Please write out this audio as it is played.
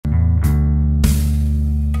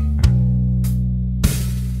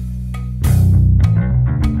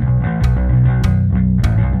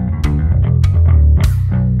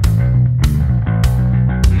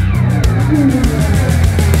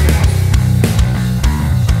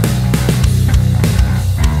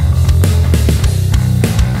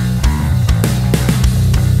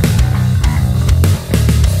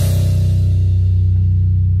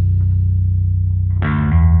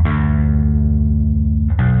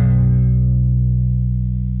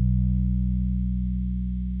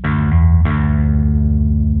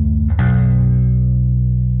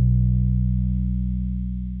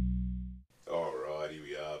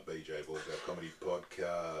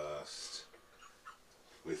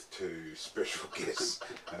with 2 special guests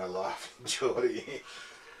and a laughing Jordy.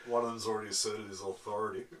 One of them's already asserted his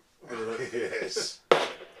authority. Yes.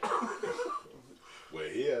 We're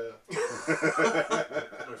here.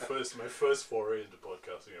 my first foray into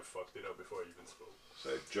podcasting, I fucked it up before I even spoke. So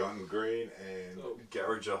John Green and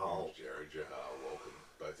Garry Johal. Garry Johal, welcome,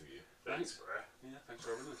 both of you. Thanks, bruh. Yeah, thanks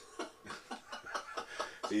for having us.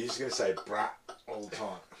 So you're just going to say brat all the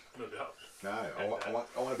time? No doubt. No, I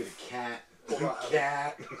want a bit of cat.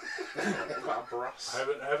 Cat. About a brass. I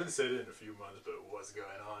haven't said it in a few months, but what's going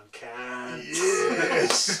on, cats?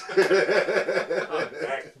 Yes! I'm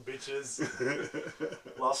back, bitches.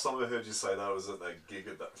 Last time I heard you say that was at that gig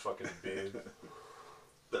at that fucking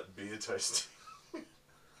that beer tasting.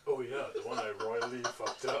 Oh yeah, the one I royally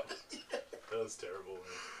fucked up. That was terrible, man.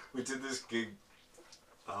 We did this gig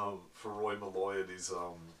for Roy Malloy at his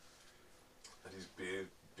beer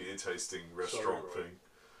tasting restaurant Sorry, Roy. thing.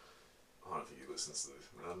 I don't think he listens to this.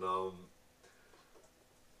 And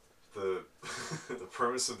the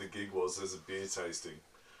premise of the gig was there's a beer tasting.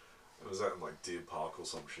 It was out in like Deer Park or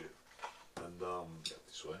some shit. And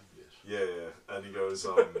This way, yes. yeah. And he goes,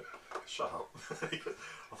 shut up.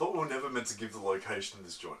 I thought we were never meant to give the location of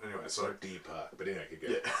this joint. Anyway, It's so not Deer Park, but anyway, I could go.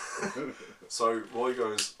 yeah. So Roy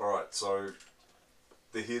goes, alright, so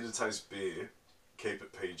they're here to taste beer, keep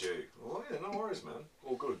it PG. Well, yeah, no worries, man.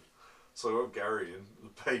 All good. So we got Gary in,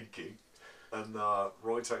 the paid gig, and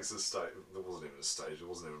Roy takes the stage. There wasn't even a stage, there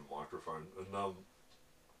wasn't even a microphone. And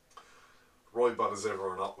Roy butters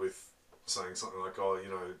everyone up with saying something like, oh, you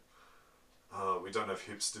know, we don't have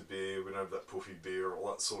hipster beer, we don't have that puffy beer, all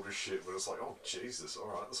that sort of shit. But it's like, oh, Jesus,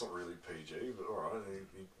 alright, that's not really PG, but alright. And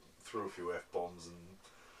he threw a few F-bombs and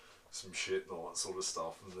some shit and all that sort of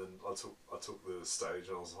stuff, and then I took the stage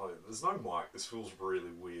and I was like, there's no mic, this feels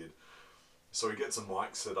really weird. So he gets a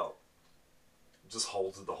mic set up, just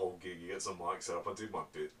halted the whole gig, he gets a mic set up, I did my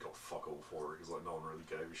bit, got fuck all for it, because like no one really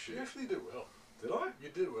gave a shit. You actually did well. Did I? You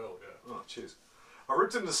did well, yeah. Oh, cheers. I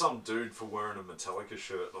ripped into some dude for wearing a Metallica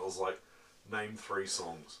shirt, and I was like, name 3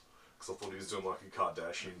 songs, because I thought he was doing like a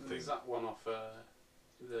Kardashian thing. Is that one off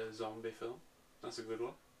the zombie film? That's a good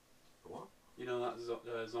one. What? You know that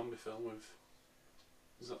zombie film with...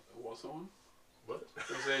 what's that one? What?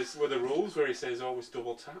 It says, with the rules where he says always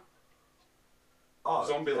double tap. Oh,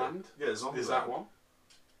 Zombieland? Yeah, Zombieland. Is that one?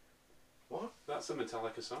 What? That's a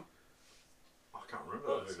Metallica song. I can't remember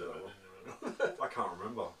Oh, that so movie I that well. didn't remember. I can't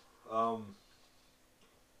remember.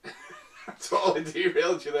 Totally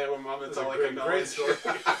derailed you there with my That's a Metallica great knowledge. story.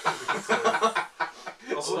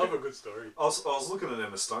 I love a good story. I was looking at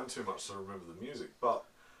Emma Stone too much to remember the music, but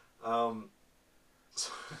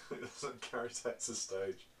so Gary takes the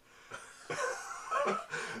stage.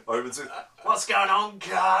 Opens it. What's going on,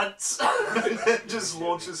 cunts? And then just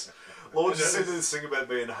launches into this thing about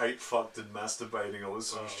being hate fucked and masturbating all this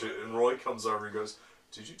sort of shit. And Roy comes over and goes,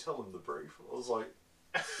 "Did you tell him the brief?" I was like,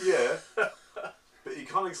 "Yeah." But he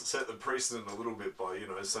kind of set the precedent a little bit by, you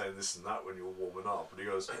know, saying this and that when you were warming up. And he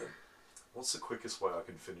goes, "What's the quickest way I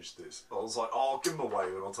can finish this?" I was like, "Oh, I'll give him a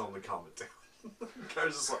wave and I'll tell him to calm it down."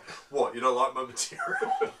 Gary's just like, "What, you don't like my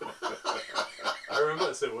material?" I remember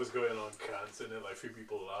I said, "What's going on, cunts?" And then like 3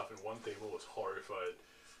 people laughed, and one table was horrified.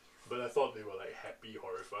 But I thought they were like happy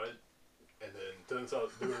horrified. And then turns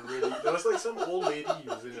out they were really... There was like some old lady who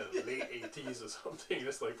was in her late 80s or something.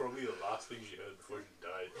 That's like probably the last thing she heard before she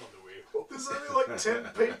died on the way home. There's only like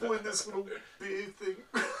 10 people in this little beer thing.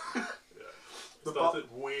 Yeah. The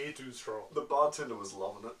Started way too strong. The bartender was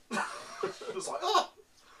loving it. It was like, oh!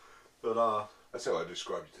 But, That's how I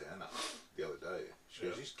described you to Anna the other day. She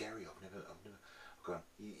goes, "This Gary, I've never gone,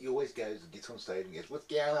 he always goes and gets on stage and goes, 'What's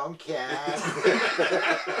going on, cat?'"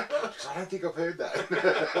 I don't think I've heard that.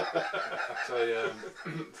 So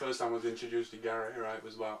first time I was introduced to Gary, right,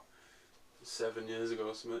 was about 7 years ago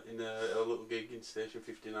or something, in a little gig in Station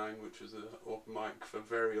 59, which was an open mic for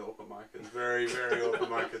very open micers, very, very open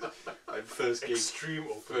micers. Like first gig, Extreme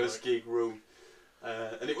open first mic. gig room.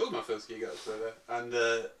 And it was my first gig actually there. And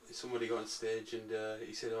somebody got on stage and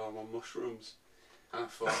he said, "Oh, I'm on mushrooms." And I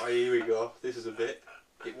thought, "Oh, here we go, this is a bit."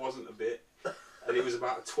 It wasn't a bit. And it was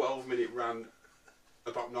about a 12-minute rant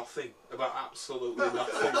about nothing, about absolutely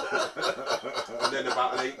nothing. And then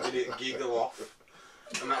about an 8-minute giggle off.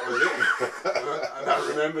 And that was it. And I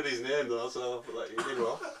remembered his name though, so I thought, like, you did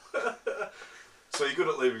well. so you're good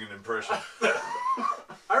at leaving an impression.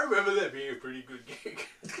 I remember that being a pretty good gig.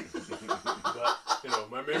 But, you know,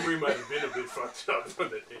 my memory might have been a bit fucked up on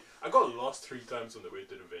that day. I got lost 3 times on the way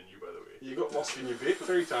to the venue, by the way. You got lost in your bit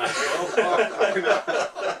 3 times.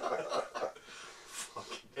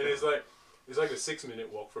 And it's like a 6-minute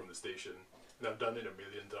walk from the station, and I've done it a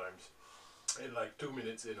million times. And like 2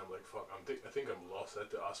 minutes in, I'm like, fuck, I think I'm lost. I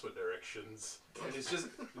had to ask for directions. And it's just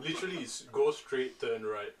literally go straight, turn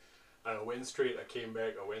right. And I went straight, I came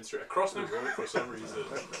back, I went straight, I crossed the road for some reason,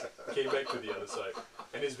 came back to the other side.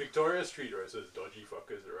 And it's Victoria Street, right, so there's dodgy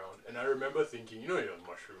fuckers around. And I remember thinking, you know you're on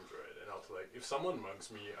mushrooms, right? And I was like, if someone mugs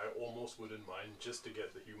me, I almost wouldn't mind just to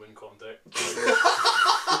get the human contact.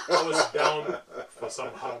 I was down for some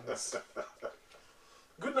hugs.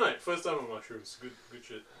 Good night, first time on mushrooms, good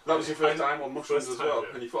shit. That was your first time on mushrooms as well,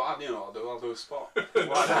 yeah. and you thought, I'll do a spot. Why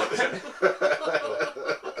not?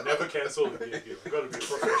 Never cancel the gig. You've got to be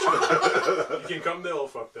professional. You can come there all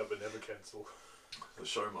fucked up, but never cancel. The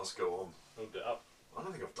show must go on. No doubt. I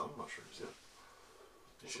don't think I've done mushrooms yet.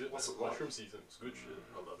 You should. What's it like? Mushroom season. It's good shit.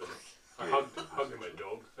 I love it. I Yeah. hugged my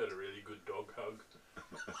dog. Had a really good dog hug.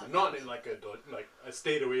 Not in like a dog. Like I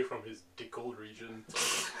stayed away from his dick-old region.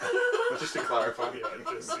 Just to clarify. Yeah,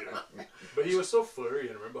 just yeah. But he was so furry,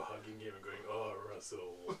 and I remember hugging him and going, "Oh,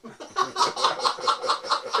 Russell."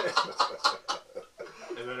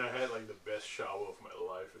 And then I had like the best shower of my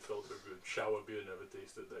life. It felt so good. Shower beer never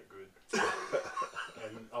tasted that good.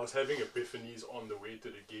 And I was having epiphanies on the way to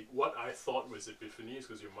the gig. What I thought was epiphanies,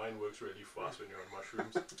 because your mind works really fast when you're on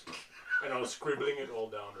mushrooms. And I was scribbling it all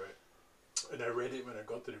down, right? And I read it when I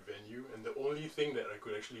got to the venue, and the only thing that I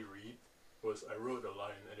could actually read was I wrote a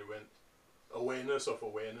line, and it went, "Awareness of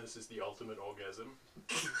awareness is the ultimate orgasm."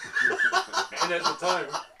 And at the time,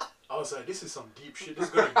 I was like, this is some deep shit.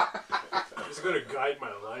 This is gonna guide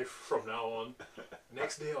my life from now on.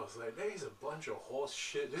 Next day, I was like, there is a bunch of horse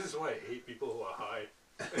shit. This is why I hate people who are high.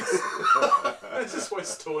 This is why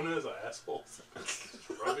stoners are assholes. It's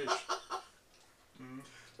rubbish.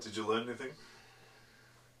 Did you learn anything?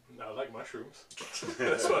 I like mushrooms.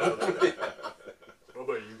 That's what I like. What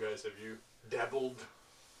about you guys? Have you dabbled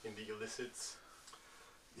in the illicits?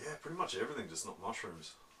 Yeah, pretty much everything, just not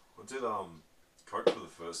mushrooms. I did coke for the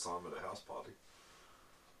first time at a house party.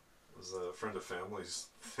 It was a friend of family's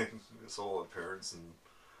thing. It's all our parents and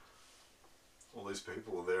all these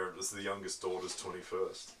people were there. It was the youngest daughter's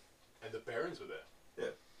 21st. And the parents were there.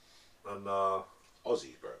 Yeah. And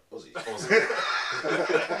Aussies, bro. Aussies.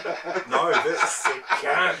 no,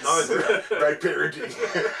 they're Great parenting.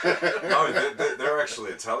 no, they're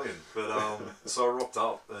actually Italian. But so I rocked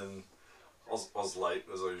up and I was late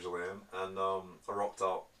as I usually am, and I rocked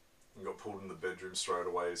up and got pulled in the bedroom straight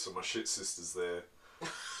away. So my shit sister's there,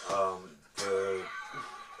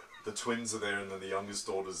 the twins are there, and then the youngest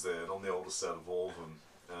daughter's there, and I'm the oldest out of all of them.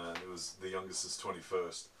 And it was the youngest's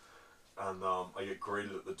 21st, and I get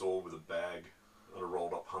greeted at the door with a bag and a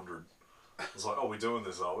rolled up 100. I was like, "Oh, we're doing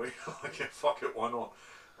this, are we?" Like, yeah, fuck it, why not?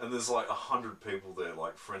 And there's like 100 people there,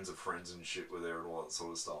 like friends of friends and shit were there and all that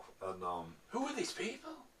sort of stuff. And Who are these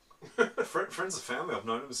people? friends of family. I've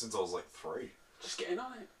known them since I was like 3. Just getting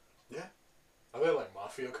on it. Yeah. Are there like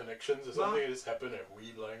mafia connections or something No. that just happened and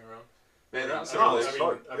weed lying around? Yeah, that's No, a it's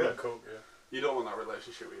relationship. I mean yeah. coke, yeah. You don't want that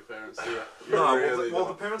relationship with your parents, do you? You No, really well, the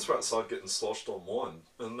don't. parents were outside getting sloshed on wine,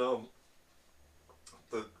 and the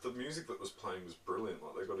music that was playing was brilliant.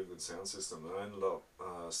 Like, they got a good sound system, and I ended up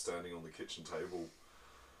standing on the kitchen table,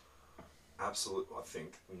 I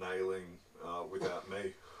think, nailing Without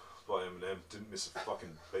Me by Eminem. Didn't miss a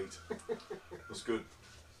fucking beat. It was good.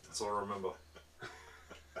 That's all I remember.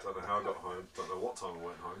 Don't know how I got home. Don't know what time I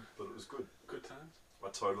went home, but it was good. Good times. I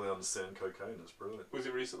totally understand cocaine. It's brilliant. Was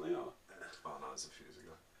it recently or? Oh no, it was a few years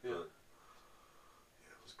ago. Yeah. But,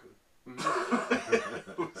 yeah, it was good.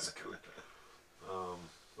 It was good.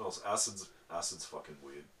 What else? Acid's fucking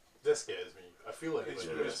weird. That scares me. I feel like It's if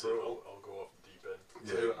I really do acid, I'll go off the deep end.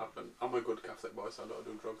 Tell you what happened. I'm a good Catholic boy, so I don't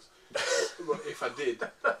do drugs. But if I did,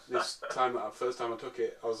 first time I took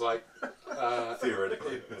it, I was like,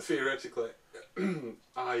 Theoretically.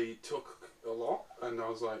 I took a lot, and I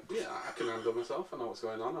was like, yeah, I can handle myself. I know what's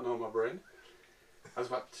going on. I know my brain. I was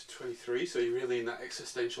about 23, so you're really in that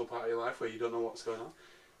existential part of your life where you don't know what's going on,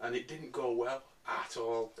 and it didn't go well at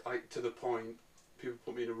all. Like, to the point, people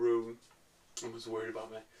put me in a room and was worried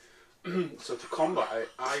about me. So to combat it,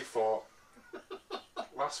 I thought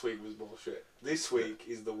last week was bullshit. This week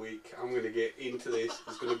is the week. I'm going to get into this.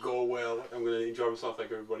 It's going to go well. I'm going to enjoy myself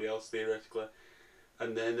like everybody else, theoretically.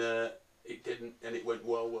 And then it didn't, and it went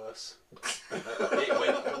well worse. It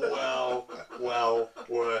went well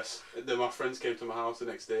worse. Then my friends came to my house the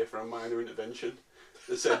next day for a minor intervention.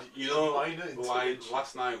 They said, you know,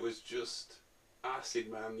 last night was just acid,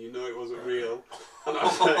 man. You know it wasn't real. And I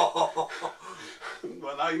was like,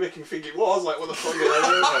 well, now you're making me think it was. Like, what the fuck did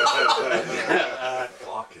I do?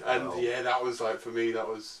 Fucking And hell. yeah, that was like, for me, that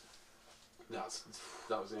was the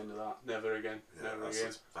end of that. Never again. Yeah, Never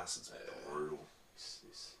again. acid's brutal.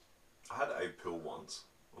 It's- I had a pill once.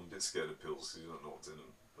 I'm a bit scared of pills because you don't know what's in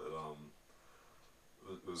them. But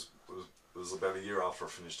it was about a year after I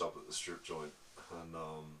finished up at the strip joint, and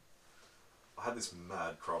I had this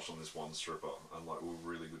mad crush on this one stripper, and like we were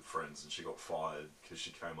really good friends, and she got fired because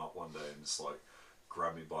she came up one day and just like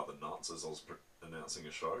grabbed me by the nuts as I was announcing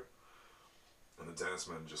a show, and the dance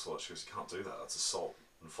man just like, she goes, "You can't do that, that's assault,"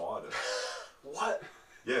 and fired her. What?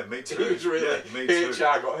 Yeah, me too. He was really yeah, me too.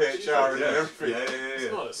 HR got HR and everything. Yeah.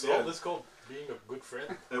 It's not assault. That's called being a good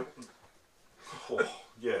friend.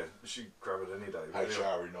 Yeah, she grab it any day. But anyway.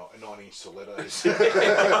 HR in 9-inch stilettos. You're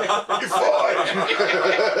fired.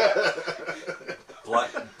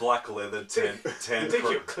 Black leather, tan Take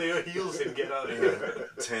your clear heels and get out of here.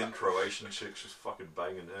 tan Croatian chick, she's fucking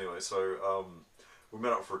banging. Anyway, so we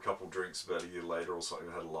met up for a couple of drinks about a year later or something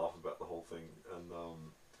and had a laugh about the whole thing. And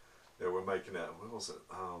yeah, we're making out. Where was it?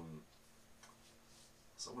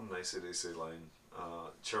 Someone in ACDC Lane,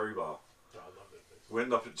 Cherry Bar. Oh, I love that place. We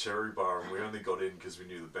ended up at Cherry Bar and we only got in because we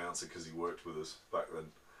knew the bouncer because he worked with us back then.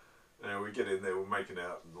 And we get in there, we're making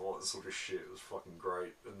out and all that sort of shit. It was fucking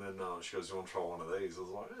great. And then she goes, "You want to try one of these?" I was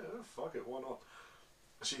like, "Yeah, fuck it, why not?"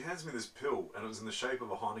 She hands me this pill and it was in the shape of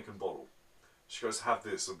a Heineken bottle. She goes, "Have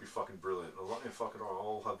this, it'll be fucking brilliant." I was like, "Yeah, fuck it, alright,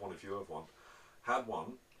 I'll have one if you have one." Had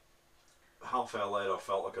one. Half hour later, I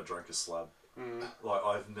felt like I drank a slab. Like,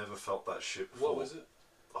 I've never felt that shit before. What was it?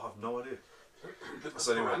 I have no idea. The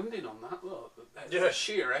So anyway. branding on that though, Yeah, the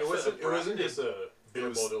sheer effort It wasn't branding. just a beer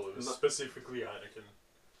was bottle. It was not- specifically Heineken.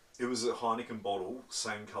 It was a Heineken bottle,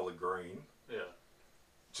 same colour green, Yeah.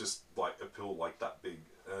 just like a pill like that big,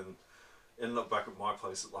 and ended up back at my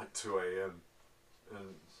place at like 2 a.m.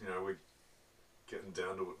 and you know we're getting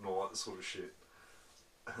down to it and all that sort of shit,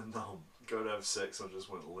 and go to have sex, I just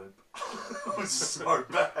went limp. It was so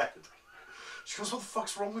bad. She goes, "What the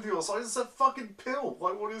fuck's wrong with you?" I was like, "It's a fucking pill.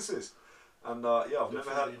 Like, what is this?" And yeah, I've never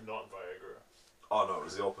had. Definitely not Viagra. Oh no, it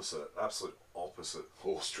was the opposite. Absolute opposite.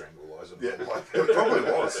 Horse tranquilizer. Yeah, it probably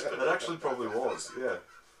was. It actually probably was. Yeah.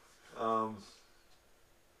 I've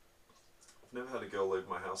never had a girl leave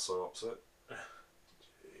my house so upset.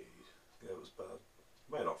 Jeez. Yeah, it was bad.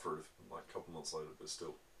 Made up for it like a couple months later, but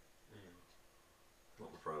still.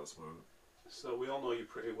 Not the proudest moment. So we all know you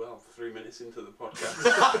pretty well 3 minutes into the podcast.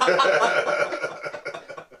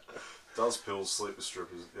 Does pills, sleep with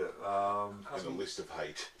strippers? Yeah. And a list of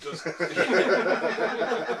hate.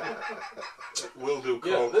 We'll do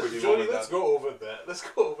Yeah, coke with you. Jordy, on let's that. go over that. Let's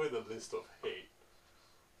go over the list of hate.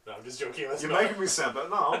 No, I'm just joking. Let's You're not. making me sound bad.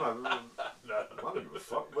 No, I'm not. No, I don't give a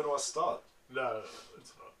fuck. Where do I start? no,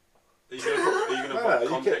 it's not. Are you going to No, put you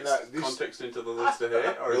context, can't, this- context into the list of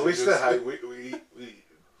hate? Or The is it list just, of hate.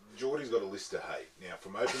 Jordy's got a list of hate. Now,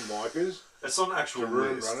 from open micers It's not an actual to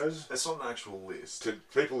room list. runners It's not an actual list. to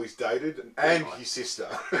people he's dated and his sister.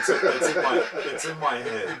 It's in my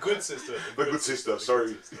head. The good sister. The good sister,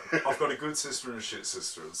 sorry. I've got a good sister and a shit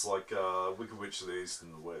sister. It's like Wicked Witch of the East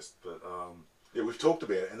and the West. But Yeah, we've talked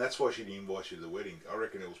about it, and that's why she didn't invite you to the wedding. I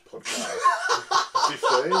reckon it was podcast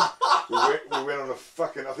 15. We went on a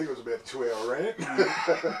fucking, I think it was about a 2-hour rant.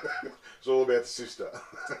 It's all about the sister.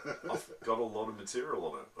 I've got a lot of material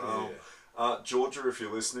on it. Georgia, if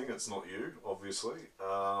you're listening, it's not you, obviously.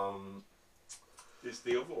 It's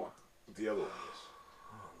the other one. The other one,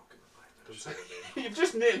 I'm not going to name Don't it. say the name. You've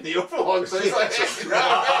just named the other one, so it's like...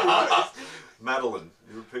 Madeline,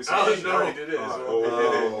 you're a piece of Oh, shit. no, he did it as well.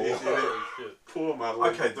 Oh. He did it. He did it. Oh, shit. Poor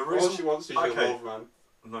Madeline. Okay, the All reason- she wants is your okay. love, man.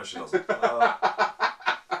 No, she doesn't.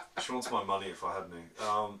 She wants my money if I had any.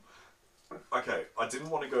 Okay, I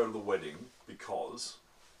didn't want to go to the wedding because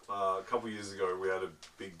a couple of years ago we had a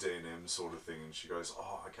big D&M sort of thing, and she goes,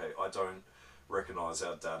 "Oh, okay, I don't recognise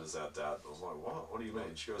our dad as our dad." I was like, "What? What do you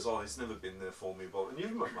mean?" She goes, "Oh, he's never been there for me." But and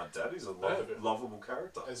you've met my dad; he's a lovable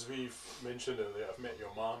character. As we've mentioned earlier, I've met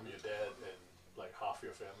your mom, your dad, and like half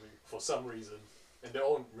your family for some reason, and they're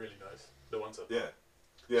all really nice. The ones that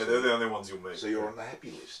Yeah, they're the only ones you'll meet. So you're on the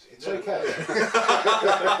happy list. It's Yeah. okay.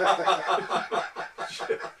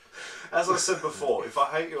 As I said before, if I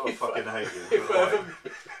hate you, I fucking hate you. If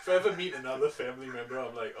But, I ever meet another family member,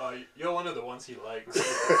 I'm like, "Oh, you're one of the ones he likes."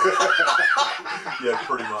 yeah,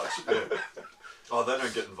 pretty much. Yeah. Oh, they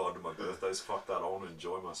don't get invited to my birthdays. Fuck that. I want to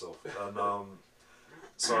enjoy myself. And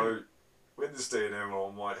so when this D&M,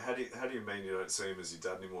 I'm like, how do you mean you don't see him as your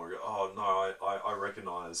dad anymore? He goes, "Oh no, I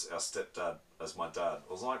recognise our stepdad as my dad."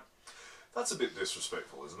 I was like, that's a bit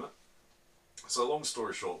disrespectful, isn't it? So long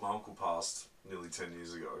story short, my uncle passed nearly 10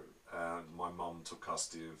 years ago, and my mum took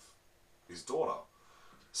custody of his daughter.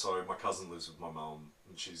 So my cousin lives with my mum,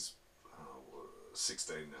 and she's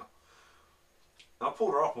 16 now. And I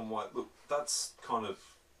pulled her up and I'm like, "Look, that's kind of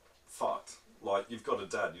fucked. Like, you've got a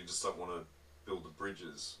dad, you just don't want to build the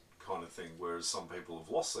bridges kind of thing, whereas some people have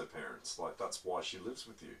lost their parents. Like, that's why she lives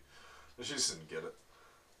with you. And she just didn't get it.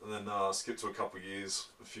 And then skip to a couple of years,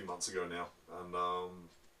 a few months ago now, and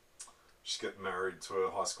she's getting married to her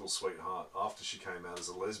high school sweetheart after she came out as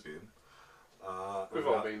a lesbian. We've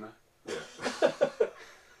all been there. Yeah.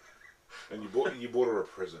 And you bought her a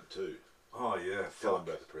present too. Oh yeah. Tell them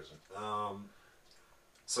about the present.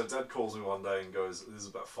 So Dad calls me one day and goes, this is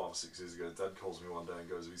about 5 or 6 years ago, Dad calls me one day and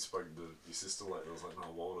goes, have you spoken to your sister lately? I was like, no,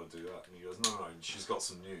 why would I do that? And he goes, no, she's got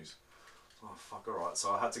some news. Oh, fuck, alright.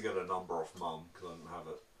 So I had to get a number off Mum, because I didn't have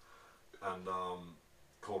it. And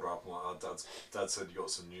called her up and like, oh, Dad said you got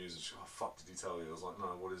some news. And she goes, oh, fuck, did he tell you? I was like,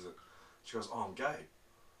 no, what is it? She goes, oh, I'm gay.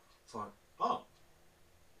 It's like, oh.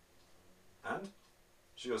 And?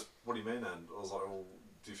 She goes, what do you mean, and? I was like, well,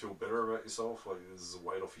 do you feel better about yourself? Like, there's a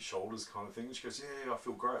weight off your shoulders kind of thing? And she goes, yeah, I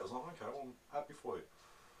feel great. I was like, okay, well, I'm happy for you.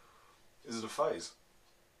 Is it a phase?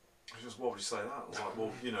 She goes, why would you say that? I was like,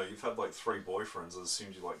 well, you know, you've had like 3 boyfriends. I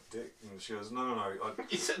assumed you like dick. And she goes, no.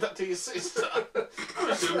 You said that to your sister? I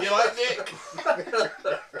assumed you like dick.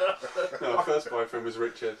 No, my first boyfriend was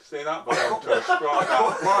Richard. See that? But I'm touched. Right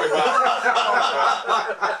back.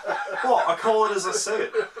 What? I call it as I see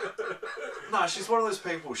it. No, she's one of those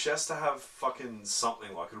people, she has to have fucking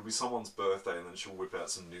something, like it'll be someone's birthday and then she'll whip out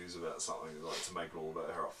some news about something, like to make it all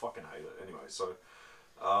about her. I fucking hate it. Anyway, so,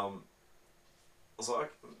 I was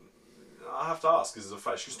like, I have to ask, is it a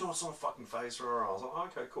phase? She goes, no, it's not a fucking phase for her. I was like, oh,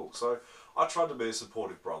 okay, cool. So, I tried to be a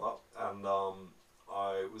supportive brother, and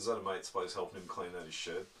I was at a mate's place helping him clean out his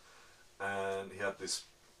shed, and he had this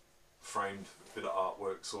framed bit of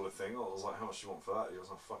artwork sort of thing. I was like, how much do you want for that? He goes,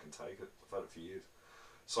 I'll fucking take it. I've had it for years.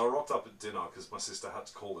 So I rocked up at dinner because my sister had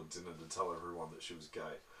to call at dinner to tell everyone that she was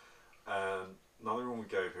gay. And nothing wrong with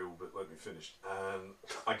gay people, but let me finish. And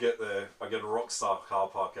I get there, I get a Rockstar car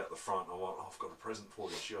park out the front. And I went, oh, I've got a present for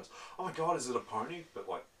you. She goes, oh my God, is it a pony? But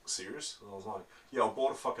like, serious? And I was like, yeah, I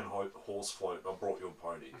bought a fucking horse float and I brought you a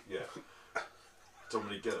pony. Yeah. Do you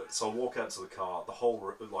want me to get it? So I walk out to the car, the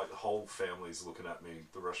whole family's looking at me,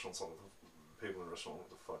 the restaurant's like, the people in the restaurant, what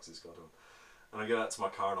the fuck's this guy doing? And I get out to my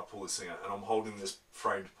car and I pull this thing out and I'm holding this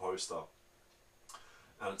framed poster.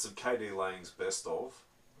 And it's of KD Lang's Best Of.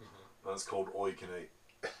 And it's called All You Can Eat.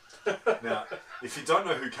 Now, if you don't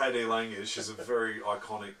know who KD Lang is, she's a very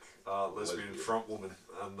iconic lesbian front woman.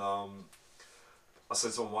 And I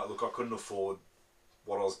said to him, like, look, I couldn't afford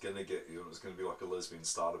what I was going to get you. It was going to be like a lesbian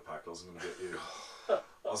starter pack. I was going to get you...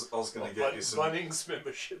 I was going to get you some... Bunnings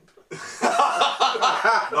membership. No,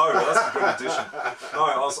 that's a good addition. No,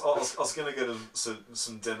 I was going to get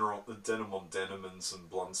some denim on denim and some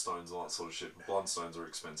Blundstones and all that sort of shit. But Blundstones are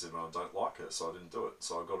expensive and I don't like it, so I didn't do it.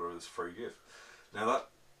 So I got her this free gift. Now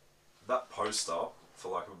that poster,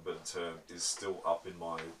 for lack of a better term, is still up in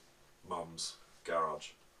my mum's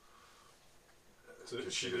garage. So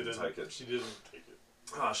she didn't take it. She didn't take it.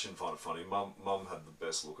 I shouldn't find it funny. Mum had the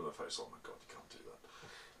best look on her face. Oh my God, you can't do that.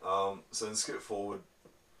 So then skip forward,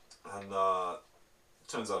 and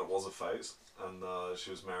turns out it was a phase, and she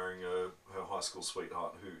was marrying her high school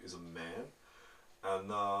sweetheart, who is a man,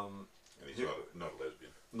 and he's not a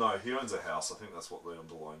lesbian. No, he owns a house. I think that's what the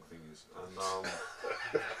underlying thing is, and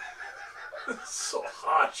It's so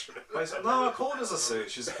harsh. no, I call it as I see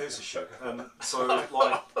it. She's a piece of shit, and so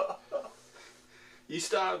like. You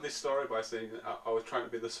started this story by saying I was trying to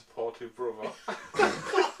be the supportive brother.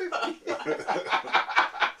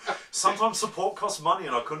 Sometimes support costs money,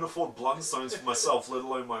 and I couldn't afford Blundstones for myself, let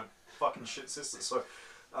alone my fucking shit sister. So,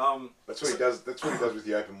 that's what he does. That's what he does with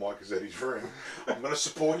the open mic. Is at his room. I'm going to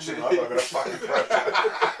support you, mate. I'm going to fucking crush you.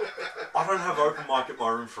 I don't have open mic at my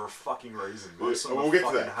room for a fucking reason. We'll get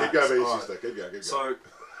to that. Keep going, your sister. Keep going.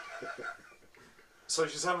 So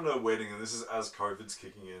she's having her wedding, and this is as COVID's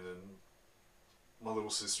kicking in, and my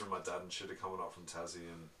little sister and my dad and shit are coming up from Tassie,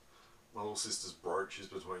 and my little sister's broke. She's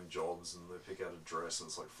between jobs, and they pick out a dress, and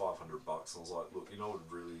it's like $500. And I was like, look, you know what,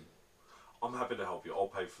 really, I'm happy to help you. I'll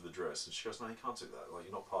pay for the dress. And she goes, no, you can't do that. Like,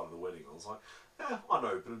 you're not part of the wedding. I was like, yeah, I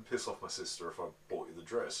know, but it'd piss off my sister if I bought you the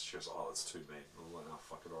dress. She goes, oh, that's too mean. I was like, oh,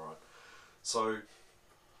 fuck it, alright. So,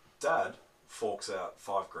 Dad forks out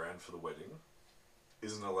 $5 grand for the wedding,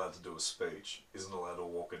 isn't allowed to do a speech, isn't allowed to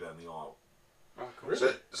walk her down the aisle. Oh, cool.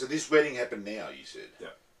 Really? So this wedding happened now, you said? Yeah.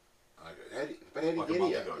 Okay. How did he get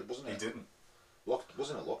here? He didn't.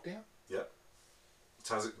 Wasn't it lockdown? Yeah.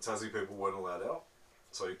 Tassie people weren't allowed out.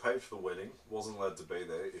 So he paid for the wedding, wasn't allowed to be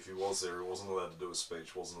there. If he was there, he wasn't allowed to do a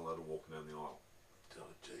speech, wasn't allowed to walk down the aisle. Oh,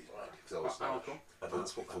 geez, mate. If that was cool.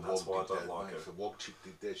 And that's why I don't like her. If the Wog chick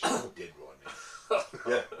did that, she'd be dead right now.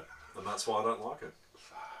 Yeah. And that's why I don't like her.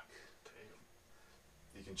 Fuck.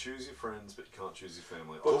 Damn. You can choose your friends, but you can't choose your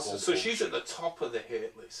family. So she's at the top of the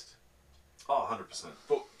hate list. Oh, 100%.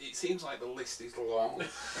 But it seems like the list is long.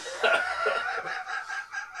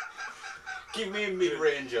 Give me a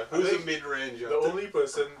mid-ranger. Who's a mid-ranger? The only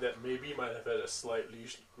person that maybe might have had a slightly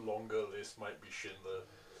longer list might be Schindler.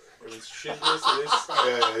 It was Schindler's List.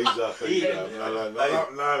 Yeah, he's up. He's Yeah.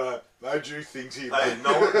 up. No Jew things here. Hey, mate.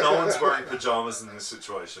 no one's wearing pajamas in this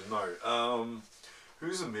situation. No.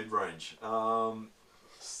 Who's a mid-range?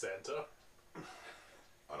 Santa.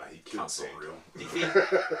 Oh no, he killed That's not Santa.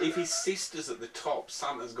 real. If his sister's at the top,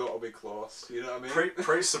 Santa's got to be close. You know what I mean?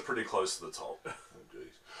 Priests are pretty close to the top. Oh, jeez.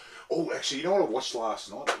 Oh, actually, you know what I watched last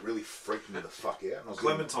night? That really freaked me the fuck out. And I was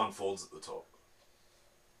Clementine Ford's at the top.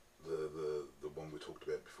 The one we talked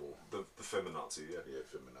about before. The feminazi, yeah. Yeah,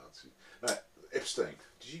 feminazi. No, Epstein.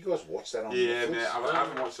 Did you guys watch that on Yeah, Netflix? mate. I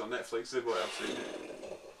haven't watched it on Netflix, but I've seen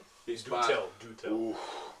it. It's Do bad. tell. Ooh.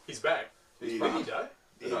 He's back. He- Did he die?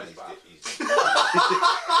 Yeah, No, he's it's bad.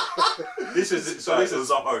 dead. This is It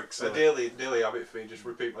was a hoax. a daily habit for me. Just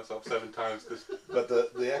repeat myself 7 times because But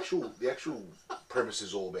the actual premise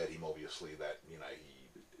is all about him. Obviously, that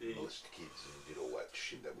he molested kids and did all that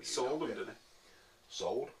shit that we sold know them, about. didn't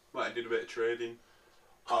Sold. he? Like, I did a bit of trading.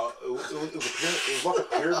 It was like a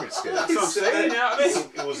pyramid scheme. That's what I'm saying. You know what I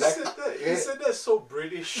mean? It was He said that. yeah. He said that so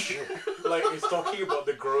British. Like he's talking about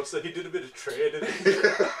the grocer. He did a bit of trade.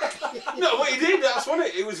 No, what he did, that's funny.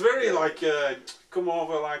 It was very like, come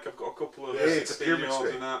over, like, I've got a couple of Yeah, it's a 16 pyramid year olds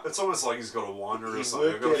scheme. and that. It's almost like he's got a winery or He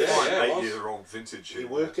something. I've got worked to out- find yeah, it was. 8-year-old vintage He here.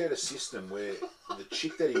 worked out a system where the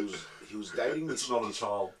chick that he was dating. It's not a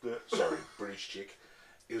child. Yeah. Sorry, British chick.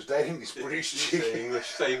 He was dating this British Say chick, English.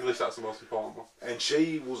 Say English, that's the most important one. and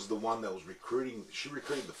she was the one that was recruiting. She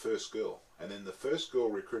recruited the first girl, and then the first girl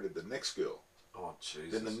recruited the next girl. Oh,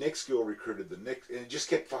 Jesus. Then the next girl recruited the next, and it just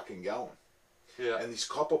kept fucking going. Yeah. And this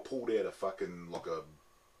copper pulled out a fucking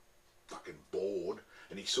board,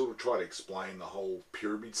 and he sort of tried to explain the whole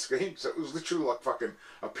pyramid scheme. So it was literally like fucking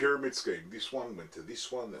a pyramid scheme. This one went to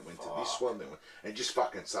this one, that went to this one, that went, and it just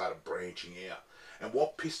fucking started branching out. And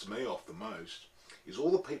what pissed me off the most is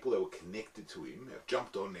all the people that were connected to him have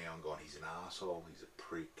jumped on now and gone, he's an arsehole, he's a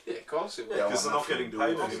prick. Yeah, of course it was. They because want they're not nothing getting to do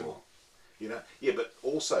paid with him. anymore. You know, yeah, but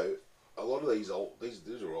also a lot of these are all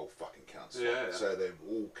fucking cunts. Yeah, yeah. So they're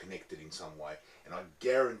all connected in some way, and I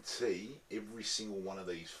guarantee every single one of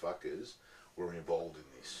these fuckers were involved in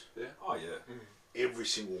this. Yeah. Oh, yeah. Every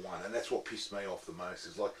single one, and that's what pissed me off the most.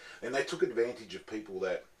 Is like, and they took advantage of people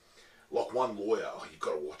that, like one lawyer. Oh, you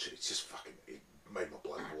got to watch it. It's just fucking. It made my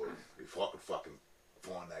blood boil. If I could fucking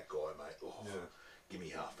find that guy, mate. Oh, Yeah. give me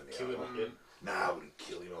half an hour. Kill him again. Nah, I wouldn't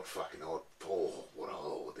kill him. I'd fucking.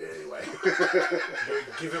 Anyway.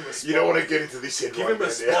 Give him a spot. You don't want to get into this head Give right him a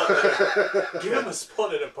now. spot. Give him a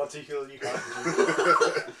spot at a particularly hard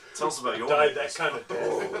dude. Tell us about your Died neighbours. that kind of death.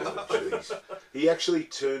 Oh, jeez. He actually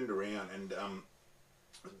turned around and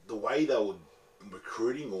the way they were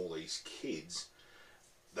recruiting all these kids,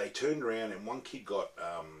 they turned around and one kid got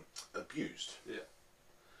abused. Yeah.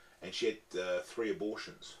 And she had 3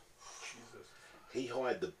 abortions. Jesus. He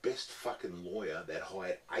hired the best fucking lawyer that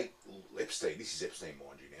hired 8 Epstein. This is Epstein,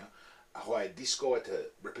 mind you now. Hired this guy to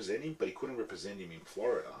represent him, but he couldn't represent him in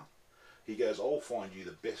Florida. He goes, I'll find you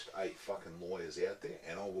the best 8 fucking lawyers out there,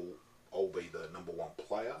 and I'll be the #1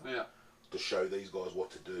 player Yeah. to show these guys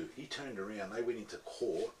what to do. He turned around, they went into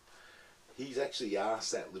court. He's actually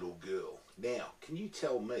asked that little girl, now, can you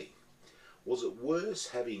tell me, was it worse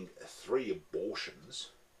having 3 abortions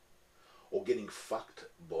or getting fucked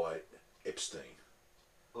by Epstein?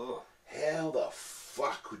 Oh. How the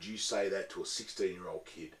fuck could you say that to a 16-year-old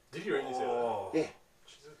kid? Did you really say that? Oh. Yeah.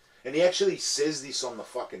 Jesus. And he actually says this on the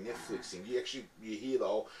fucking Netflix thing. You hear the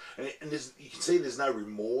whole, and you can see there's no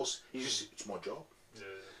remorse. He's just, it's my job. Yeah.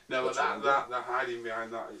 No, but That's what that hiding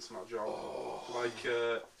behind that, it's my job. Oh. Like,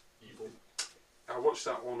 Evil. I watched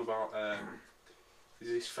that one about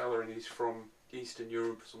there's this fella and he's from Eastern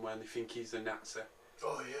Europe somewhere and they think he's a Nazi.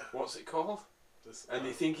 Oh yeah. What's it called? This, And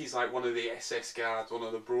they think he's like one of the SS guards, one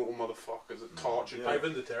of the brutal motherfuckers that tortured Yeah. people.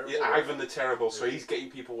 Ivan the Terrible. Yeah, Ivan the Terrible. So Yeah. he's getting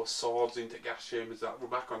people with swords into gas chambers. That we're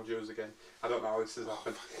back on Jews again. I don't know how this has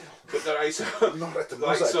happened, but right, so, Not at the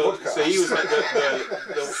like, Mosaic so podcast. he was like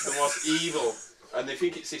the most evil, and they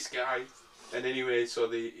think it's this guy. And anyway,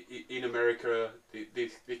 so in America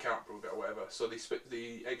they can't prove it or whatever. So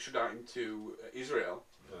they extradite him to Israel,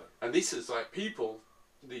 Yeah. and this is like people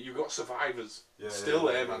that you've got survivors Yeah, still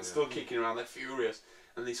yeah, there, yeah, man, yeah. still kicking around. They're furious.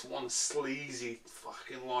 And this one sleazy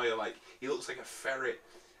fucking lawyer, like he looks like a ferret,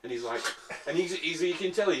 and he's like, and he's you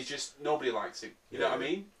can tell he's just nobody likes him. You know what I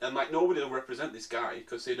mean? And like nobody will represent this guy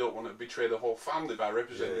because they don't want to betray the whole family by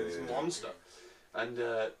representing this monster. And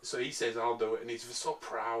so he says, I'll do it, and he's so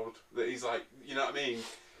proud that he's like, you know what I mean?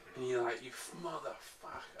 And you're like, you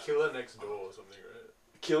motherfucker. Killer Next Door or something,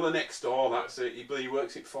 right? killer next door. That's it. He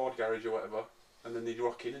works at Ford garage or whatever, and then they'd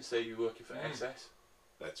rock in and say you're working for SS.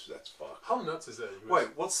 That's fucked. How nuts is that? Wait,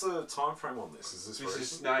 what's the time frame on this? Is this This recent?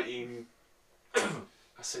 is 19.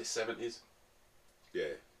 I say 70s. Yeah.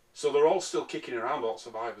 So they're all still kicking around, all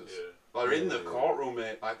survivors. Yeah. They're in the courtroom,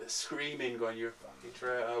 mate. Like they're screaming, going, "You're a fucking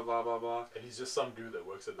traitor," blah blah blah. And he's just some dude that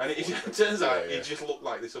works at the And it turns out he just looked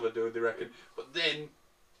like this other dude, they reckon. But then,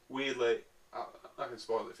 weirdly, I can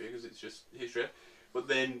spoil it for you because it's just history. But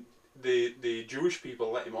then the Jewish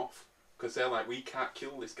people let him off because they're like, we can't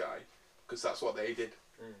kill this guy because that's what they did.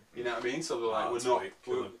 You know what I mean? So they're like, we're not.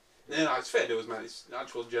 No, it's fair dues, man. It's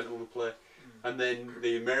actual gentleman play. And then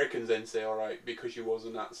the Americans then say, all right, because you was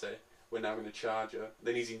a Nazi, we're now going to charge her.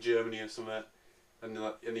 Then he's in Germany or something,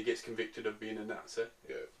 and he gets convicted of being a Nazi.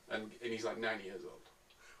 Yeah. And he's like 90 years old.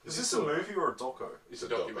 Is this a movie or a doco? It's a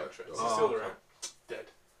documentary. Doco. Is he still around? Dead.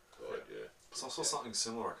 Right, yeah. So I saw something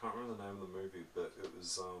similar. I can't remember the name of the movie, but it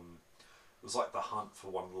was like The Hunt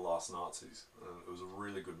for One of the Last Nazis. It was a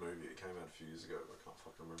really good movie. It came out a few years ago. I can't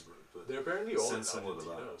fucking remember it. But They're apparently all in similar to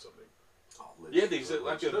Argentina that. or something. Oh, Yeah, there's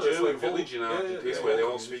like a No, it's German like village in whole- Argentina yeah, where they yeah,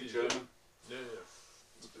 all speak communities, German. Yeah.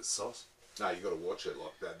 it's a bit sus. No, you got to watch it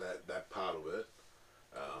like that part of it.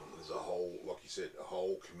 There's a whole, like you said, a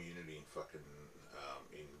whole community in fucking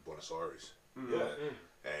in Buenos Aires, Yeah.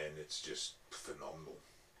 and it's just phenomenal.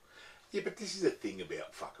 Yeah, but this is the thing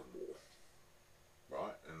about fucking war,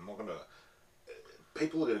 right? And I'm not gonna.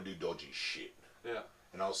 People are gonna do dodgy shit. Yeah.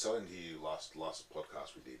 And I was telling to you last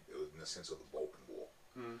podcast we did, it was in the sense of the Balkan War.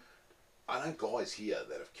 I know guys here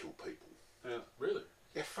that have killed people. Yeah. Really?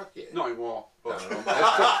 Yeah, fuck yeah. Not in war. No, But no,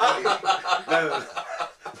 no.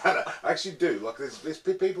 I actually do. Like, there's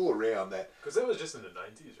people around that. Because that was just in the 90s,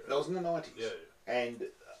 right? That was in the 90s. Yeah. And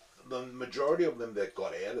the majority of them that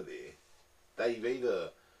got out of there, they've either,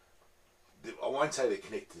 I won't say they're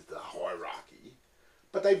connected to the hierarchy,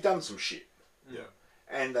 but they've done some shit. Yeah.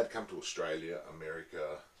 And they'd come to Australia,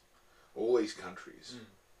 America, all these countries.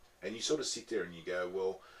 And you sort of sit there and you go,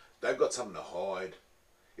 well, they've got something to hide.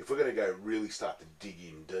 If we're going to go really start to dig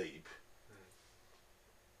in deep,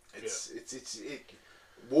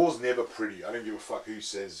 war's never pretty. I don't give a fuck who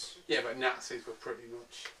says. yeah, but Nazis were pretty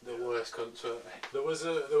much the worst cunts, weren't they? There was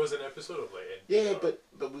an episode of like NPR. Yeah, but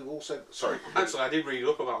we've also sorry. Actually, I did read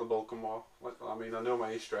up about the Balkan War. Like, I mean, I know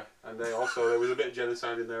my history, and there was a bit of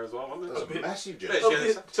genocide in there as well, wasn't There's there? a massive Bit genocide. of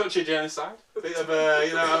genocide, touch of genocide, bit of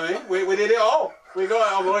you know what I mean? We did it all. We got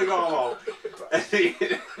it all. We got them all.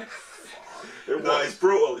 No, it's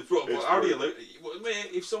brutal. It's brutal. It's How do you brutal. look? Mate,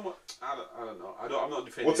 if someone, I don't know. I'm not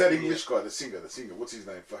defending. What's that him. English guy? The singer. What's his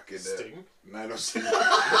name? Fucking Sting? No, not Sting.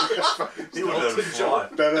 He would never fly.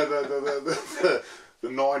 No, the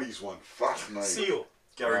 90s one. Fuck me. Seal.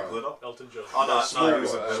 Gary Glitter. Elton John. Oh no, Small no, he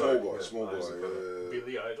was a guy. better. Small he was a guy. better.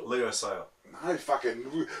 Billy Idol. Leo Sayer. No, fucking.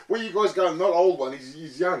 Where you guys going? Not old one.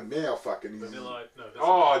 He's young now. Fucking. Vanilla. No. That's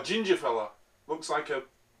Oh, ginger fella. Looks like a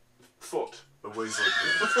foot. The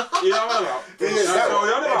Weasley. You know what I'm about? Yeah, That's that what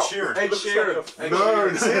we're on Ed about. Sheeran. Ed Looks Sheeran. like a Ed No,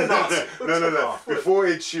 Sheeran. no. Before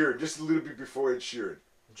Ed Sheeran, just a little bit before Ed Sheeran.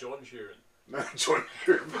 John Sheeran. No, John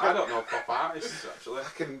Sheeran. I don't know pop artists actually.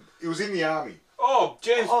 Fucking. He was in the army. Oh,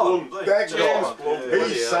 James Blunt. That James guy. Blunt.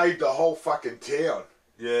 He Yeah. saved the whole fucking town.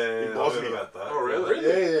 Yeah, In I Bosnia. heard about that. Oh, really?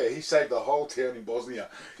 Yeah, he saved the whole town in Bosnia.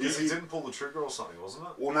 Because he didn't pull the trigger or something, wasn't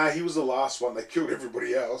it? Well, no, he was the last one. They killed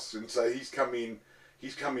everybody else, and so he's come in.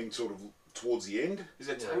 He's come in sort of towards the end. He's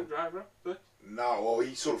a tank driver. No, well,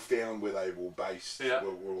 he sort of found where they were based, Yeah.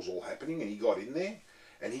 where it was all happening, and he got in there,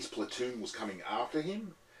 and his platoon was coming after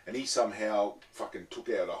him, and he somehow fucking took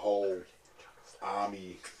out a whole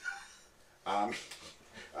army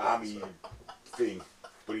thing.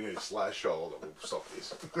 But he needed a slash hole that will stop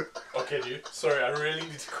this. Okay, dude. Sorry, I really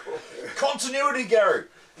need to go. Continuity, Gary!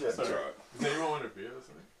 Yeah, that's Sorry. right. Does anyone want a beer or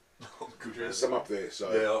something? Good There's some up there,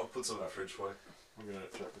 so. Yeah, I'll put some in the fridge for you. I'm gonna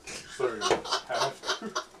check this out. Sorry, I have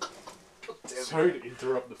to. Sorry to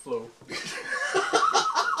interrupt the flow.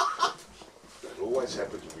 That always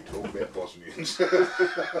happens when we talk about Bosnians.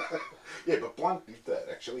 Yeah, but Blunt did that,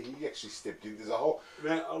 actually. He actually stepped in. There's a whole...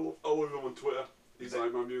 Man, I love him on Twitter. He's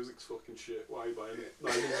like, my music's fucking shit. Why are you buying it?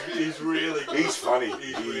 No, he's really good. He's funny.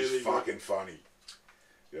 He's He's really fucking funny.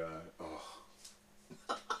 Yeah. Oh.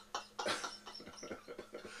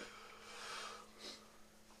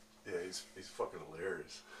 Yeah, he's fucking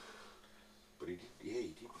hilarious. But he did, yeah,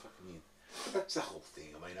 he did fucking... That's the whole thing.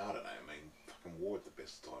 I mean, I don't know. I mean, fucking war at the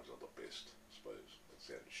best of times not the best, I suppose. That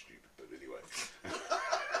sounded stupid, but anyway.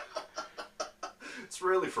 It's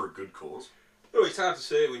really for a good cause. No, it's hard to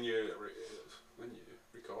say when you're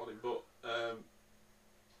recording, but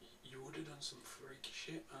you would have done some freaky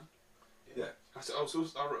shit, man. Yeah. I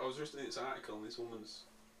was listening to this article, and this woman's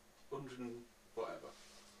 100 and whatever,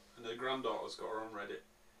 and her granddaughter's got her on Reddit.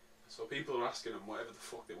 So people are asking them whatever the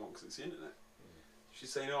fuck they want because it's the internet.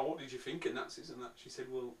 She's saying, "Oh, what did you think of Nazis and that?" She said,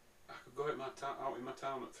 "Well, I could go out in my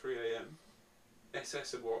town at 3 a.m.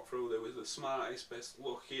 SS had walked through. They were the smartest, best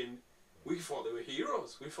looking. We thought they were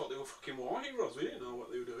heroes. We thought they were fucking war heroes. We didn't know what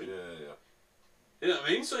they were doing." Yeah. You know what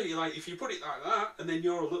I mean? So you like, if you put it like that, and then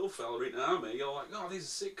you're a little fella in the army, you're like, "Oh, these are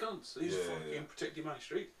sick cunts. These are fucking protecting my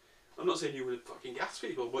street." I'm not saying you would have fucking gassed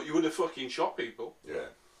people, but you would have fucking shot people. Yeah.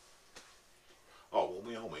 Oh, well,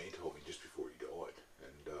 my old man told me just before he died,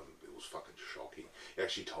 and it was fucking shocking. He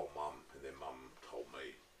actually told Mum, and then Mum told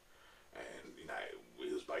me. And, you know,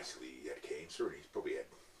 it was basically, he had cancer, and he's probably had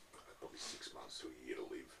 6 months to a year to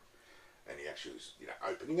live. And he actually was, you know,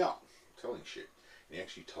 opening up, telling shit. And he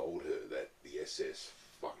actually told her that the SS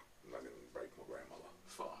fucking raped my grandmother.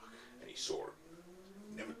 Fuck. And he saw it.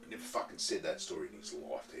 Never fucking said that story in his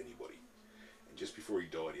life to anybody. And just before he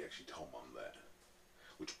died, he actually told Mum that,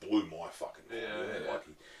 which blew my fucking mind. Yeah. Like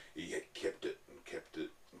he had kept it and kept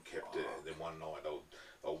it and kept it, and then one night they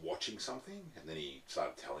were watching something, and then he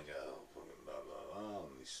started telling her,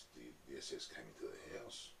 and the SS came into the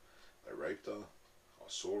house, they raped her, I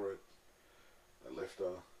saw it, they left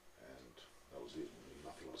her, and that was it.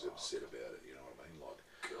 Nothing was ever said about it. You know what I mean? Like,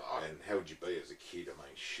 God. and how would you be as a kid? I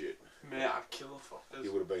mean, shit. Mate, I'd kill the fuckers. He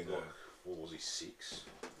would have been like, what was he, 6?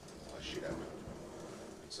 That shit happened.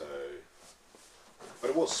 And so, but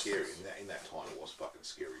it was scary. In that time, it was fucking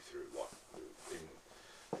scary through, like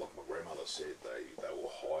my grandmother said, they were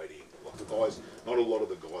hiding. Like the guys, not a lot of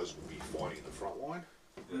the guys would be fighting in the front line.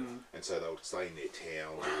 And so they would stay in their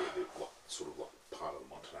town, or like, sort of like part of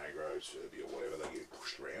Montenegro, Serbia, or whatever, they get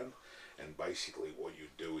pushed around. And basically what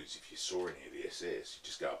you'd do is, if you saw any of the SS, you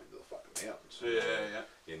just go up into the fucking mountains.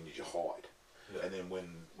 And you hide. Yeah. And then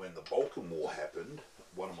when the Balkan War happened,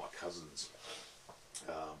 one of my cousins,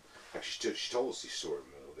 actually she told us this story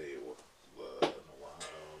when we were there, what was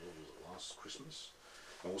it, last Christmas?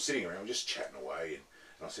 And we were sitting around just chatting away,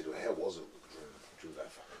 and I said, "Well, how was it during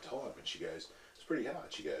that fucking time?" And she goes, "It's pretty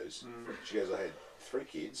hard." She goes, "I had 3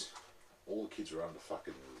 kids. All the kids were under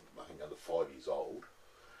fucking, I think, under 5 years old.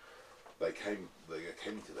 They came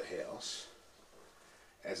into the house.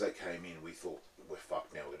 As they came in, we thought, we're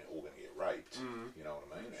fucked now, we're all going to get raped." You know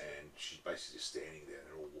what I mean? And she's basically just standing there, and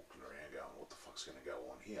they're all walking around going, "What the fuck's going to go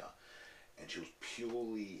on here?" And she was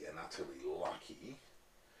purely and utterly lucky.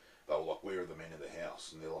 They were like, "Where are the men in the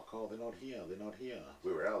house?" And they're like, "Oh, they're not here, they're not here."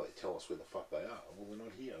 "Where are they? Tell us where the fuck they are." "Well, they're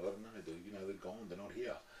not here. I don't know, they're gone, they're not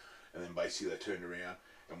here." And then basically they turned around,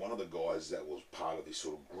 and one of the guys that was part of this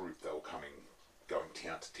sort of group, they were going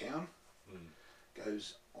town to town,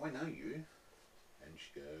 goes, "I know you." And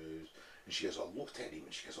she goes, "I looked at him,"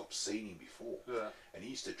 and she goes, "I've seen him before." And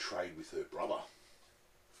he used to trade with her brother.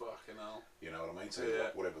 Fucking hell. You know what I mean? So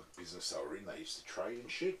like whatever business they were in, they used to trade and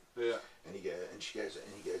shit. And she goes,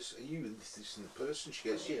 "Are you this and the person?" She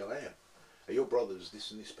goes, "Yeah, I am." "Are your brothers this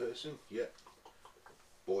and this person?" "Yeah."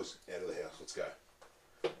 "Boys, out of the house, let's go."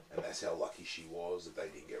 And that's how lucky she was that they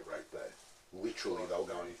didn't get raped there. Literally, they were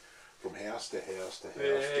going from house to house to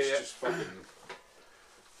house, just fucking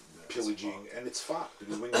pillaging, and it's fucked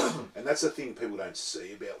because and that's the thing people don't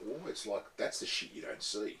see about war. It's like, that's the shit you don't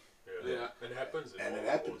see. It happens. And it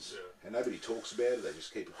happens, and nobody talks about it. They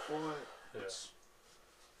just keep it quiet.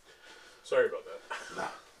 Sorry about that. Nah,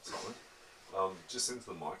 it's not. Just into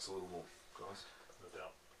the mics a little more, guys. No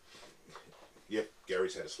doubt. Yep,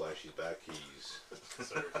 Gary's had a slash his back. He's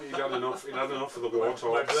He'd had enough of the war talks.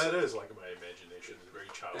 My bladder is like my imagination is very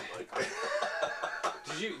childlike.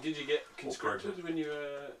 Did you get conscripted when you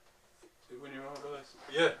were overseas?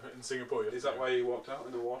 Yeah, in Singapore. Is that why you walked out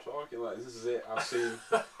in the war talk? You're like, "This is it.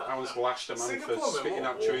 I was lashed a man for spitting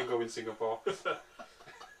out chewing gum in Singapore."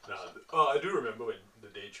 I do remember when the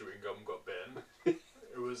day chewing gum got banned.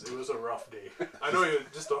 It was a rough day. I know you're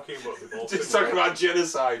just talking about the Balkan Just talking about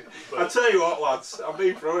genocide. I tell you what, lads, I've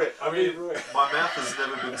been through it. I mean, my mouth has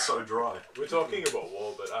never been so dry. We're talking about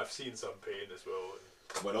war, but I've seen some pain as well.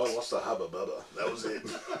 when I lost the hubba bubba, that was it.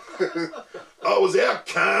 I was out,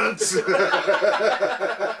 cunts.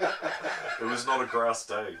 It was not a grouse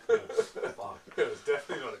day. It was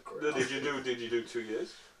definitely not a grouse. Did you do 2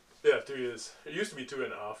 years? Yeah, 2 years. It used to be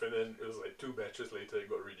 2.5, and then it was like 2 batches later. It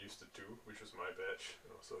got reduced to 2, which was my batch.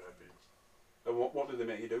 I was so happy. And what did they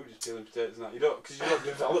make you do? Just peeling potatoes and that? You don't, because you don't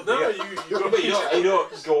develop. No, you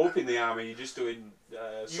don't go up in the army. You're just doing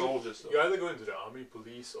soldier stuff. You either go into the army,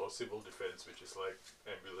 police, or civil defense, which is like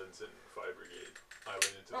ambulance and fire brigade. I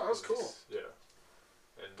went into the that's police. cool. Yeah,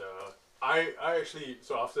 and I actually,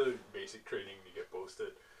 so after basic training, you get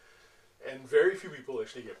posted, and very few people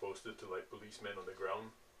actually get posted to like policemen on the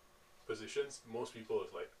ground positions. Most people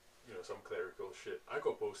is like some clerical shit. I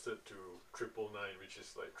got posted to 999, which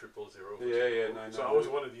is like 000. Yeah, So I was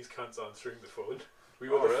one of these cunts answering the phone. We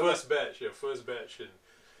were the really? first batch, and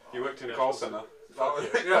You worked in a call centre. Fuck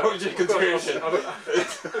yeah. What was your contribution? I'll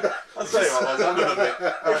tell you what, lads, I've done a bit.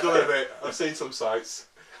 I've done a bit. I've seen some sites.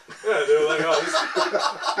 Yeah, they were like,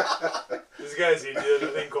 oh, this guy's Indian.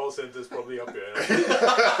 I think call center's probably up here.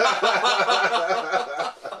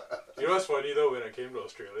 You know what's funny though? When I came to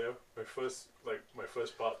Australia, my first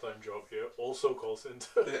part-time job here, also call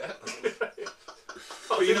center. Yeah.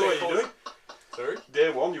 But you know what you're doing? Sorry?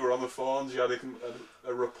 Day one, you were on the phones, you had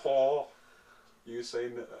a rapport. You were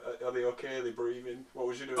saying, are they okay? Are they breathing? What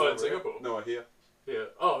was you doing? Oh, in Singapore? No, here. Yeah.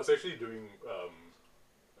 Oh, I was actually doing, what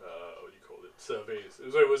do you call it? Surveys.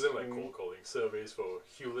 It wasn't like cold calling. Surveys for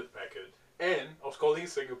Hewlett Packard. And I was calling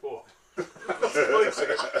Singapore. You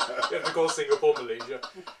have to call Singapore, Malaysia.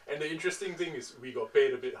 And the interesting thing is we got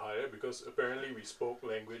paid a bit higher because apparently we spoke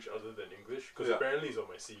language other than English. Because apparently it's on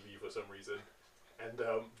my CV for some reason. And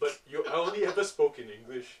but I only ever spoke in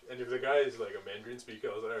English, and if the guy is like a Mandarin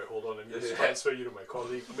speaker, I was like, alright, hold on, let me just transfer you to my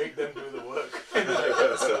colleague, make them do the work, and then I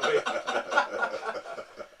get a survey.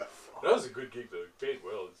 That was a good gig though, it paid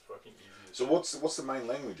well, it's fucking easy. So what's the main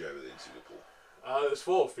language over there in Singapore? There's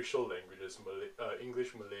 4 official languages,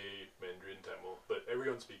 English, Malay, Mandarin, Tamil, but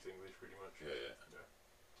everyone speaks English pretty much. Yeah.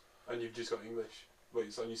 And you've just got English. But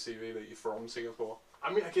it's on your CV that you're from Singapore.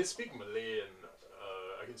 I mean, I can speak Malay and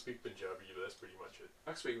I can speak Punjabi, but that's pretty much it.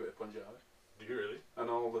 I speak a bit of Punjabi. Do you really? And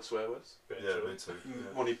all the swear words. Yeah, me too.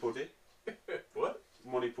 Yeah. Money puddy. What?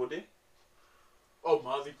 Money puddy. Oh,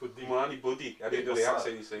 Mali Pudding. Money buddy. I didn't do the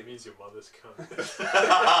accent, you see. It means your mother's cunt.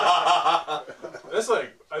 That's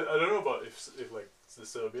like, I don't know about if like the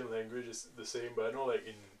Serbian language is the same, but I know like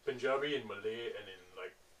in Punjabi, in Malay, and in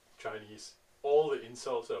like Chinese, all the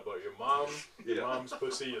insults are about your mom, your mom's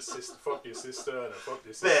pussy, your sister, fuck your sister, and I fuck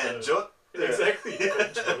your sister. Banjot. Exactly.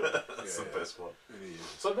 That's the best one.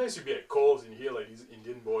 Sometimes you be at calls and you hear like these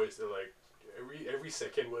Indian boys, they're like, every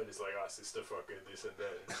second word is like, sister fucker, this and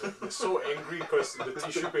that. And like, they're so angry because the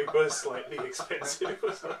tissue paper is slightly expensive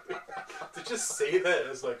or something. To just say that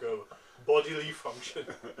as like a bodily function.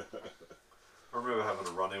 I remember having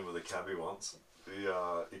a run in with a cabbie once. He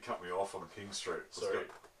cut me off on King Street. Sorry.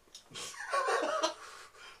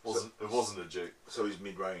 It wasn't a Jeep. So he's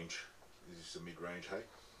mid-range. Is this a mid-range, hey?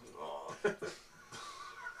 Oh.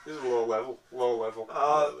 This is low level.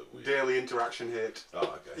 Daily interaction hate. Oh,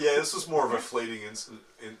 okay. Yeah, this was more of a fleeting incident.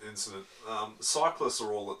 Cyclists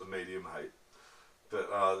are all at the medium hate. But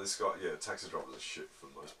this guy, taxi drivers are shit for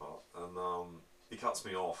the most part. And he cuts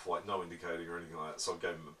me off, like no indicating or anything like that. So I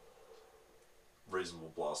gave him a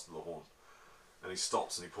reasonable blast of the horn. And he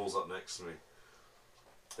stops and he pulls up next to me.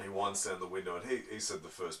 And he winds down the window. And he said the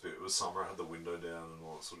first bit, it was summer, I had the window down and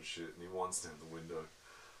all that sort of shit. And he winds down the window.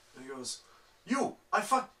 And he goes, "You, I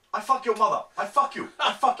fuck your mother. I fuck you.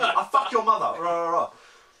 I fuck your mother." I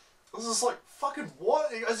was just like, "Fucking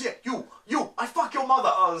what?" He goes, "Yeah, you, I fuck your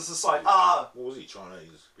mother." I was just like, What was he,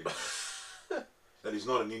 Chinese? That is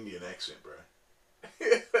not an Indian accent, bro.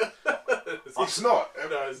 It's not.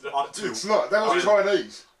 No, it's not. I'm too. It's not. That was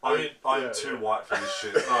Chinese. I'm too white for this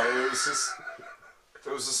shit. No,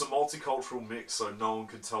 it was just a multicultural mix, so no one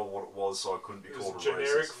could tell what it was, so I couldn't be called a racist.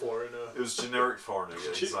 Generic foreigner. It was generic foreigner, yeah,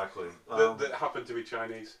 exactly. That happened to be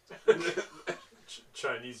Chinese.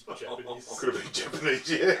 Chinese, Japanese. Could have been Japanese,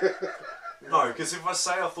 yeah. No, because if I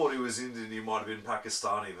say I thought he was Indian, he might have been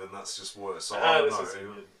Pakistani, then that's just worse. So I don't know.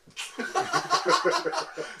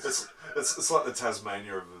 It's like the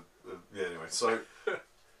Tasmania of the... Yeah, anyway, so...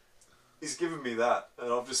 He's given me that,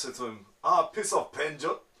 and I've just said to him, piss off,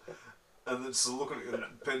 Penjut. And then so looking at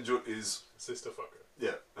Penjut is... Sister fucker.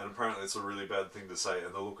 Yeah, and apparently it's a really bad thing to say,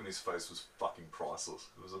 and the look on his face was fucking priceless.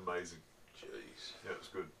 It was amazing. Jeez. Yeah, it was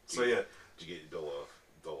good. So yeah. Did you get your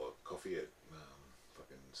dollar coffee at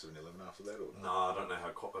fucking 7-Eleven after that? Or No, I don't know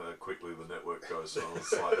how quickly the network goes, so I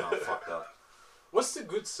was like, no, fuck that. What's the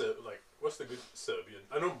good Serbian?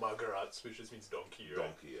 I know Magarats, which just means donkey, right?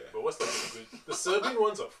 Donkey, yeah. But what's the good? The Serbian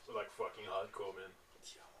ones are like fucking hardcore, man.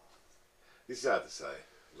 This is hard to say,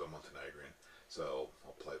 because I'm Montenegrin, so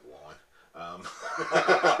I'll play the line.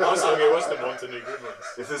 Okay, what's the Montenegrin ones?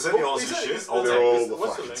 If there's any Aussie shit, I'll They're take all it. the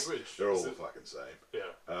What's fucking, the language? They're all Is the it- fucking same.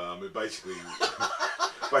 Yeah. We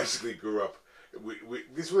basically grew up.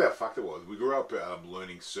 This is how fucked it was. We grew up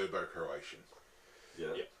learning Serbo-Croatian.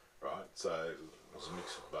 Yeah. Yeah. Right. So it was a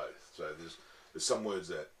mix of both. So there's some words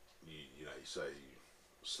that you say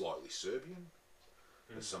slightly Serbian.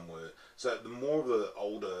 There's some words. So the more of the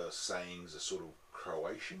older sayings are sort of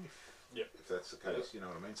Croatian. If that's the case, you know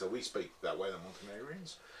what I mean. So we speak that way, the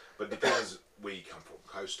Montenegrins, but because we come from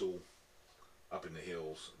coastal up in the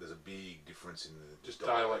hills, there's a big difference in the just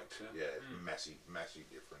Dialect, Yeah, massive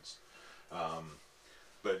difference.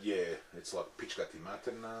 But yeah, it's like Pitchkati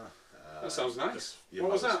Matana. That sounds nice. Your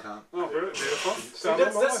What was mother's that? cunt. Oh, brilliant.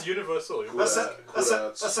 Beautiful. That's universal.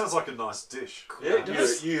 That sounds like a nice dish. Yeah, it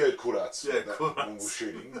does. You heard kurats Yeah, when we were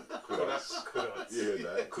shooting. Kurats. Kurats. You heard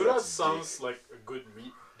that. Kurats sounds like a good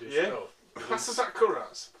meat dish. Yeah. though. That's that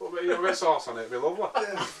kurats. Put a bit of sauce on it. It'd be lovely.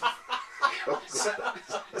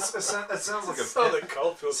 It sounds like Sounds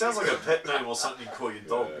cultural. It sounds like a pet name or something you call your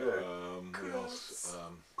dog. Yeah. What else?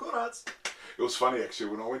 Kurats. It was funny actually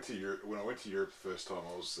when I went to Europe. When I went to Europe the first time,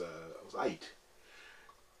 I was 8,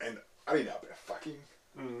 and I didn't know about fucking.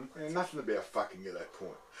 I knew nothing about fucking at that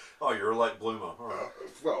point. Oh, you're a late bloomer. All right.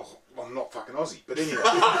 Well, I'm not fucking Aussie, but anyway.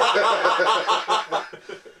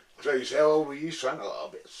 Geez, how old were you, son? Oh,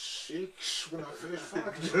 about 6 when I first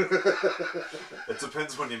fucked. It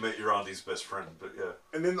depends when you meet your auntie's best friend, but yeah.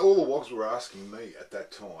 And then all the wogs were asking me at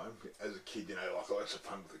that time, as a kid, you know, like, let's have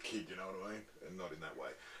fun with the kid, you know what I mean? And not in that way.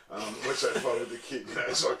 Let's have fun with the kid, you know.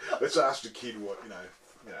 It's like, let's ask the kid what, you know,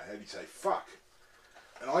 how do you say fuck?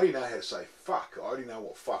 And I didn't know how to say fuck. I didn't know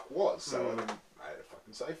what fuck was, so I didn't know how to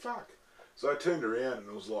fucking say fuck. So I turned around and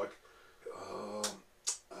it was like,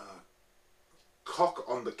 cock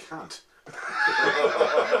on the cunt.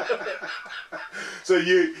 So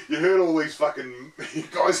you heard all these fucking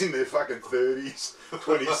guys in their fucking 30s,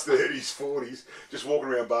 20s, 30s, 40s just walking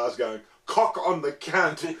around bars going, cock on the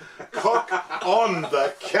cunt, cock on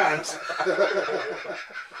the cunt.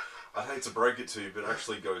 I'd hate to break it to you, but it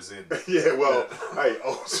actually goes in. Yeah, well, hey, I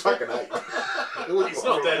was fucking 8. It's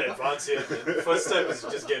not that advanced yet, man. The first step is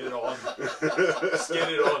just get it on. Just get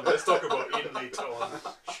it on. Let's talk about in later on.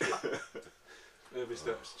 Shit. Baby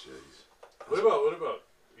steps. Jeez. What about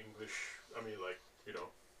English? I mean, like, you know,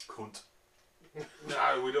 Cunt.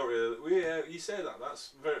 No, we don't really. You say that.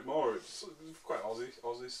 That's very more. It's quite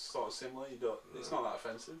Aussie sort of simile. You don't. It's not that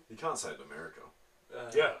offensive. You can't say it in America.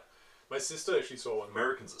 yeah. My sister actually saw one.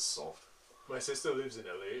 Americans are soft. My sister lives in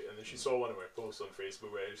LA, and then she saw one of my posts on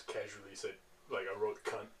Facebook where I just casually said, like, I wrote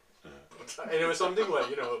cunt. And it was something like,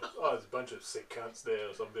 you know, oh, there's a bunch of sick cunts there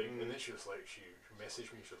or something. And then she was like, she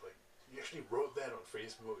messaged me, she was like, you actually wrote that on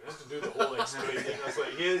Facebook. You have to do the whole explaining. I was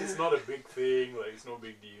like, yeah, it's not a big thing, like, it's no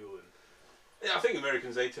big deal. And yeah, I think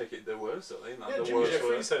Americans, they take it the worst, don't they? yeah, Jimmy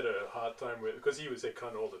Jeffries had a hard time with, because he would say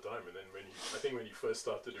cunt all the time, and then I think when he first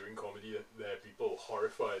started doing comedy, there are people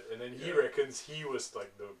horrified, and then he reckons he was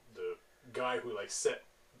like the guy who like set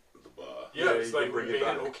The bar. yeah, it's he like can bring made it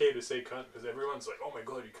back. it okay to say cunt, because everyone's like, oh my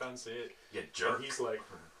god, you can't say it. Yeah, jerk. And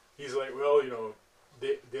he's like, well, you know,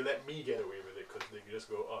 they let me get away with it because they can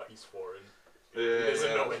just go, oh, he's foreign. Yeah, He doesn't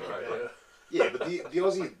know that's any right. better. Yeah, but the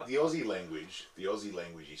Aussie language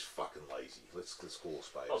is fucking lazy. Let's call a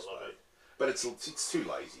spade I a love spade. it. But it's too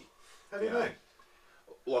lazy. How do you know, mean?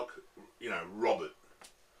 Like, you know, Robert,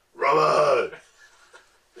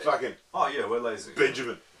 fucking Oh yeah, we're lazy.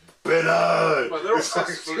 Benjamin, Benno. But they're It's like,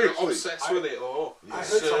 obsessed, seriously. with it though. Yeah.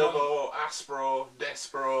 Servo, Aspro,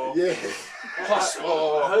 Despro, Yeah. I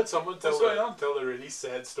Hospo. heard someone What's going on? tell a really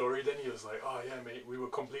sad story. Then he was like, "Oh yeah, mate, we were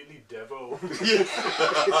completely devo." Yeah.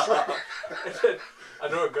 And then I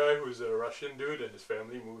know a guy who's a Russian dude, and his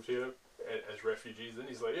family moved here as refugees. Then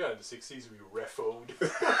he's like, "Yeah, in the '60s we refoed."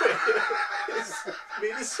 It's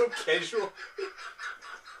made it so casual.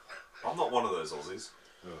 I'm not one of those Aussies.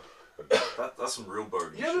 That's some real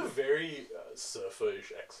bogan You have a shit. very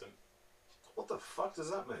surferish accent. What the fuck does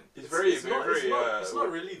that mean? It's very, it's not- very, it's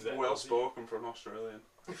not really that well Aussie. spoken for an Australian.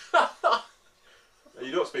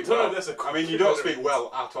 You don't speak No, well. that's a I mean, you don't speak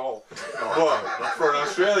well at all. But for an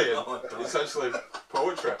Australian, No, I don't. it's actually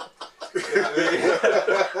poetry.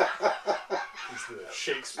 It's the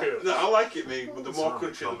Shakespeare. No, I like it, mate. But the more Somebody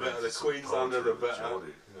country, the come better. in The for some Queenslander, the poetry, better.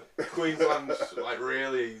 Jordy, yeah. Queensland's like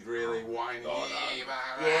really, really whiny.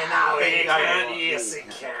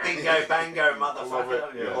 Bingo, bango, I love it.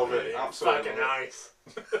 Yeah. Love it. Absolutely. Fucking nice.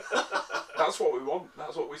 That's what we want.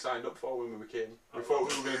 That's what we signed up for when we came. We thought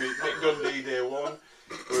we were going to be Nick Dundee day one.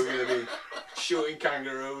 We were going to be shooting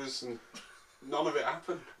kangaroos, and none of it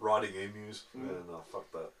happened. Riding emus. Yeah, no,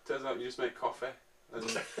 fuck that. Turns out you just make coffee, and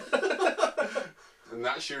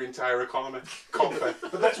that's your entire economy. Coffee.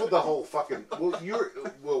 But that's what the whole fucking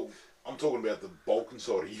I'm talking about the Balkan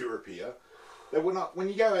side of Europe here. When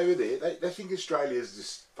you go over there, they think Australia's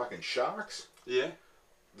just fucking sharks. Yeah.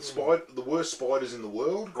 The worst spiders in the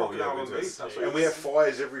world. Oh, yeah, Crocodile we and do. beef. That's what And we have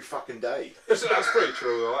fires every fucking day. That's pretty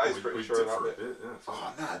true, though. That is We pretty true. did That for a bit. bit, yeah.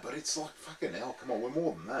 Oh no, but it's like fucking hell. Come on, we're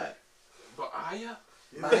more than that. But are you?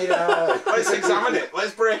 Let's examine it.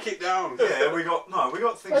 Let's break it down. Yeah, we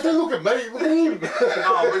got things. Hey, don't look at me. Look at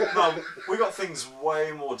him. we got things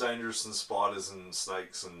way more dangerous than spiders and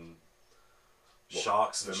snakes and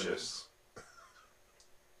sharks and shit.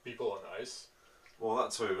 People on ice. Well,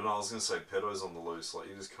 that too, but I was going to say pedos on the loose. Like,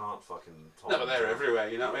 you just can't fucking... No, but they're everywhere,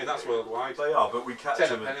 you know what I mean? That's worldwide. They are, but we catch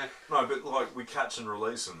them... penny. No, but, like, we catch and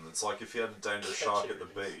release them. It's like if you had a dangerous shark at the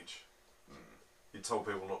beach, you told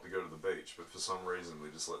people not to go to the beach, but for some reason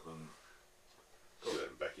we just let them... Let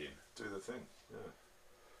them back in. Do the thing, yeah.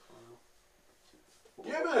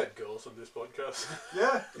 You ever had girls on this podcast?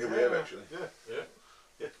 Yeah. Yeah, we have actually.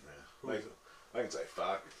 Yeah. I can say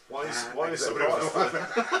fuck. Why are you surprised?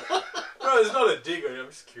 No, it's not a dig on you, I'm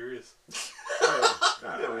just curious.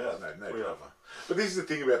 No, we have. No drama. But this is the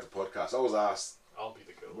thing about the podcast. I was asked, I'll be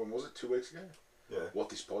the girl. when was it, 2 weeks ago? Yeah. What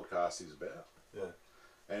this podcast is about. Yeah.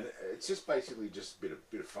 And it's just basically just a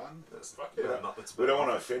bit of fun. Fuck Yeah, yeah. We don't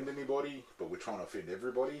want to offend anybody, but we're trying to offend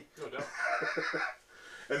everybody. No doubt.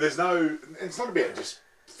 And it's not about just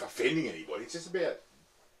offending anybody. It's just about,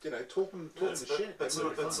 talking shit. It's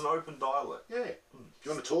an open dialect. Yeah. If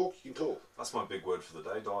you want to talk, you can talk. That's my big word for the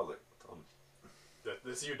day, dialect.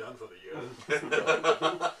 That's you done for the year.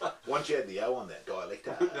 Once you had the O on that dialect.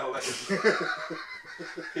 No, that's...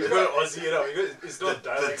 He's got an Aussie, it's not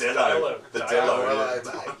dialect, it's dialogue. The Dialogue.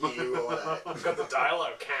 I've Got the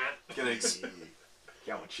dialogue, can't.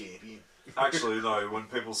 Go on, champion. Actually, no, when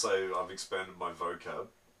people say I've expanded my vocab,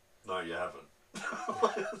 no, you haven't.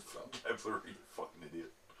 Vocabulary, you fucking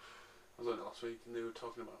idiot. I was on it last week and they were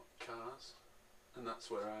talking about cars, and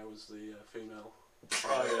that's where I was the female.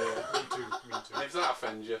 Oh yeah, me too. And if that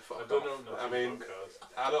offends you, fuck I don't off. know I nothing mean, about cars.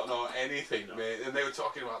 I don't know anything, mate. And they were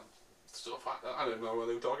talking about stuff. I don't know what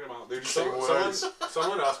they were talking about. They were just saying words.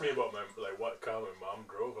 Someone asked me about what car my mom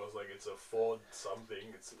drove. I was like, it's a Ford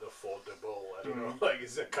something. It's affordable. I don't know. Like,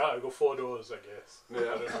 it's a car. Go 4 doors, I guess.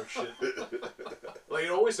 Yeah. I don't know shit. Like,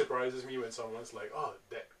 it always surprises me when someone's like, oh,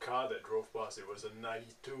 that car that drove past, it was a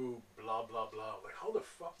 92 blah blah blah. Like, how the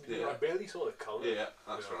fuck did you? I barely saw the colour. Yeah,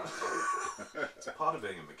 that's right. It's part of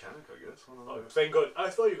being a mechanic, I guess. I don't know. Oh, thank God. I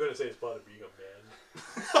thought you were going to say it's part of being a man.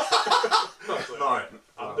 No.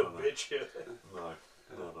 I'm the bitch here. No.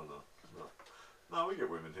 No, we get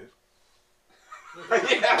women here.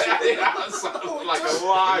 yeah, that sounds like a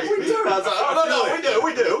lie. We do.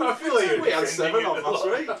 We do. I feel like we had 7 on last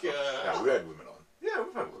week. Yeah, we had women on. Yeah,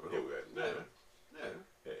 we've had women. Yeah, we had.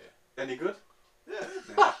 Yeah. Any good? Yeah.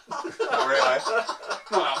 Not really.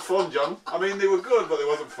 Not that fun, John. I mean, they were good, but they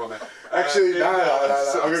wasn't funny. Actually, no.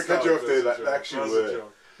 I'm going to cut you off there. That's They actually were.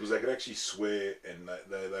 Because they could actually swear, and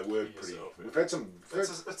they were pretty. We've had some.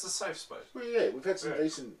 It's a safe space. Well, yeah, we've had some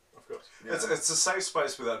decent. Of course. It's a safe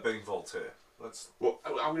space without being Voltaire. Well,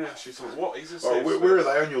 I'm going to ask you something. What is a safe Oh, space? where are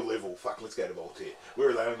they on your level? Fuck, let's go to Voltaire. Where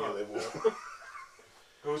are they on your level?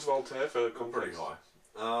 Who's Voltaire for I'm pretty high.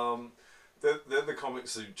 They're the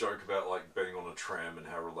comics who joke about like being on a tram and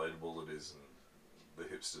how relatable it is, and the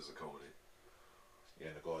hipsters are comedy. Yeah,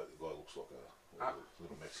 and the guy looks like a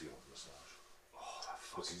little Mexican with a moustache. Oh, that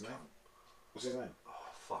fucking What's his name? cunt. What's his name?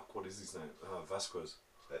 Oh fuck, what is his name? Vasquez.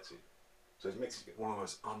 That's it. So he's Mexican. One of the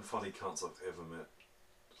most unfunny cunts I've ever met.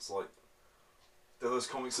 It's like they're those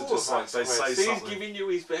comics that Poor just like they say He's something. giving you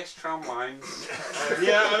his best tram lines. You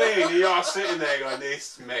know what I mean? You're sitting there going,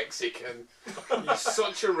 this Mexican. You're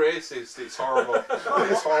such a racist. It's horrible.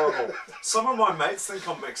 It's horrible. Some of my mates think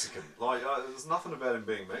I'm Mexican. Like, there's nothing about him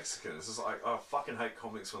being Mexican. It's just like I fucking hate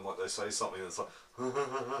comics when like they say something that's like.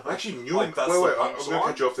 I actually knew like, him. that's Wait, the I'm going to punchline?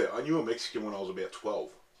 cut you off there. I knew a Mexican when I was about 12.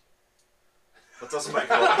 That doesn't make it.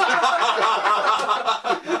 Right.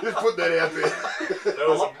 Just put that out there.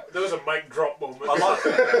 That was a mic drop moment. I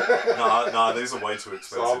like. No, these are way too expensive.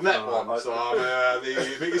 So I've met No, one, so I'm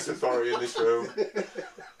the biggest authority in this room.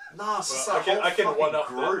 Nah, it's just Well, that I can whole one up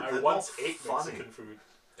fucking that. group. I They're once not ate funny. Mexican food.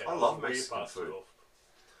 and I was love way Mexican past food. 12.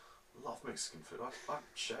 Love Mexican food. I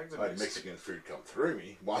shagged a I had Mexican. Mexican food come through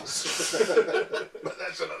me once. But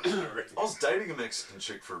that's another story. I was dating a Mexican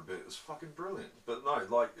chick for a bit. It was fucking brilliant. But no,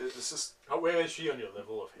 like it's just. Where is she on your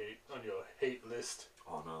level of hate? On your hate list?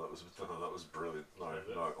 Oh no, that was brilliant. No.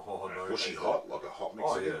 Oh no. Was she hot? Like a hot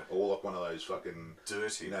Mexican? Oh, yeah. Or like one of those fucking,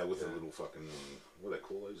 Dirty. with yeah. a little fucking, what do they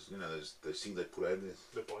call those? Those things they put over there?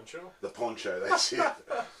 The poncho? The poncho, that's it.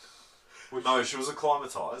 No, she was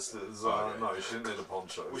acclimatized. Okay. No, she didn't need a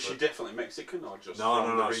poncho. Was but- she definitely Mexican or just No,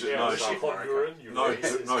 from no, the she- region no, of is she South America? Honduran? You No,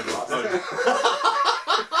 racist.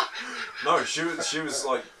 no, she was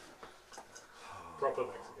like. Proper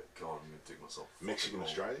Mexican. God, I'm gonna dig myself. Mexican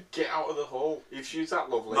Australian? Get out of the hole. If she's that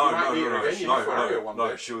lovely, No, you might meet her again. You need to marry her one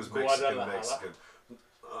no, day. she was Guadalajara. Mexican.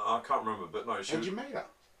 I can't remember, but no, she How'd was. you meet her?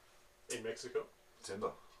 In Mexico? Tinder.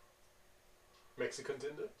 Mexican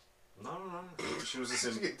Tinder? No. She was just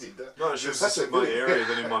in. Tinder. No, she was That's just a in my good- area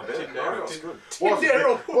than in my bed. Tinder. No, it's good.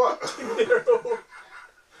 Tindero! What? Tindero!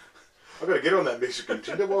 I gotta get on that Mexican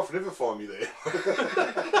Tinder. Wife never find me there.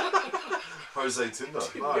 Jose Tinder.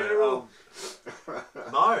 Tindero.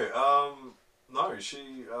 No,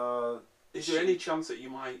 she. Is there any chance that you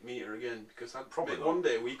might meet her again? Because Probably not. one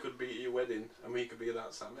day we could be at your wedding and we could be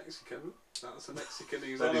that's a Mexican. That's a Mexican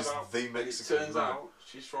who's That on is about. the And Mexican. it turns out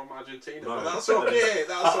she's from Argentina. No, But that's that okay.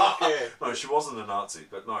 That's okay. No, she wasn't a Nazi,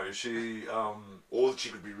 but no, she. Or she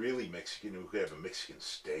could be really Mexican and we could have a Mexican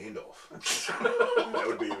standoff. That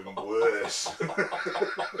would be even worse.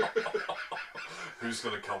 Who's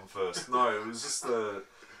gonna come first? No, it was just the.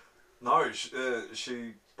 No,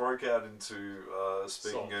 she broke out into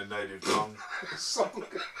speaking her native tongue.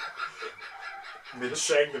 Just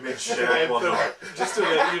saying the Mexican Mid-shag one anthem, night. just to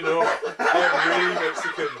let you know, they're really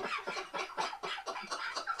Mexican.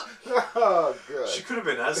 Oh god. She could have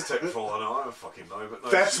been Aztec for all I know. I don't fucking know, but no.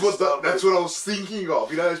 That's she what started- that's what I was thinking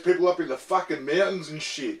of. You know, those people up in the fucking mountains and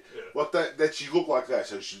shit. Yeah. What that she looked like that,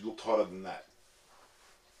 so she looked hotter than that.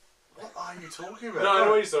 What are you talking about? No, I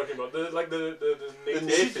know what he's talking about. The native.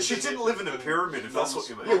 native- She didn't live in a pyramid, if that's what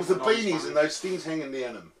you mean. Yeah, with the Non-Spanish. beanies and those things hanging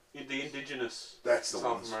down them. The indigenous That's the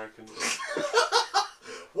South ones. Americans.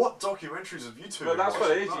 What documentaries have you two But been that's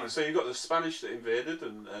what it watching? is. So you've got the Spanish that invaded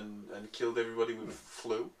and killed everybody with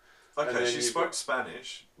flu. No. and Okay, then she you've spoke got-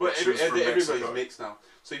 Spanish. But she was from everybody's Mexico. mixed now.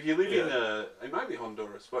 So if you live in, Yeah. it might be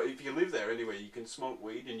Honduras, but if you live there anyway, you can smoke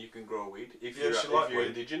weed and you can grow weed if Yeah, you're she if liked you're weed.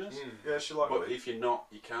 indigenous. Yeah, she liked But weed. if you're not,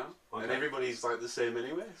 you can't. And Okay. everybody's like the same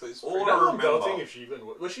anyway. So it's All pretty- I Now I'm remember- doubting if she even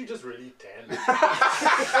was she just really tan.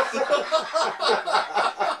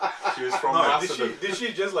 she was from No, Macedon. did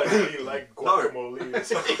she just like really like No. guacamole? and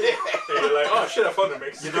stuff? And you're like, oh shit, I found a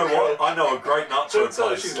Mexican. You know what? I know a great nacho Turns out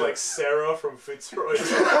place. she's like Sarah from Fitzroy.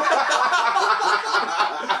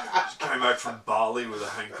 She came back from Bali with a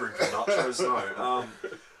hankering for nachos.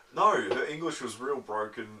 No, her English was real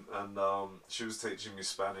broken, and she was teaching me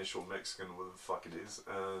Spanish or Mexican, whatever the fuck it is,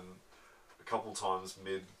 and a couple times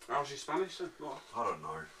mid. How's she Spanish then? What? I don't know.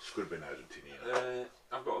 She could have been Argentinian.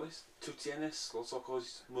 I've got this. Tu tienes los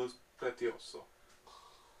ojos muy preciosos.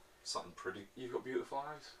 Something pretty. You've got beautiful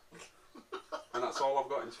eyes. And that's all I've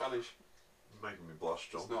got in Spanish. Making me blush,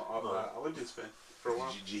 John. It's not. No. I lived in Spain for a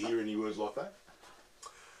while. Did you hear any words like that?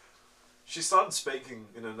 She started speaking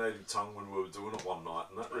in her native tongue when we were doing it one night,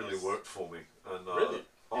 and that really Nice. worked for me. And Really?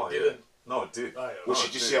 Oh It yeah. didn't? No, it did. Oh, yeah. Was No, she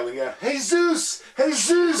it just did. yelling out, Jesus!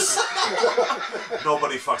 Jesus!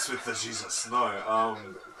 Nobody fucks with the Jesus. No.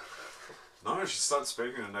 No, she started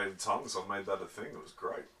speaking in her native tongue, so I made that a thing. It was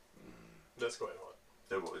great. That's quite hot.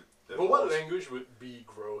 It But what was. language would be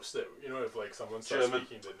gross? That if like someone starts German.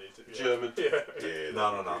 speaking the native. Yeah. German. Yeah. Yeah,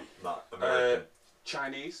 No. American.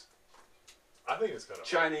 Chinese. I think it's kind of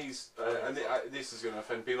Chinese, and this is going to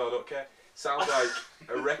offend people, I don't care. Sounds like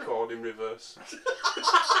a record in reverse.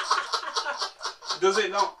 Does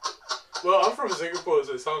it not? Well, I'm from Singapore,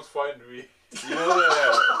 so it sounds fine to me. You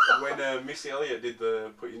know when Missy Elliott did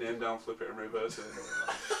the put your name down, flip it and reverse it?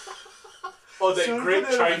 Oh, that great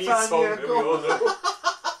Chinese song that we all know.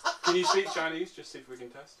 Can you speak Chinese? Just see if we can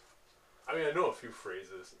test. I mean, I know a few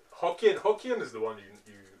phrases. Hokkien is the one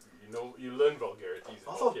you learn vulgarities in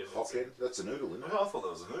I thought Hokkien. Hokkien, that's a noodle, isn't I it? thought that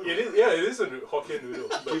was a noodle. It is a Hokkien noodle,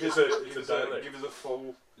 but it's a dialect. Give us a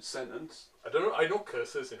full sentence. I don't know. I know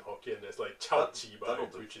curses in Hokkien. There's like chow chi that'll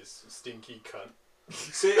bai, do. which is stinky cunt.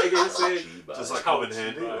 Say it again. Say it. Chow chi Just bai. like Chow come in chi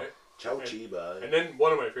handy. bai. Chow chi bai. And then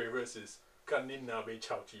one of my favorites is kan nin na bei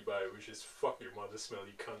chow chi bai, which is fuck your mother,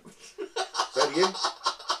 smelly cunt. Say it again.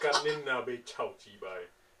 Kan nin na bei chow chi bai.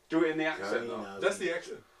 Do it in the accent though. That's the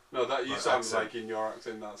accent. No, that you Like sound accent. like in your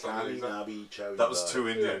accent. That sounds Kani exactly. nabi chow That was bai. too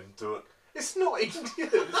Indian. Do it. It's not Indian.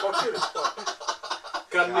 It's Hokkien as fuck.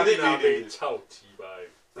 Kan I nin didn't na mean bei Indian. chow chi bai.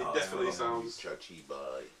 It No, definitely no, sounds. Chow chi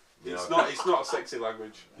bai. Yeah, It's okay. not. It's not a sexy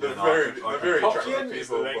language. Yeah, They're no, very. I can- They're very attractive Hokkien is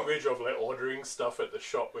the people. but- language of like ordering stuff at the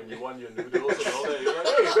shop when you want your noodles and all that. You're like,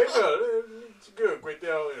 hey, baker, it's good, great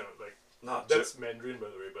deal. Like No, that's Mandarin by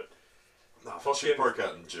the way. But if she Hokkien- broke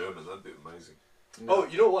out in German, that'd be amazing. No. oh,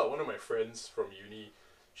 you know what? One of my friends from uni,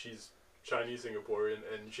 she's Chinese Singaporean,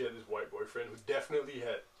 and she had this white boyfriend who definitely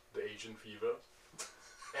had the Asian fever.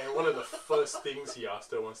 And one of the first things he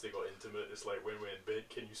asked her once they got intimate is like, when we're in bed,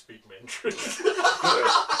 can you speak Mandarin?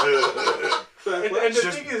 and the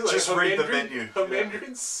Just- thing is, like, just her read the Mandarin, menu. her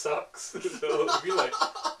Mandarin sucks. So it'd be like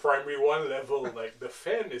primary 1 level, like the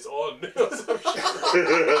fan is on or some shit.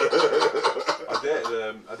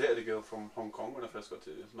 I dated a girl from Hong Kong when I first got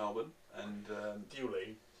to Melbourne, and You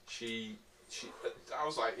lame. she I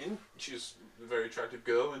was like, she's a very attractive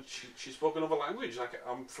girl, and she spoke another language. Like,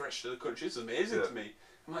 I'm fresh to the country. It's amazing to me.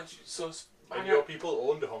 I'm like, so. And your people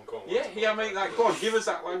owned Hong Kong. Yeah, I mean, like, go on, give us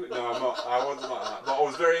that language. No, I'm not. I wasn't like that. But I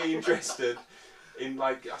was very interested in,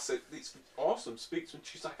 like, I said, it's awesome. Speak to.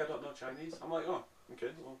 She's like, I don't know Chinese. I'm like, oh, okay,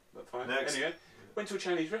 well, that's fine. Next. Anyway, went to a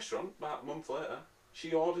Chinese restaurant about a month later.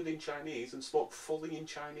 She ordered in Chinese and spoke fully in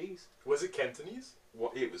Chinese. Was it Cantonese?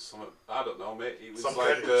 What it was some, I don't know, mate. It was Some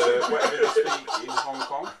like whatever they speak in Hong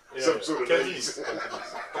Kong, Yeah, Some sort of Cantonese.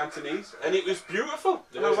 Cantonese, and it was beautiful.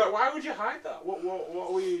 And I was like, why would you hide that? What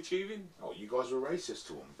were you achieving? Oh, you guys were racist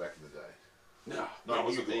to them back in the day. No, Not that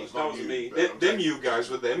wasn't you me. guys, That not wasn't you, me. but I'm Them you guys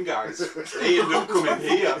were them guys. They ended up coming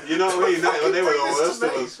here. You know what I mean? They were the worst of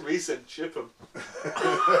us. We said chip them.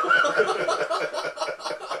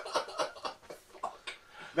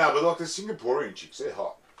 No, but like the Singaporean chicks, they're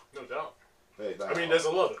hot. No doubt. They're I mean, hot. there's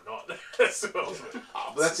a lot of not. That's well.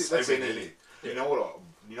 But that's it. That's Maybe anything. You know what?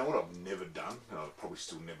 You know what I've never done, and I'll probably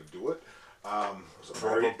still never do it. Was a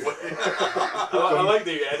Probably. I like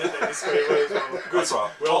that you added that disclaimer as well. Good. That's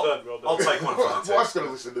right. Well done. Well done. I'll take one for My the wife's team. going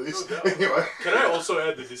to listen to this. No doubt. Anyway. Can I also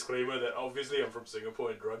add the disclaimer that obviously I'm from Singapore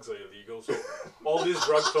and drugs are illegal, so all this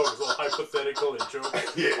drug talk is all hypothetical and joke.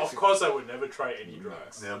 Yeah. Of course, I would never try any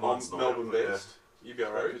drugs. Yeah, mine's not. Melbourne but based. You'd be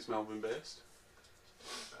alright if it's Melbourne based.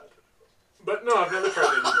 But no, I've never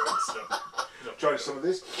tried any drugs. No. Try some of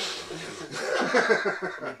this.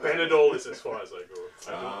 Panadol is as far as I go.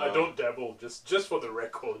 I don't dabble, just for the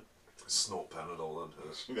record. Snort Panadol and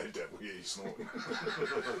hers. You know, devil, yeah, you snort.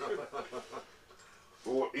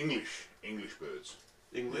 Or English birds.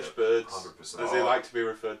 English Yeah, birds, 100%. as they like to be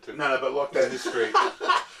referred to. No, but like In that. the street.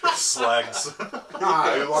 Slags. No,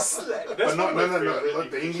 like, That's but not, one no, of my no, no, favourite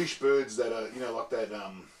like the English birds that are, you know, like that.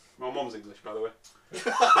 My mum's English, by the way.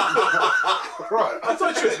 Right. I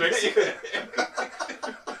thought she was Mexican.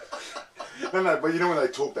 No, but you know when they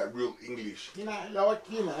talk that real English. You know, like,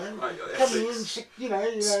 you know, Like, come in, Essex. you know.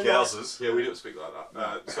 Like, Scousers. Yeah, we don't speak like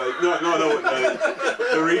that. So no.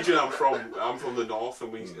 The region I'm from the north,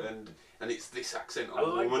 and it's this accent on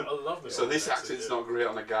a woman. I love this. So this accent's not great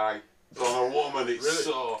on a guy, but on a woman, it's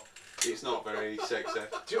Really? it's not very sexy.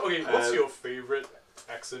 Okay, what's your favorite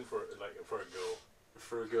accent for a girl?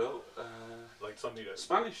 For a girl, Like something that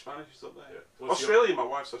Spanish is up there. Yeah. What's Australian, my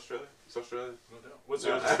wife's Australian. It's Australian. No doubt. What's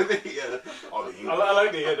Yeah. yours? Oh, the I English.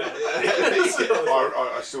 like to hear that.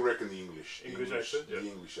 I still reckon the English. English accent, yeah. The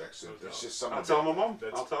English accent. No It's doubt. just something. I'll tell my mum.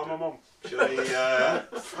 That's I'll tell my good. mum. She'll be,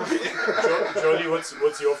 Jordy,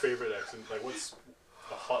 what's your favorite accent? Like, what's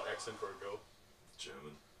a hot accent for a girl?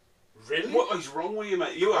 German. Really? What is wrong with you,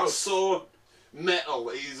 mate? You are so metal.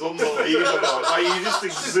 It is unbelievable. Like, you just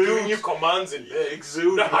Just giving exude. you commands in bed.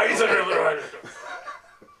 Exude.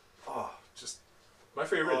 Oh, just My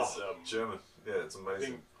favorite is German. Yeah, it's I amazing.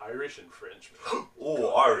 think Irish and French.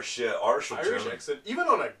 Oh, Irish, yeah. Irish or Irish German. accent, even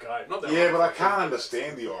on a guy. Not that. Yeah, one but I fucking- can't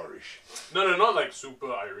understand the Irish. No, not like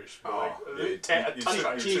super Irish, but Oh, like yeah, a touch you-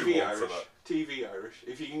 Irish. too TV warm for Irish. that. TV Irish.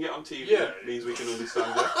 If you can get on TV, Yeah. it means we can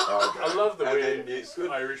understand you. Oh, okay. I love the And way then it's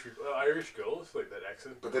good. Irish people, Irish girls like that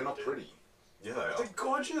accent. But they're not pretty. Yeah, they are. They're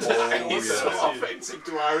gorgeous. It's yeah. so offensive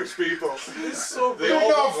to Irish people. It's so They good. all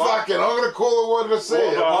You're not look like- fucking. I'm gonna call the one to see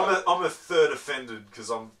What it. about- I'm a third offended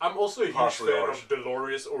because I'm I'm also a huge Partially fan Irish. of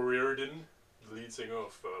Dolores O'Riordan, the lead singer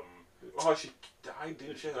of Oh, she died,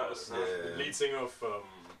 didn't she? That was sad. Yeah. lead singer of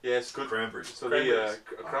Yeah, it's good. cranberries. So Cranberries.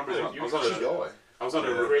 the Cranberries. Oh, I was on She a, died. I was on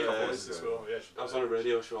a Yeah. great uh, voice as well. Yeah, I was on a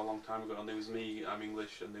radio show a long time ago, and there was me. I'm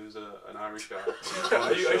English, and there was an Irish guy. Are on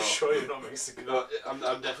the you show. sure you're not Mexican? No,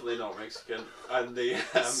 I'm definitely not Mexican. And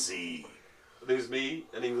See. there was me,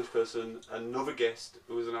 an English person, another guest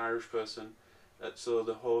who was an Irish person. So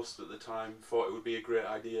the host at the time thought it would be a great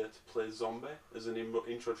idea to play Zombie as an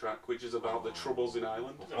intro track, which is about the troubles in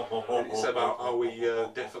Ireland. And it's about how we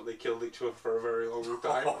definitely killed each other for a very long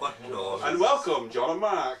time. Oh, no. And welcome, John and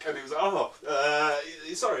Mark. And it was,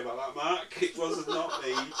 sorry about that, Mark. It was not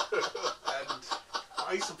me. And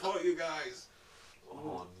I support you guys.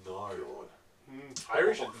 Oh, no.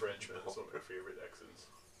 Irish and French, man, that's one of my favorite accents.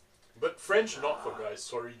 But French not for guys.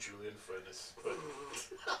 Sorry, Julian Furnace. But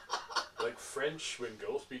like French, when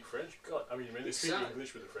girls speak French, God, I mean, when they It's speak sad.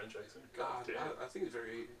 English with a French accent, God God, damn. I think it's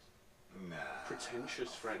very Nah.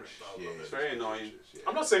 pretentious French. I love Yeah, it. It's very annoying. Yeah.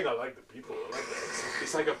 I'm not saying I like the people. I like the accent.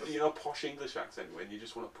 It's like a posh English accent when you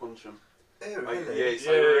just want to punch them. It's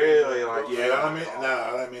like really like Yeah,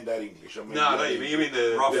 I don't mean that English. I mean no, you mean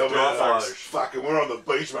the rough the Irish. fucking, we're on the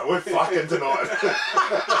beach, mate. We're fucking tonight.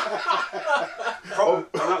 and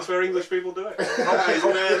that's where English people do it. That is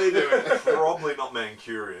where they do it. Probably not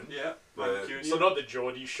Mancunian. Yeah, But- Mancunian. So not the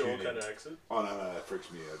Geordie Shore Tuning. kind of accent. Oh, no, that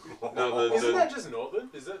freaks me out a bit. No, Isn't that just northern?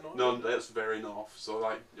 Is that northern? No, that's very north. So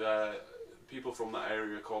like people from that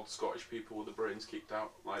area are called Scottish people with the brains kicked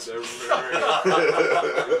out. Like they're very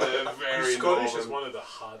Scottish northern. is one of the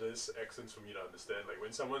hardest accents for me to understand. Like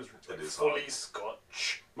when someone's like, It is fully hard.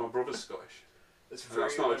 Scotch, My brother's Scottish. it's And very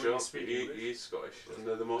that's not a when you joke. speak He English. is Scottish, and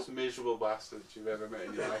they're the most miserable bastards you've ever met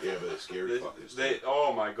in your life. Yeah, but they're scary fuckers.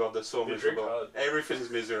 Oh my god, they're so They drink miserable. hard. Everything's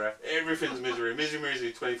misery. Everything's misery.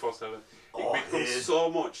 Misery 24/7. Oh, It becomes yeah. so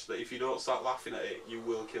much that if you don't start laughing at it, you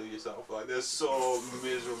will kill yourself. Like they're so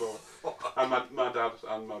miserable. And my dad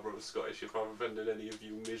and my brother's Scottish. If I've offended any of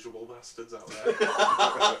you miserable bastards out there,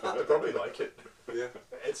 They probably like it. yeah,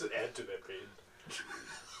 It's an add to their pain.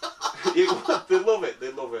 they love it.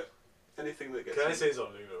 They love it. Anything that gets. Can I in. say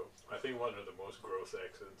something though? I think one of the most gross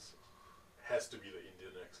accents has to be the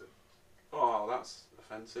Indian accent. Oh, that's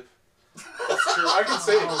offensive. It's true. I can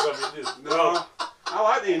say it because I'm Indian. No, I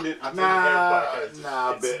like the Indian. Nah, It's a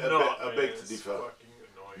not, bit man, to it's differ. fucking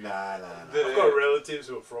annoying. Nah. I've got relatives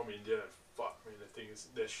who are from India and fuck me, the thing is,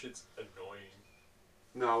 their shit's annoying.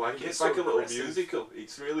 No, like It gets it's like so a little aggressive. musical.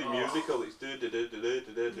 It's really Oh. musical. It's do.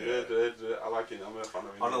 I like it. I'm a fan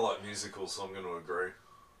of it. I don't like musicals, so I'm going to agree.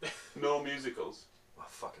 No musicals. I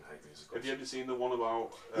fucking hate musicals. Have you ever seen the one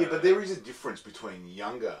about? Yeah, but there is a difference between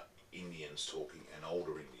younger Indians talking and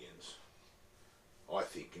older Indians. I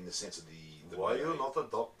think, in the sense of the Why are you not a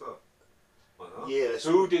doctor? Like that? Yeah, that's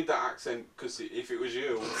Who did that accent? Because if it was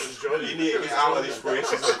you, Jordy. you need to get out of this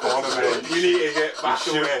racism corner, man. You need to get back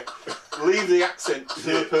away. Leave the accent to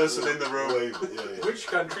the person in the room. Yeah. Which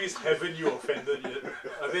countries haven't you offended yet?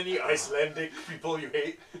 Are there any Icelandic people you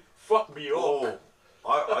hate? Fuck me up.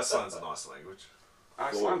 Oh, Iceland's a nice language.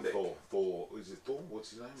 Icelandic. Thor. Is it Thor?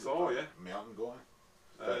 What's his name? Thor, yeah. Mountain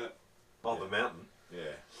guy. Oh, the mountain. Yeah.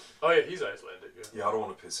 Oh yeah, he's Icelandic. Yeah. Yeah, I don't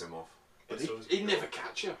want to piss him off. But So is He'd never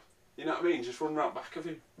catch you. You know what I mean? Just run right back of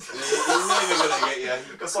him. He's never gonna get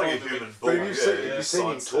you. That's like a human But bull. have you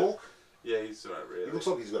seen him talk? Yeah, he's right, He really. looks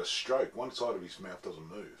like he's got a stroke. One side of his mouth doesn't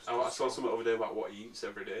move. I saw something over there about what he eats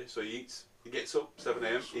every day. So he gets up 7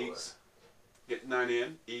 a.m. eats, get 9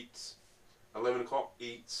 a.m. eats, 11 o'clock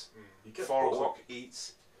eats, You get 4 bored. o'clock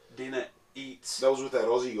eats, dinner eats. That was with that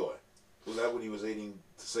Aussie guy. Was that when he was eating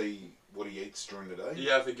to see what he eats during the day?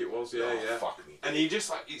 Yeah, I think it was. Yeah, Oh, yeah. Fuck me. And he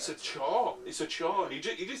just like it's a chore. It's a chore. He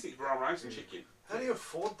just eats brown rice and chicken. How do you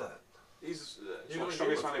afford that? He's You not know, the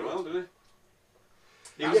strongest he man in the was world, didn't he?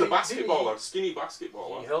 He Yeah, was a he- basketballer, he- skinny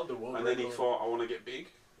basketballer, He held the world and then he record. thought, I want to get big,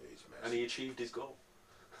 He's and massive. he achieved his goal.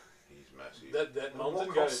 He's massive. That What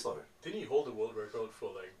mountain guy. cost though? Didn't he hold the world record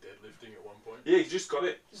for like deadlifting at one point? Yeah, he just got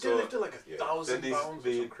it. He So deadlifted like yeah. 1,000 then pounds or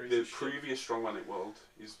the some crazy the shit. previous strongman in the world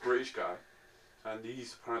is a British guy, and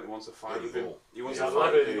he's apparently wants to fight Eddie with him. Hall. He wants Yeah, to I love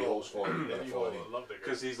fight it. Eddie Hall's fighting. Eddie Hall, I love the guy.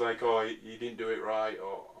 because he's like, oh, you didn't do it right,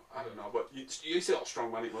 or I don't know. But you see all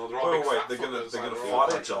strongman in the world. They're all Oh big wait, fat they're gonna fuckers, they're like, gonna they're all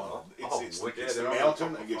fight like- each other. It's wicked. the they're all mountain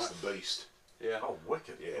proper against the beast. Yeah, Oh,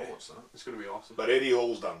 wicked. Yeah. I'll watch that. it's gonna be awesome. But Eddie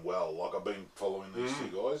Hall's done well. Like, I've been following these two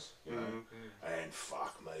guys, you know, Mm. and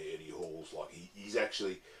fuck me, Eddie Hall's like, he's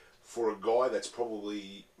actually, for a guy that's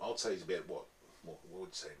probably, I'd say he's about what would you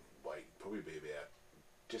say, weight, probably be about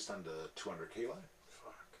just under 200 kilo.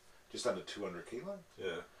 Fuck. Just under 200 kilo,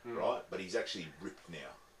 Yeah. right? But he's actually ripped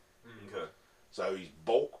now. Okay. So he's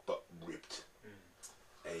bulk, but ripped.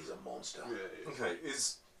 And he's a monster. Yeah, Okay.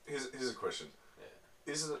 Here's a question.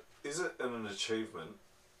 Is it an achievement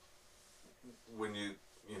when you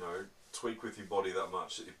tweak with your body that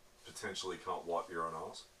much that you potentially can't wipe your own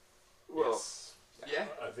ass? well, Yes. yeah.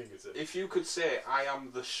 I think it's a. If you could say I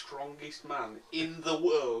am the strongest man in the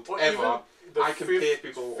world Well, ever, even the I can pay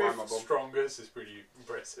people why fifth my bum. strongest is pretty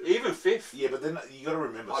impressive. Even fifth. Yeah, but then you got to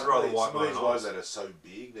remember, I'd some rather of these, wipe some of my these own guys ass. that are so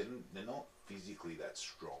big, they're not physically that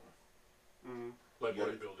strong. Like you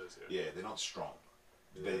gotta- bodybuilders, yeah. Yeah, they're not strong.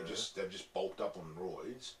 Yeah. They've just bulked up on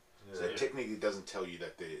roids. So Yeah. technically, it doesn't tell you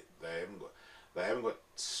that they haven't got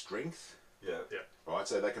strength, Yeah. right?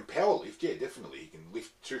 So they can power lift, yeah, definitely. He can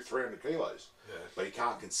lift 200-300 kilos, Yeah. but he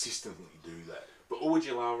can't consistently do that. But who would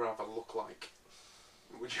you rather look like?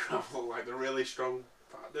 Would you rather look like the really strong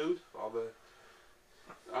fat dude or the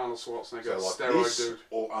Arnold Schwarzenegger So like steroid this dude?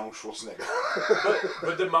 or Arnold Schwarzenegger.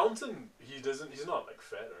 But the mountain, he's not like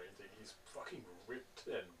fat or anything. He's fucking ripped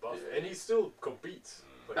and buff, Yeah. and he still competes.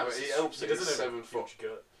 Like, No, but it helps he that he's doesn't have 7 a foot. huge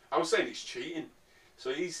gut. I was saying it's cheating.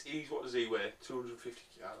 So he's what does he weigh? 250.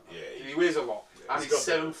 I don't know. Yeah, he weighs a lot, and He's he's got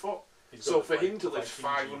 7 the- foot. He's So got for the him to like lift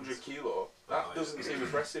 500 500 kilo, that Oh, doesn't yeah. seem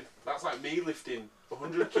impressive. That's like me lifting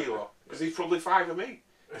 100 kilo, because he's probably 5 of me.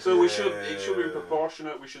 So it should be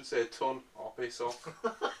proportionate. We should say ton or piss off.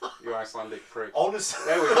 You Icelandic prick. Honestly,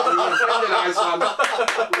 There we go. We're friends in Iceland.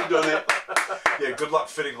 We've done it. yeah. Good luck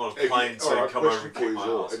fitting on a plane so you come over and kick my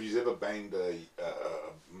ass. Have you ever banged a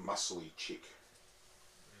muscly chick?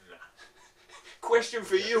 Question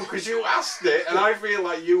for you, because you asked it, and I feel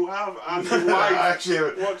like you have, and your wife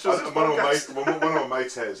Actually, watches the podcast. one of my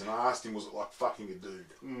mates has, and I asked him, was it like fucking a dude?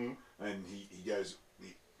 Mm. And he goes,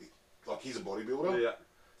 like he's a bodybuilder, Yeah.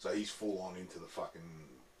 so he's full on into the fucking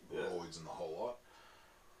Yeah. roids and the whole lot.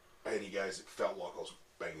 And he goes, it felt like I was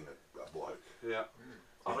banging a bloke. Yeah.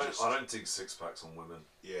 I don't dig six packs on women.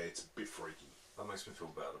 Yeah, it's a bit freaky. That makes me feel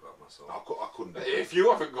bad about myself. I couldn't do it. If you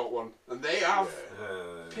haven't got one, and they have,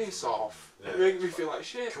 Yeah. piss off. Yeah. It makes me feel like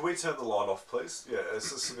shit. Can we turn the light off, please? Yeah, it's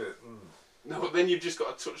just a bit. No, but then you've just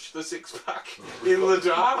got to touch the 6-pack in the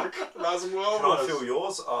dark. That's well Can I worse. feel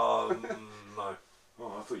yours? No.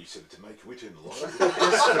 Oh, I thought you said it to me. Can we turn the light off?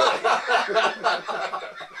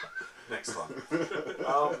 Next time.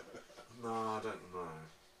 No, I don't know.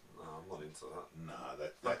 No, I'm not into that. No,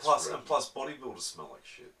 And that's plus, bodybuilders smell like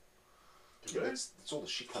shit. yeah, it's all the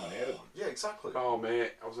shit coming out of them. Yeah, exactly. Oh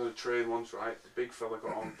mate, I was on a train once, right? The big fella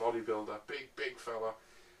got on, bodybuilder, big fella,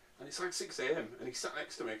 and it's like 6 a.m. and he sat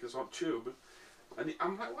next to me because I'm on tube, and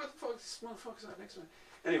I'm like, what the fuck is this motherfucker sat next to me?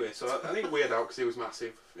 Anyway, so I didn't weird out because he was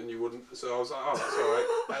massive and you wouldn't, so I was like, oh, that's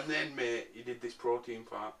alright. And then mate, he did this protein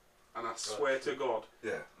part, and I swear to God,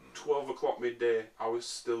 Yeah. 12 o'clock midday, I was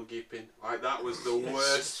still gipping. Like that was the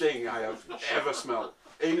worst thing I have ever smelled.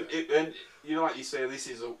 And you know, like you say,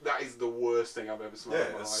 that is the worst thing I've ever smelled Yeah,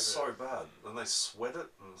 in my life. it's so bad. And they sweat it,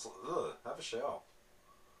 and it's like, ugh, have a shower.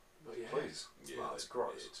 But yeah, Please. It's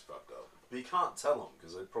gross. It's fucked up. But you can't tell them,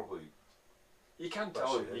 because they probably... you can That's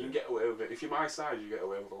tell him, it, you yeah. can get away with it. If you're my size, you get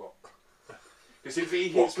away with a lot. Because if he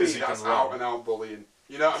What, hits me, 'cause he that's can run? out and out bullying.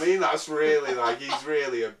 You know what I mean? That's really like, he's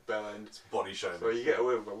really a bellend. It's body shaming. So you get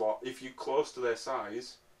away with a lot. If you're close to their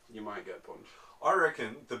size, you might get punched. I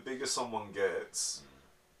reckon the bigger someone gets,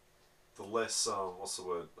 the less, what's the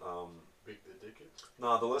word? Big the dick is.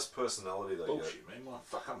 No, the less personality they Bullshit, man. Well,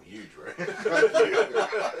 fuck, I'm huge, right?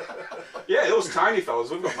 Yeah, those tiny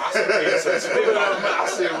fellas, we've got massive penises. We've got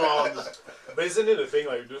massive ones. But isn't it a thing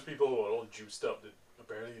like those people who are all juiced up that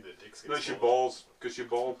apparently the dicks get No, it's your smaller? balls, because your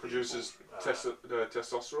ball produces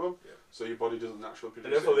testosterone, Yeah. so your body doesn't naturally And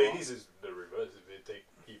produce then it for anymore. ladies, is the reverse. If they take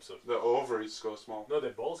heaps of The ovaries go small. no,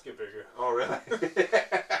 their balls get bigger. Oh, really?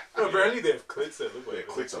 No, apparently they have clits that look Yeah, like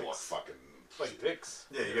clits are dicks. like fucking... Like dicks.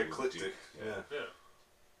 Yeah, you get clip dick. Yeah. Yeah.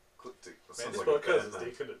 Clip dick. That Man, sounds this like a podcast band is name.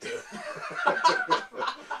 taking a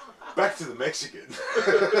turn. Back to the Mexican.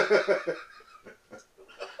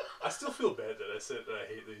 I still feel bad that I said that I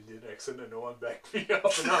hate the Indian accent and no one backed me up.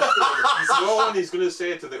 And now I'm feeling like a piece of No one is going to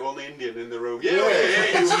say to the only Indian in the room, yeah,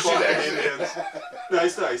 Yeah. you fucking Indians. No,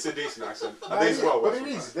 it's not. It's a decent accent. I think it's well but worth it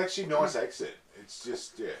it. is. It's actually a nice accent. It's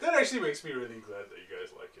just, yeah. That actually makes me really glad that you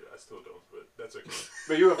guys like it. I still don't, but that's okay.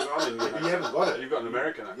 But you haven't got an Indian You accent. haven't got it. You've got an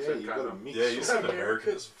American Yeah, accent, you've kind got a of. mix. Yeah, you of- sound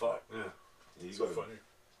American as fuck. Yeah. You've It's so got a- funny.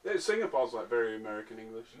 Yeah, Singapore's like very American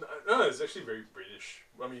English. No, it's actually very British.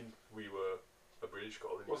 I mean, we were a British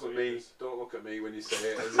colony. Wasn't for me. ages. Don't look at me when you say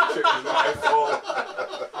it as if it was my fault.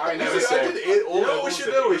 I never See, I said. did You all know what we levels should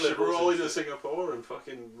and do? We A should levels roll and into shit. Singapore and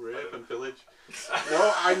fucking rape and pillage.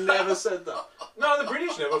 No, I never said that. No, the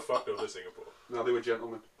British never fucked over Singapore. No, they were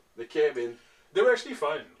gentlemen. They came in. They were actually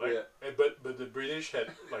fine. Like, Yeah. but the British had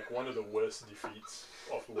like one of the worst defeats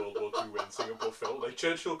of World War II when Singapore fell. Like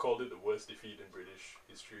Churchill called it the worst defeat in British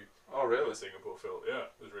history. Oh, really? When Singapore fell. Yeah,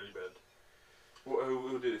 it was really bad.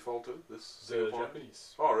 Who did it fall to? This The Singapore?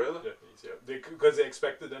 Japanese. Oh, really? Japanese, yeah. Because they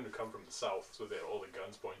expected them to come from the south, so they had all the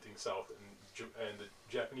guns pointing south, and the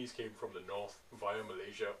Japanese came from the north via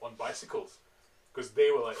Malaysia on bicycles. Because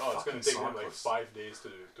they were like, oh, it's going to Fucking take them like cyclists. 5 days to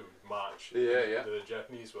march. Yeah, yeah. The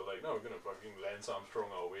Japanese were like, no, we're going to fucking Lance Armstrong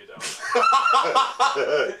our way down.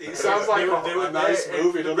 It sounds like a nice there, and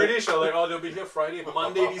movie, the doesn't it? British are like, oh, they'll be here Friday.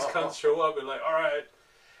 Monday, these cunts show up and like, alright.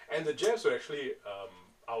 And the Japs were actually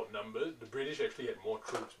outnumbered. The British actually had more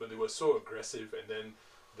troops, but they were so aggressive. And then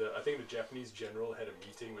I think the Japanese general had a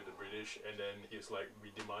meeting with the British, and then he was like,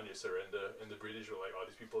 we demand your surrender. And the British were like, oh,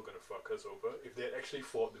 these people are going to fuck us over. If they had actually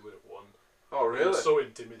fought, they would have won. Oh, They were really? so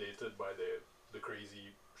intimidated by the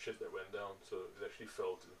crazy shit that went down, so it actually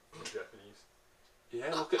fell to the Japanese.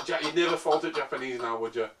 Yeah, look at you'd never fault at Japanese now,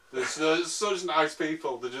 would you? They're such nice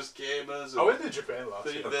people. They're just gamers. I went to Japan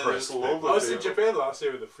last year. They're just lovely I was in people. Japan last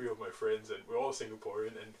year with a few of my friends, and we're all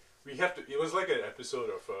Singaporean, and we have to. It was like an episode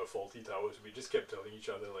of Faulty Towers. We just kept telling each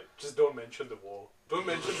other like, just don't mention the war. Don't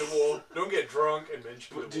mention the war. Don't get drunk and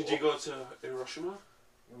mention the war. Did you go to Hiroshima?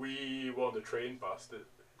 We were on the train past it.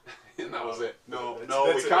 And that was it. No,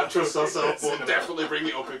 that's we can't it. trust ourselves. We'll That's it. definitely bring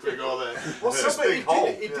it up if we go there. What's this But big hole?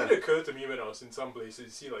 It did occur to me when I was in some places, you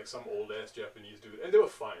see like some old ass Japanese dude, and they were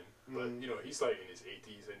fine, but you know, he's like in his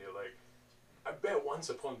 80s, and you're like, I bet once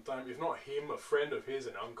upon a time, if not him, a friend of his,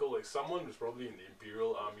 an uncle, like someone was probably in the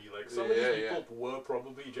Imperial Army, like some of these people were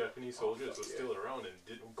probably Japanese soldiers, were still around and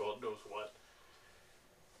did God knows what.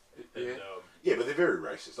 And, Yeah, but they're very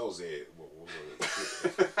racist. I was there.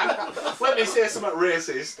 Let me say something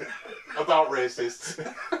racist about racists.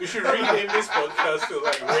 you should rename this podcast to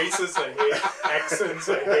like races I hate, accents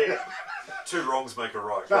I hate. Two wrongs make a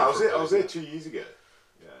right. No, I was there 2 years ago.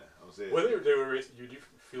 Yeah, I was there. Whether they were racist, you do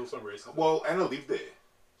feel some racism. Well, Anna lived there.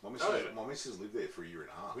 My missus lived there for a year and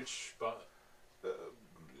a half. Which part?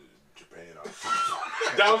 Japan.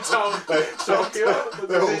 Downtown Tokyo?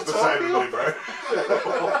 They're all the same to me, bro.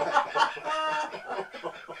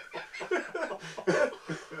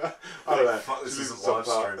 I don't know. Fuck, this She lived isn't at some live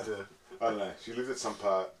part. streamed. I don't know. She lived at some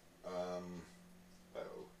part.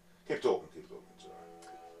 Keep talking. It's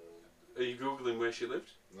alright. Are you googling where she lived?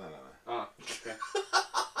 No. Ah, okay.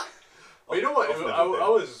 But you know what? I've never I been.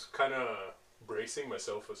 was kind of bracing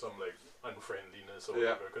myself for some like unfriendliness or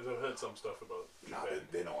Yeah. whatever because I've heard some stuff about No, Japan.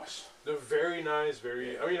 they're nice. They're very nice,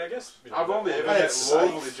 very. I mean, I guess. You know, I've only ever And met it's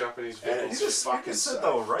lovely safe. Japanese And people. it's You just fucking said safe. they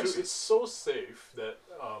were Dude, racist. it's so safe that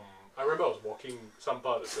I remember I was walking some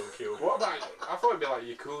part of Tokyo. What about? I thought it'd be like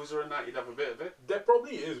Yakuza and that. You'd have a bit of it. That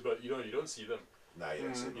probably is, but you know, you don't see them. No, you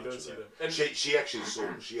don't see You much don't of see that. them. And She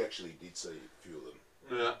actually did see a few of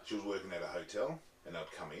them. Yeah. She was working at a hotel, and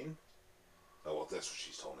they'd come in. Oh, well, that's what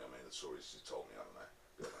she's told me. I mean, the stories she's told me. I don't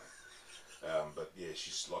know. But yeah,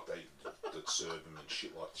 she's like they'd serve them and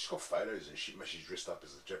shit. Like she's got photos and shit. She's dressed up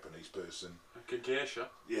as a Japanese person. Like a geisha.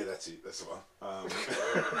 Yeah, that's it. That's the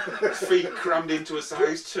one. Feet crammed into a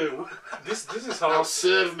size 2. this is Now how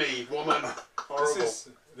serve me, woman. Horrible.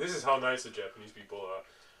 this is how nice the Japanese people are.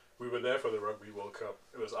 We were there for the Rugby World Cup.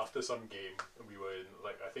 It was after some game, and we were in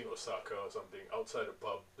like I think Osaka or something outside a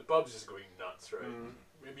pub. The pub's just going nuts, right?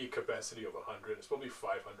 Maybe a capacity of 100. It's probably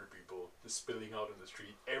 500 people just spilling out in the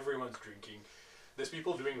street. Everyone's drinking. There's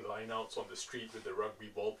people doing lineouts on the street with the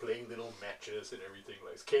rugby ball, playing little matches and everything.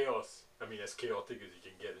 Like it's chaos. I mean, as chaotic as you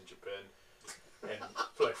can get in Japan. And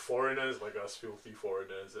for like foreigners like us, filthy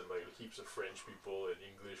foreigners, and like heaps of French people and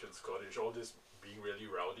English and Scottish, all just being really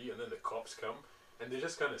rowdy. And then the cops come. And they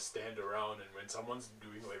just kind of stand around, and when someone's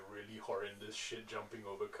doing like really horrendous shit, jumping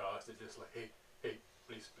over cars, they're just like, hey,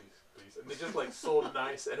 please. And they're just like so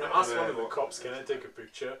nice. And I asked one of the cops, can I take a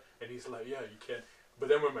picture? And he's like, yeah, you can. But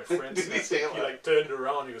then when my friend Did he say he like turned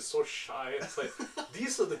around, he was so shy. It's like,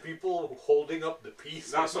 these are the people holding up the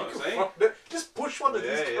peace. That's Like, what you I'm saying. fuck them. Just push one of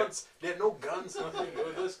these Yeah. guns. They had no guns, nothing. They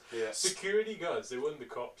were just security guards. They weren't the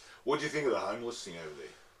cops. what do you think of the homeless thing over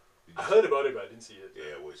there? I heard about it, but I didn't see it.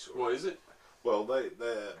 Yeah, we saw. What is it? Well,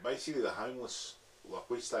 they're basically the homeless. Like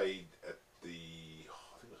we stayed at the,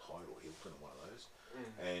 I think it was Hyde or Hilton, one of those,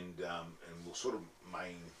 and we're sort of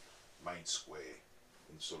main square,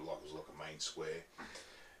 and sort of like it was like a main square,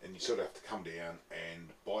 and you sort of have to come down, and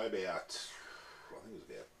by about, I think it was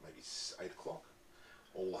about maybe 8 o'clock,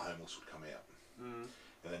 all the homeless would come out, and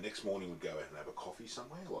the next morning we'd go out and have a coffee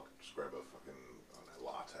somewhere, like just grab a fucking I don't know,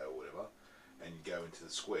 latte or whatever, and you go into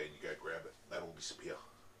the square and you go grab it. That'll all disappear.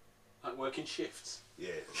 Like working shifts. Yeah.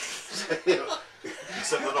 Except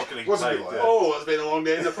they're not getting What's it paid. like? yeah. Oh, it's been a long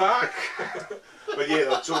day in the park. But yeah,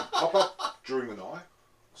 they'd sort of pop up during the night,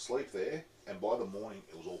 sleep there, and by the morning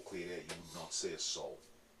it was all cleared out. You would not see a soul.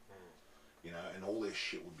 You know, and all their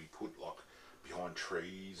shit would be put like behind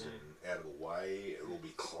trees and out of the way. It would all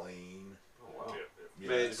be clean. Oh, wow. You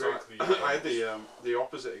Mate, know, so very clean. I had the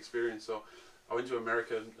opposite experience. So I went to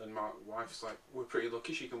America, and my wife's like, we're pretty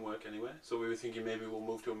lucky she can work anywhere. So we were thinking maybe we'll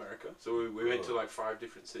move to America. So we went to like 5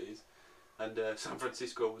 different cities. And San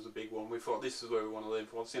Francisco was a big one. We thought this is where we want to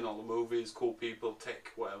live. We've seen all the movies, cool people,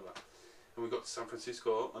 tech, whatever. And we got to San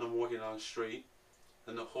Francisco, and I'm walking down the street,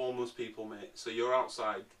 and the homeless people, mate. So you're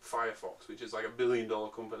outside Firefox, which is like $1 billion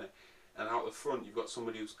company, and out the front you've got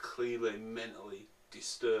somebody who's clearly mentally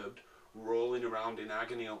disturbed, rolling around in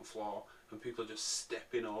agony on the floor, and people are just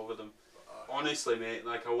stepping over them. Honestly, mate,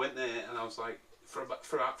 like I went there and I was like, for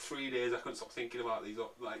about 3 days I couldn't stop thinking about these,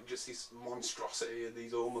 like just this monstrosity of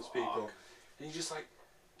these homeless people, and you just like,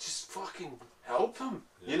 just fucking help them.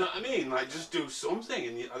 You know what I mean? Like just do something.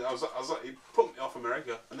 And I was like, it put me off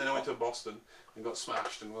America, and then I went to Boston and got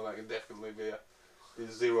smashed, and we're like, definitely live here.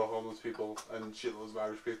 There's 0 homeless people and shitloads of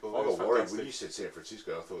Irish people. I It was got worried fantastic. when you said San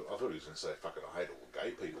Francisco. I thought he was going to say, "Fucking, I hate all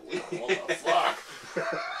gay people." What the fuck?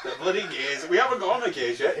 The bloody gays. We haven't gone on a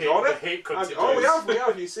gays yet. The Got hate- it? the hate And- continues. we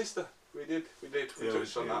have. Your sister. We did. We Yeah,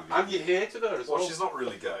 touched on yeah, that. we And did. you hated her as well. Well, she's not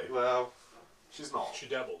really gay. Well, She's not. She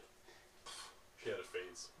dabbled. She had a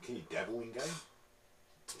phase. Can you dabble in gay?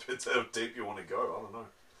 Depends how deep you want to go. I don't know.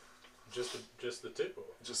 Just the tip. Or?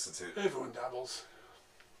 Just a tip. everyone dabbles.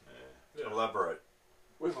 Yeah. Elaborate.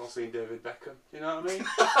 We've all seen David Beckham. You know what I mean?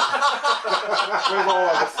 We've all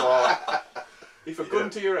had a thought. If a gun Yeah.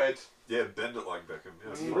 to your head. Yeah, bend it like Beckham.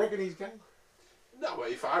 Yeah, Do you reckon he's gay? No, but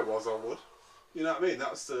if I was, I would. You know what I mean?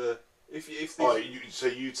 That's the if Oh, so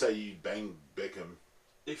you'd say you'd bang Beckham?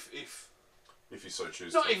 if if you so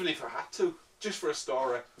choose. not to. even if I had to, just for a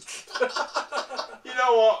story. You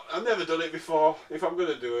know what? I've never done it before. If I'm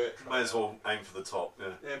gonna do it, May as well aim for the top.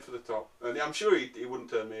 Yeah. aim for the top. And I'm sure he wouldn't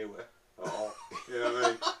turn me away at all. You know what I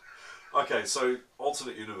mean? Okay, so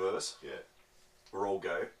alternate universe. Yeah. We're all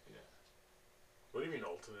gay. What do you mean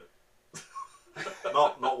alternate?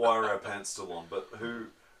 Not why are our pants still on, but who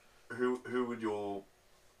would your,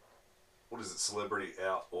 what is it, celebrity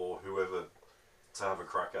out or whoever to have a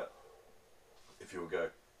crack at if you were gay?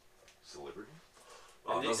 Celebrity?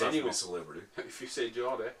 Oh, it doesn't have to be celebrity. If you say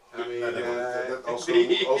Jordy, I mean, I was going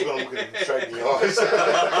to look at him straight in the eyes.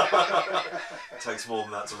 It takes more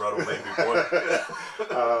than that to rattle me, big boy.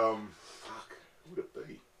 Fuck, who would it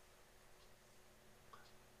be?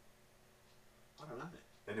 I don't know.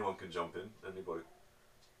 Anyone can jump in. Anybody.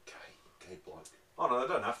 Gay bloke. Oh no, they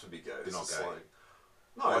don't have to be gay. They're It's not just gay. like,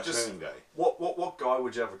 I no, just turn gay. what guy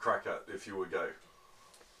would you have a crack at if you were gay?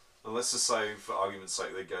 And let's just say, for argument's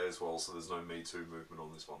sake, they're gay as well, so there's no Me Too movement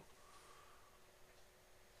on this one.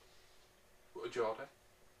 Jordy.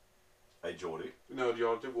 Hey, Jordy. No,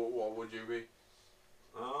 Jordy. What would you be?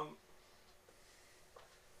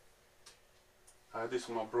 I had this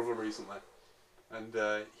with my brother recently, and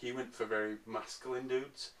he went for very masculine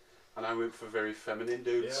dudes, and I went for very feminine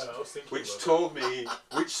dudes. Yeah, I was thinking. Which about told me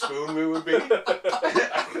which spoon we would be.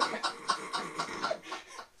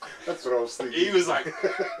 That's what I was thinking. He was like,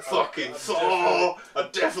 "Fucking Thor! I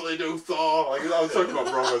definitely do Thor." Like I was talking about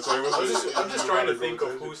brother, so he wasn't. I'm just trying to think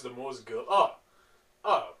of who's the most girl.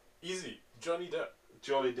 Easy. Johnny Depp.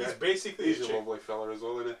 Johnny Depp. He's basically He's a a chick. lovely fella as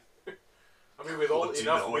well, isn't he? I mean, with all What, do you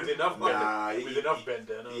enough, know with him? enough, Nah, with enough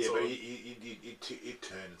bandana. Yeah, so but it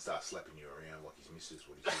turned and started slapping you around like his missus.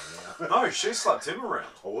 What he's doing now. No, she slapped him around.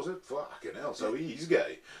 Oh, was it? Fucking hell. So he's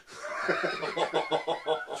gay. Do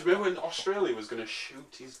you remember when Australia was going to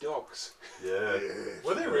shoot his dogs? Yeah.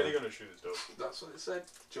 were they really going to shoot his dog? That's what it said.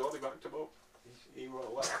 Jordy backed him up. He wrote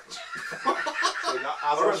a letter. So that, as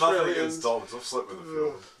I got nothing Australians, against dogs. I've slept with a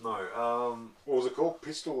few. No, What was it called?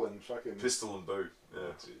 Pistol and fucking... Pistol and Boo. Yeah.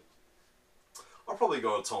 That's it. I'll probably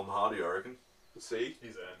go with Tom Hardy, I reckon. see,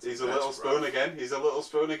 He's a he's a handsome. little That's spoon rough. again. He's a little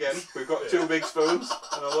spoon again. We've got Yeah. 2 big spoons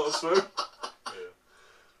and a little spoon. Yeah.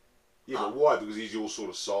 Yeah, but why? Because he's your sort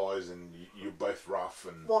of size and you're both rough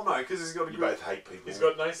and Well, no, because he's got a you good... both hate people. He's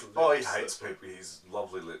got nice lips. Oh, he hates people. He's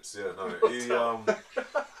lovely lips. Yeah, no. He,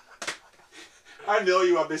 I know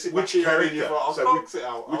you have this in Which your head and character? you thought, I'll So fix it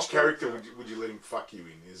out. Which I'll character fix it out. would you let him fuck you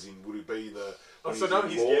in? Is in would it be the? Oh, when so now in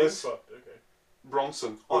he's getting Lawless? fucked. Okay.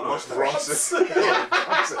 Bronson. Oh, no, Mustache. Bronson. Yeah,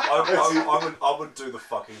 Bronson. I would do the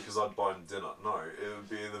fucking because I'd buy him dinner. No, it would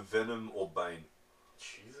be either Venom or Bane.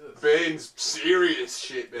 Jesus. Bane's serious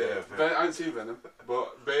shit, man. Yeah, Bane, I haven't seen Venom,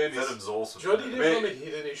 but Bane is... Venom's awesome. Jody, Yeah. there's only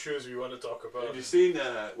hidden issues we want to talk about. Have you seen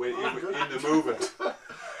when in the movie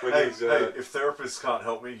when Hey, he's hey, if therapists can't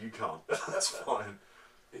help me, you can't. That's fine.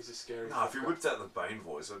 he's a scary. Nah, if you fucker. whipped out the Bane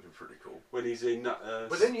voice, that'd be pretty cool. When he's in that.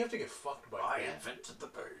 But then you have to get fucked by I Bane. invented the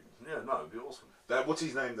Bane. Yeah, no, it'd be awesome. That what's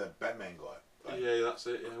his name? That Batman guy. yeah, that's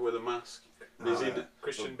it. Yeah, with a mask. No, He's in. no.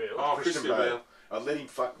 Christian Bale. Oh, Christian Bale. I'd let him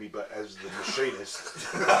fuck me, but as the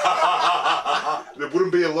machinist, there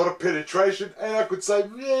wouldn't be a lot of penetration, and I could say,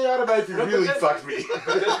 yeah, I don't know if he No, but really then- fucked me. Is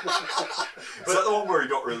that the one where he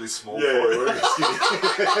got really small Yeah, for you? we're just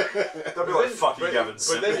kidding. That'd be like fucking but- Gavin but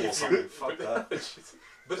Simple then or if something. you- Fuck but- that.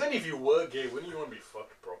 But then if you were gay, wouldn't you want to be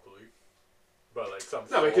fucked properly? By like some.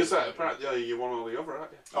 No, because form? apparently you one or the other,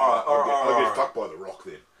 aren't you? Alright, I'll alright. get fucked by the Rock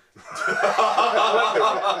then.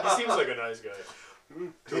 He seems like a nice guy.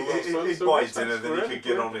 He'd buy you dinner, then he could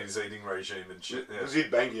get on his eating regime and shit. Yeah. Because he'd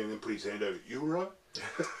bang you and then put his hand over. You alright?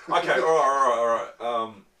 Okay,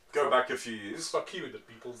 alright. Go back a few years. Fuck you with the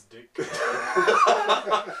people's dick. If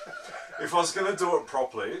I was going to do it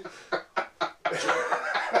properly,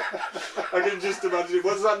 I can just imagine.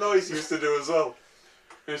 What's that noise he used to do as well?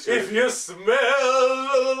 If you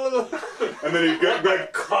smell And then he'd go,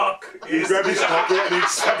 cock He'd grab his cock out and he'd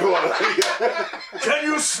slap it like that. Can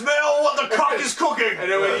you smell what the cock is cooking?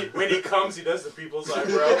 And then when he comes, he does the people's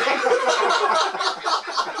eyebrow.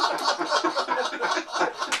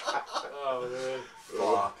 Oh man.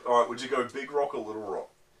 Fuck. Alright, would you go big rock or little rock?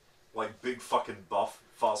 Like big fucking buff,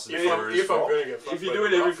 fast and If furious I'm rock? gonna get fucked If you're by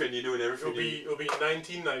doing The Rock, everything, you're doing everything. it'll be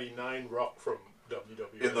 1999 Rock from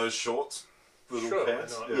WWE. In those shorts? Little Sure, why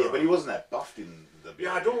pants? not? Yeah, but he wasn't that buffed in the.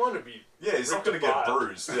 Yeah, I don't want to be. Yeah, he's not going to Rock get and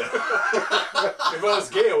bruised. Yeah. If I was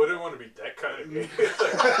gay, I wouldn't want to be that kind of gay.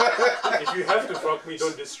 Like, if you have to fuck me,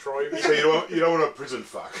 don't destroy me. So you don't want a prison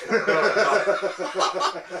fuck.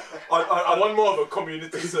 I want more of a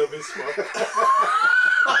community service fuck.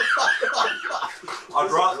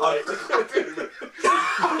 I'd rather.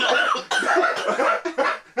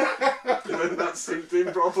 Then that synced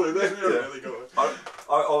in properly. Then you're really going.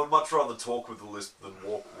 I would much rather talk with the lisp than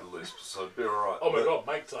walk with the lisp, so it'd be alright. Oh my god,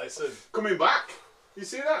 Mike Tyson. Coming back. You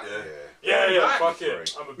see that? Yeah. Yeah, back. fuck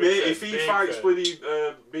it. I'm a big Mate, fan, if he big fights fan. bloody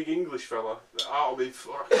big English fella, that'll be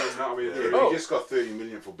fucking. That'll be. Yeah, Oh. he just got 30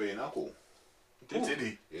 million for being uncle. Did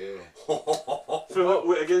he? Yeah.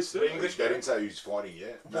 For against The it. English They guy. didn't say who's fighting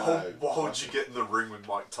yet. Why would you get in the ring with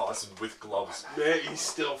Mike Tyson with gloves? Mate, he's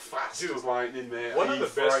still fast as lightning, mate. One He of the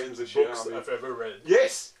frightens best shit books out of me. I've ever read.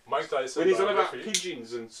 Yes! Mike Tyson. When he's on about biography.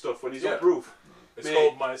 pigeons and stuff, when he's Yeah. on roof. It's Mate.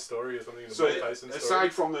 called My Story or something. The So, Mike Tyson story.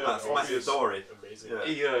 aside from the That's Matthew obvious... Dory. Amazing.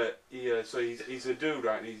 Yeah. So he's a dude,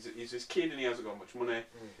 right? And he's this kid and he hasn't got much money.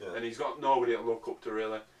 Yeah. And he's got nobody to look up to,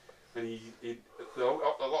 really. And a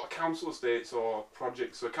lot of council estates or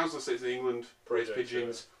projects. So council estates in England, raise Projects,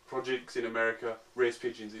 pigeons. Projects in America, raise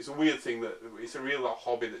pigeons. It's a weird thing that it's a real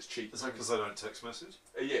hobby that's cheap. Is that because they don't text message?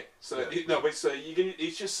 Yeah. So Yeah. no, but so you can.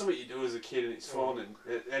 It's just something you do as a kid, and it's fun.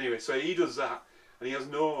 And anyway, so he does that, and he has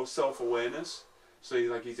no self-awareness. So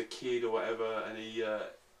he's a kid or whatever, and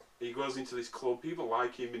he goes into this club. People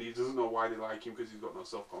like him, and he doesn't know why they like him because he's got no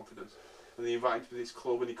self-confidence. And they invite him to this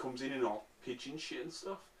club, and he comes in all pigeon shit and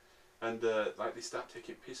stuff, and they start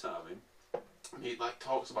taking piss out of him. And he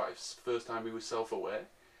talks about his first time he was self-aware.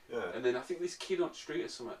 Yeah. And then I think this kid on the street or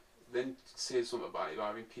something then says something about him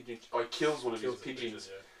having pigeons, or he kills one of his pigeons.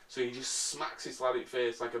 So he just smacks his lad in the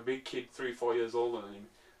face like a big kid, 3-4 years older than him.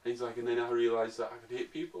 And he's like, and then I realised that I could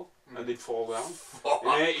hit people and they'd fall down.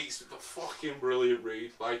 And it's a fucking brilliant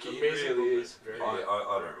read. Like, it Amazing really book, is. man. Very I good.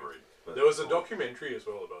 don't read. But There was a documentary as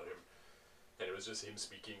well about him, and it was just him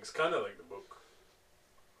speaking. It's kind of like the book,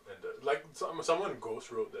 and someone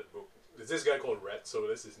ghost wrote that book. There's this guy called Rat, so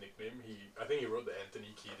that's his nickname. I think he wrote the Anthony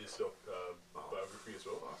Kiedis biography as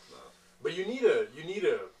well. But you need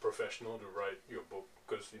a professional to write your book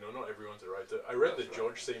because not everyone's a writer. I read the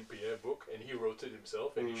George St. Pierre book, and he wrote it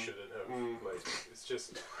himself, and he shouldn't have. Like, it's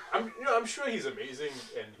just I'm sure he's amazing,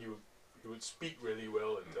 and he would speak really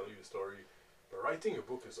well and tell you a story. But writing a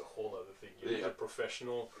book is a whole other thing. You need a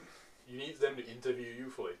professional. You need them to interview you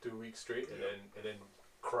for like 2 weeks straight, and then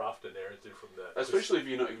craft a narrative from that. Especially if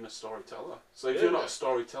you're not even a storyteller. So if you're not a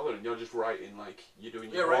storyteller and you're just writing, like, you're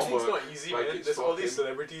doing your writing's homework. not easy, like, man. it's There's all these fucking-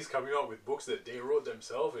 celebrities coming out with books that they wrote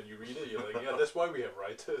themselves, and you read it, you're like, yeah, that's why we have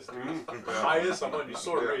writers. Dude. Hire someone, you're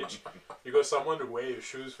so rich, you got someone to wear your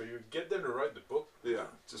shoes for you, get them to write the book. Yeah.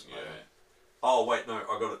 Just Oh wait, no,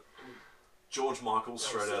 I got it. George Michael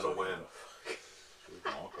straight out of Wham.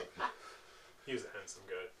 He was a handsome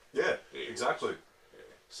guy. Yeah, exactly.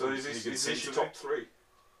 So is You this can see your to top me. 3?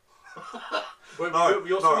 But No,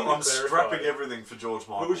 we also need to I'm clarify. scrapping everything for George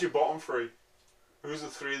Michael. Who was your bottom 3? Who's the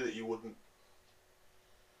 3 that you wouldn't?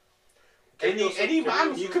 Can we also- Any can we man,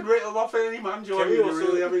 also- you could rate them off any man, Jordy. Can we You're also-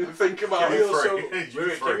 really having to think about Can we it. also, You wait,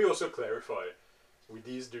 three. can we also clarify, with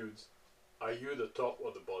these dudes, are you the top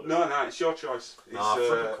or the bottom? No, it's your choice. It's, Nah,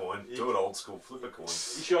 flip a coin. Do it old school. Flip a coin.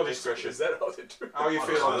 It's your discretion. Is that how they do it? How you I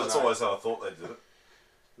feel don't know, on that's that? always how I thought they did it.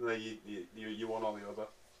 No, you one or the other.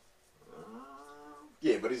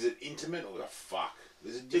 Yeah, but is it intimate or the fuck?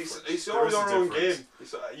 There's a difference. It's There all is a your own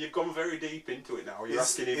difference. game. You've gone very deep into it now. You're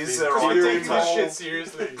Is- asking if is the there Are you You're taking this involved. shit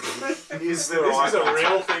seriously? Is there This eye is a contact?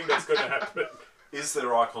 real thing that's going to happen. Is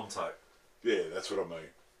there eye contact? Yeah, that's what I mean.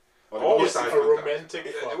 Like, Always yes, eye A contact. romantic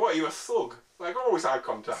fuck. What are you, a thug? Like, always eye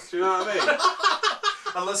contact. You know what I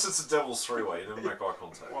mean? Unless it's a devil's three-way, you never make eye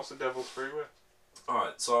contact. What's the devil's freeway?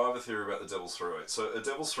 Alright, so I have a theory about the devil's three-way. So a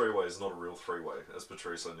devil's three-way is not a real three-way, as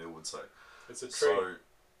Patrice O'Neill would say. It's a trait. So,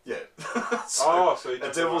 yeah. So you a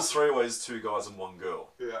just devil's three-way is 2 guys and 1 girl,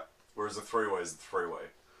 Yeah. whereas a three-way is a three-way.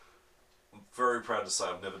 I'm very proud to say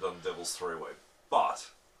I've never done devil's three-way, but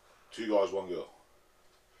 2 guys, 1 girl.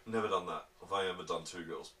 never done that. I've only ever done 2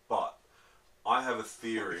 girls, but I have a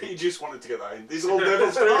theory. He just wanted to get that in. These all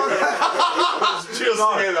devil's just to get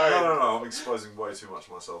that in. No, I'm exposing way too much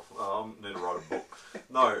myself. I need to write a book.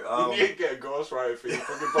 No, You need to get a ghostwriter for your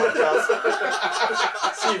fucking podcast.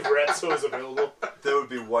 See if Ratso is available. there would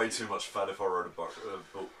be way too much fat if I wrote a book.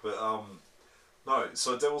 But no.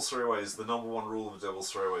 So Devil's Three Ways. The number one rule of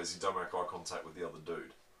Devil's Three Ways: you don't make eye contact with the other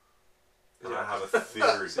dude. And I have a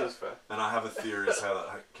theory. Seems fair. And I have a theory as how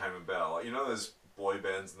that came about. Like, you know those boy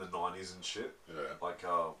bands in the 90s and shit? Yeah. Like,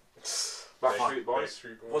 Backstreet Boys.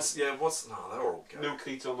 Backstreet Boys. no, they were all gay. New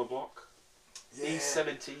Kids on the Block. Yeah.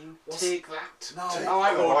 E17. What's- Take that. No.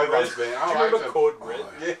 I like the Code boy Red. bands, mate. Do I you like remember them. Code Red?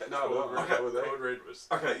 Yeah, no, I don't Okay. remember Code Red was.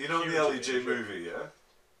 Okay, you know in huge the in LEG Asia. movie, yeah?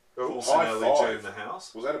 Oh, Paulson High LEG Five. in the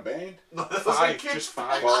house? Was that a band? No, that was five, a kid. just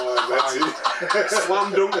five. Oh, that's it.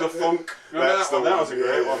 Slam Dunk the Funk. Remember That's that one? the That one, was a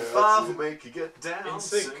great yeah, one. yeah. Five will make you get down. In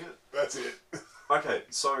sync. Sing it. That's it. Okay,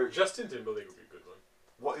 so Justin Timberlake would be a good one.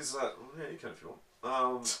 what is that? Yeah, you can if you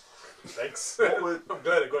want. Thanks. What would... I'm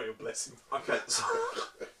glad I got your blessing. Okay, so...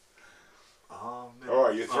 Man. All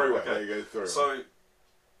right, you're three way. okay. There you go, three way. So,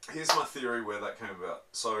 here's my theory where that came about.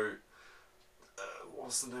 So,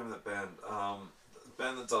 what's the name of that band? The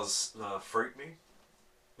band that does Freak Me.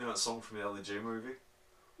 You know that song from the LEG movie?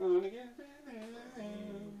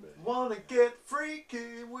 Wanna get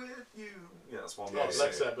freaky with you. Yeah, that's one. Yeah, Oh, yeah,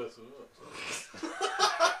 Black yeah. Sabbath.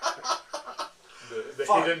 The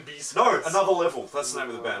Fuck. hidden beast. No, Another Level. That's the name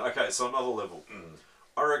of the band. Okay, so Another Level. Mm.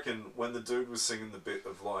 I reckon when the dude was singing the bit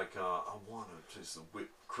of like, I want to taste the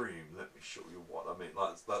whipped cream, let me show you what I mean,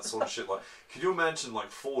 like that sort of shit. Like, can you imagine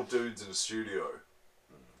like 4 dudes in a studio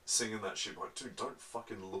singing that shit? Like, dude, don't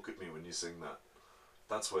fucking look at me when you sing that.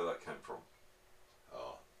 That's where that came from.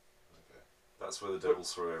 Oh, That's where the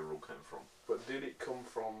Devil's Three-Way rule came from. But did it come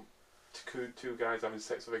from two guys having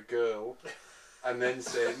sex with a girl and then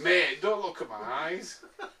say, mate, don't look at my eyes?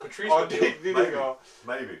 Patrice Or O'Neill. did it go,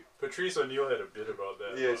 Maybe. Patrice O'Neill had a bit about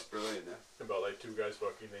that. yeah, it's brilliant, yeah. About like 2 guys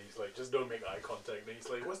fucking, and he's like, just don't make eye contact. And he's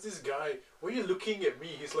like, what's this guy? Why are you looking at me?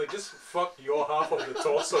 He's like, just fuck your half of the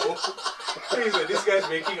torso. And he's like, this guy's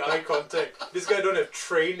making eye contact. This guy don't have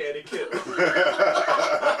train etiquette.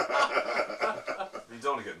 You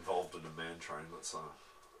don't want to get involved in a man train. That's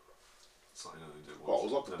something you do. well, it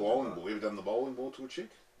was like the bowling ball. You ever done the bowling ball to a chick?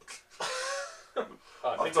 I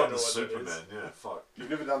I've think I done know the what that Superman. is. Yeah, fuck. You've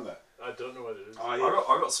never done that? I don't know what it is. Oh, I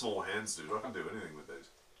yeah. got small hands, dude. I can do anything with these.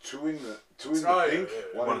 Two in the Oh, yeah, pink, yeah,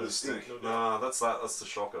 yeah. one One in of the the stink. stink. No Nah, that's that. That's the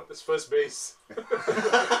shocker. It's first base.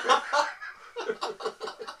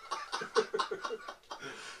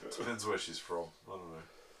 Depends where she's from. I don't know.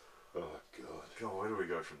 Oh god, God, where do we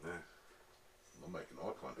go from there? I'm making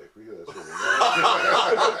eye contact with you. That's what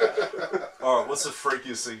we're doing. All right, what's the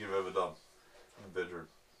freakiest thing you've ever done in the bedroom?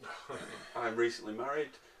 I'm recently married,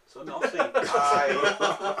 so nothing.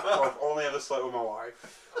 I've only ever slept with my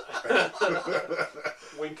wife.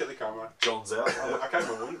 Wink at the camera. John's out. I Yeah. can't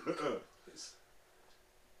even wink. It's-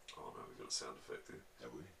 Oh no, we've got a sound effect here.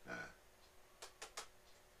 Have we? Nah.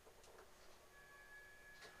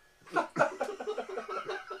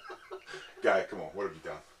 Guy, come on. What have you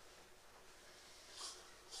done?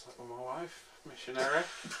 Slept with my wife, missionary.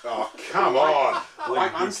 Oh, come on.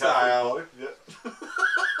 White man style. Yeah.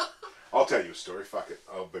 I'll tell you a story. Fuck it.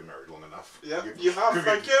 I've been married long enough. Yeah, Could you have. could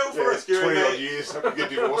Thank you for rescuing 20 odd me. years. I could get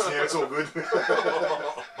divorced now. It's all good. No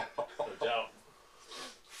doubt.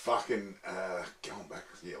 Fucking, going back,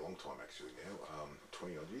 yeah, a long time actually now.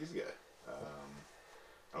 20 odd years ago.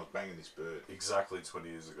 I was banging this bird. Exactly 20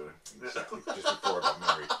 years ago. Exactly. Just before I got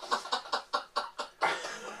married.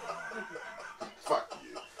 Fuck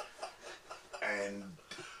you. And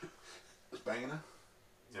I was banging her.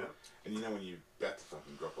 Yeah. And you know when you about to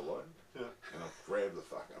fucking drop a load? Yeah. And I've grabbed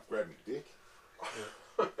my dick.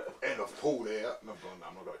 And I've pulled out and I've gone,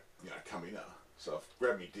 I'm not going to, come in her. So I've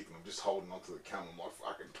grabbed my dick and I'm just holding onto the cum and like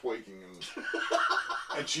fucking tweaking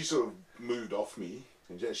and she sort of moved off me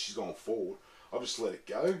and as she's gone forward, I've just let it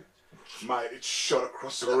go. Mate, it shot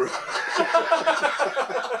across the room.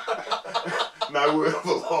 No word of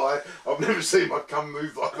a lie. I've never seen my cum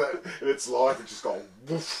move like that in its life. It's just gone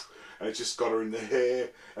woof. And it just got her in the hair,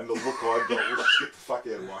 and the look I got was, get the fuck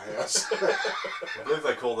out of my house. I believe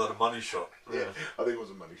they call that a money shot. Yeah, I think it was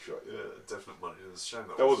a money shot. Yeah, definite money. It's a shame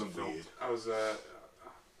That wasn't filmed. weird. I was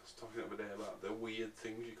talking the other day about the weird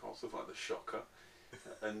things you call stuff like the shocker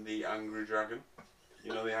and the angry dragon.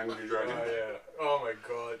 You know the angry dragon? Oh, yeah. Oh my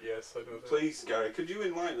god, yes, I know that. Please, Gary, could you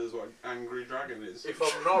enlighten us what angry dragon is? If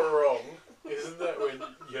I'm not wrong, isn't that when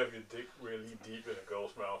you have your dick really deep in a girl's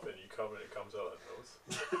mouth and you come and it comes out her nose?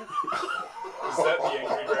 Is that the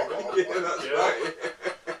angry dragon? Yeah, that's Yeah.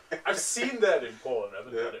 right. I've seen that in porn, I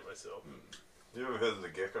haven't done it myself. You ever heard of the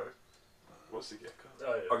gecko? What's the gecko?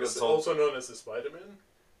 Oh, yeah. I got It's told- also known as the Spider-Man?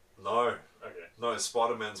 No. Okay. No,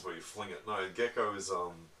 Spider-Man's where you fling it. No, gecko is,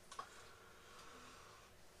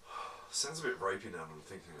 sounds a bit rapey now that I'm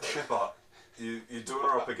thinking of it. But you're doing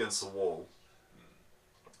her up against the wall.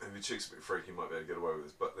 And if your chick's a bit freaky, you might be able to get away with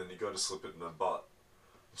this. But then you go to slip it in her butt,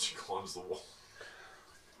 and she climbs the wall.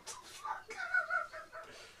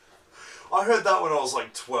 I heard that when I was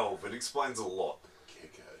like 12. It explains a lot.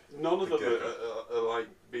 None of The them are like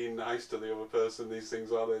being nice to the other person. These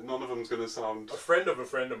things are they? None of them's going to sound. A friend of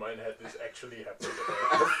mine had this actually happen to her.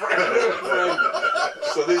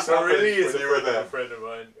 So this So happened really is a when you were friend of there. a friend of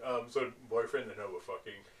mine. So boyfriend and her were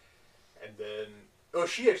fucking, and then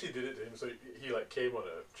she actually did it to him. So he like came on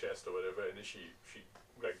her chest or whatever, and then she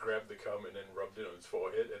like grabbed the cum and then rubbed it on his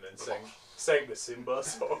forehead, and then sang the Simba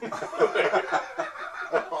song, the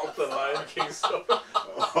Lion King song.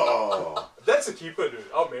 Oh. That's a keeper, dude.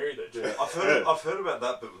 I'll marry that chick. I've heard about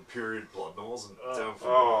that, but with period blood, and I wasn't down for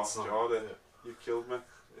Oh, that. So, Jordan, yeah. you killed me.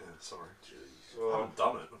 Yeah, sorry. I Well, haven't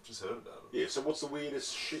done it. I've just heard about it. Yeah, so what's the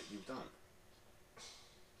weirdest shit you've done?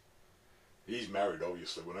 He's married,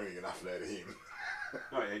 obviously. We're not getting enough out of him.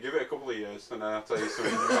 no, yeah, give it a couple of years, and then I'll tell you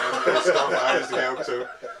something. Stuff I was out to.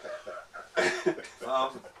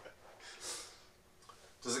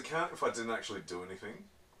 Does it count if I didn't actually do anything?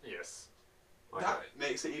 Yes. Okay. That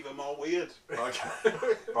makes it even more weird. Okay.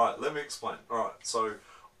 Right, let me explain. Alright, so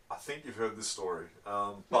I think you've heard this story,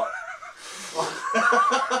 but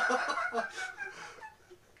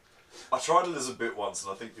I tried it as a bit once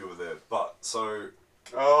and I think you were there. But so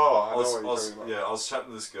Oh, I I know was, what you're talking about. yeah, I was chatting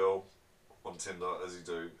to this girl on Tinder, as you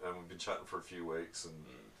do, and we've been chatting for a few weeks and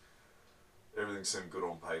everything seemed good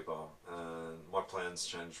on paper, and my plans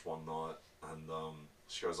changed one night, and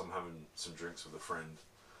she goes, I'm having some drinks with a friend.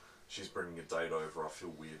 She's bringing a date over. I feel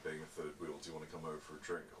weird being a third wheel. Do you want to come over for a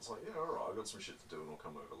drink? I was like, yeah, alright, I've got some shit to do and I'll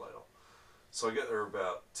come over later. So I get there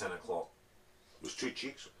about 10 o'clock. It was 2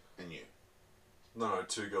 chicks and you. No,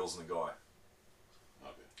 2 girls and a guy.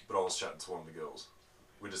 Okay. But I was chatting to one of the girls.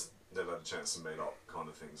 We just never had a chance to meet up, kind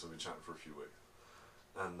of thing. So we've been chatting for a few weeks.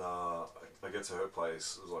 And I get to her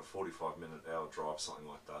place. It was like 45-minute hour drive, something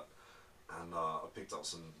like that. And I picked up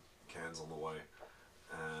some cans on the way.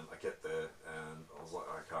 And I get there and I was like,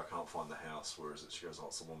 okay, I can't find the house. Where is it? She goes, oh,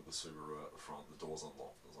 it's the one with the Subaru out the front. The door's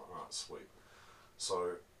unlocked. I was like, alright, sweet.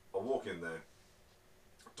 So I walk in there.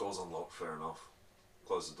 Door's unlocked, fair enough.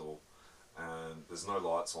 Close the door. And there's no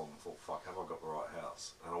lights on. I thought, fuck, have I got the right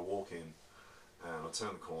house? And I walk in and I turn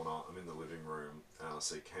the corner. I'm in the living room and I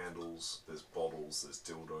see candles. There's bottles. There's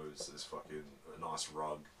dildos. There's fucking a nice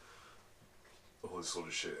rug. All this sort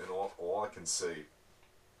of shit. And all I can see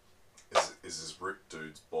is this ripped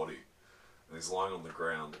dude's body, and he's lying on the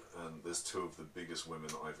ground, and there's 2 of the biggest women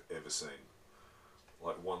I've ever seen.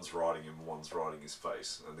 Like, one's riding him, one's riding his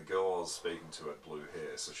face, and the girl I was speaking to had blue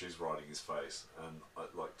hair, so she's riding his face, and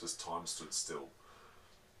like just time stood still,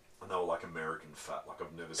 and they were like American fat, like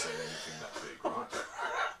I've never seen anything that big, right?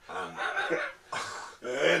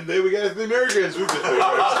 And there we go to the Americans. We've just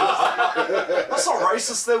That's not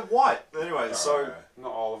racist, they're white. Anyway, so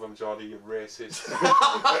Not all of them, Jordy, you racist. You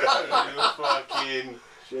fucking...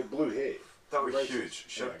 She had blue hair. that was Racist. huge.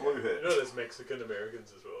 She had Okay. blue You hair. know there's Mexican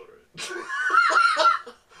Americans as well, right?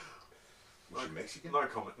 Was she Mexican? No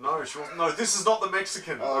comment. No, she wasn't. No, this is not the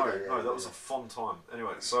Mexican. Oh, no, okay, no, okay, that was a fun time.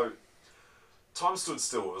 Anyway, so time stood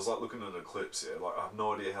still. It was like looking at an eclipse. Yeah, like I have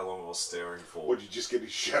no idea how long I was staring for. Or did you just get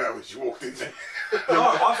his shadow as you walked in there? No,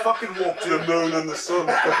 I fucking walked in. The moon and the sun.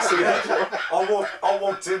 Yeah, I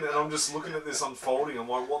walked in and I'm just looking at this unfolding. I'm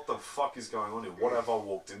like, what the fuck is going on here? What have I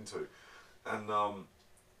walked into? And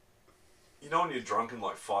you know when you're drunk and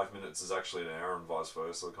like 5 minutes is actually an hour and vice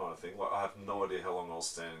versa kind of thing. Like I have no idea how long I was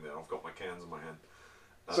standing there. I've got my cans in my hand.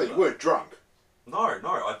 And, So you weren't drunk? No,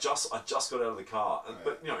 I just got out of the car, and,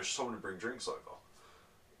 but you know, she told me to bring drinks over,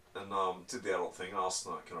 and did the adult thing. Asked,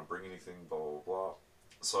 like, can I bring anything? Blah blah blah.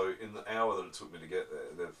 So in the hour that it took me to get there,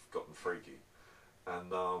 they've gotten freaky, and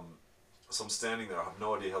so I'm standing there. I have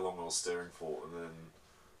no idea how long I was staring for, and then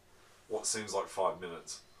what seems like 5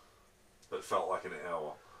 minutes, but felt like an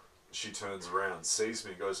hour. She turns around, sees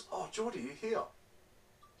me, and goes, "Oh, Jordy, you're here.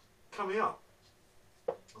 Come here."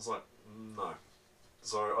 I was like, "No."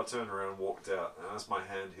 So I turned around and walked out, and as my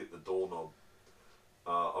hand hit the doorknob,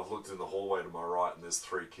 I've looked in the hallway to my right, and there's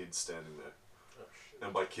 3 kids standing there. Oh, shit.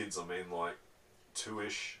 And by kids, I mean like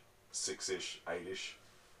 2-ish, 6-ish, 8-ish.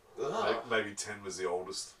 Ugh. Maybe 10 was the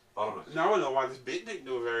oldest. I don't know. Now I know why this bit didn't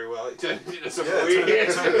do very well. It turned into some Yeah, weird...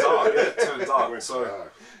 it turned dark. Yeah, it turned dark. Went So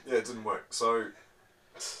dark. yeah, it didn't work. So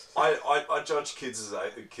I judge kids'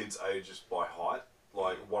 ages by height.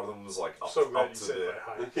 like one of them was like up, So glad up you to said there.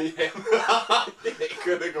 by height. Yeah. It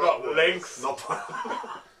could have got Not length. Not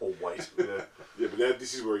or weight. Yeah. Yeah, but now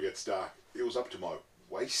this is where it gets dark. It was up to my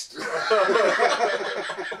waist. I'm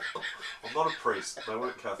not a priest. They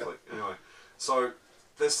weren't Catholic. Anyway, so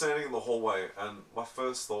they're standing in the hallway, and my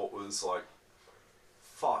first thought was like,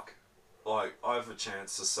 "Fuck!" Like I have a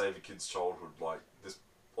chance to save a kid's childhood. Like this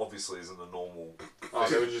obviously isn't a normal. Oh,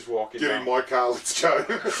 they were just walking Get in down. my car, let's go.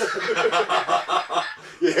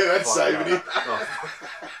 Yeah, that's Fuck saving no. it. No.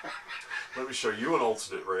 Let me show you an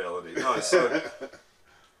alternate reality. No, so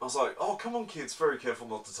I was like, "Oh, come on, kids! Very careful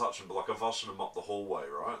not to touch them." But like I've ushered them up the hallway,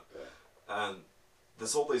 right? Yeah. And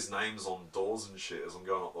there's all these names on doors and shit as I'm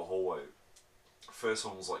going up the hallway. First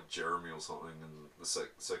one was like Jeremy or something, and the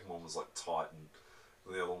second one was like Titan,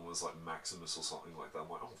 and the other one was like Maximus or something like that. I'm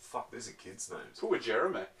like, oh fuck, these are kids' names. Who were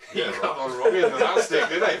Jeremy? Yeah, He got on wrong in that stick,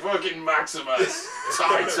 did they? Fucking Maximus,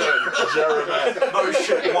 Titan, Jeremy. No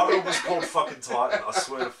shit, one of them was called fucking Titan. I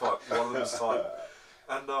swear to fuck, one of them was Titan.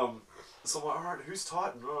 And so I'm like, alright, who's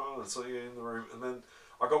Titan? Oh, so you're in the room, and then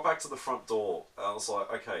I got back to the front door, and I was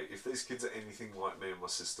like, okay, if these kids are anything like me and my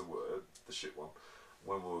sister were, the shit one,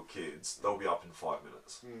 when we were kids, they'll be up in 5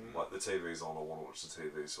 minutes. Like, the TV's on, I want to watch the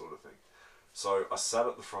TV sort of thing. So I sat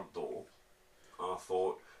at the front door, and I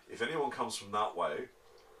thought, if anyone comes from that way,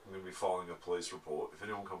 I'm going to be filing a police report. If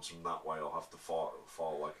anyone comes from that way, I'll have to file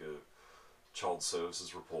like a child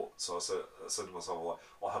services report. So I said to myself, like,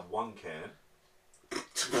 I'll have one can.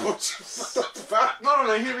 What the fuck?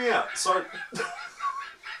 No, hear me out. So...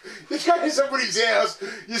 You go to somebody's house,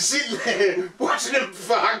 you're sitting there watching them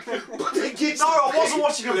fuck, but their kids. No, I wasn't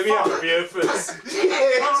watching them Let me have a fuck. beer first.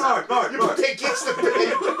 Yeah, No. You put their kids to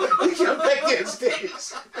bed, you come back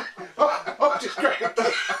downstairs. I'm just great.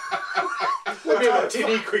 Let me have a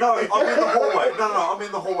tinny quickly. No, I'm in the hallway. No, I'm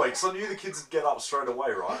in the hallway because I knew the kids would get up straight away,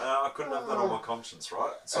 right? And I couldn't have that on my conscience,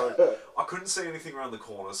 right? So I couldn't see anything around the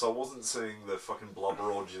corner, so I wasn't seeing the fucking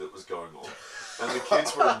blubber orgy that was going on. And the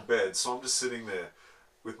kids were in bed, so I'm just sitting there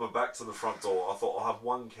with my back to the front door. I thought I'll have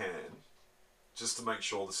one can just to make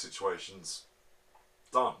sure the situation's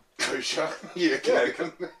done. Kosher? Yeah, Yeah,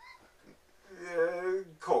 yeah,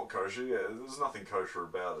 called kosher, yeah. There's nothing kosher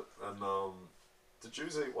about it. And, do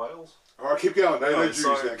Jews eat whales? Alright, keep going. No, Anyway, no Jews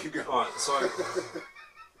now, keep going. Alright, so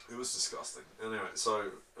it was disgusting. Anyway, so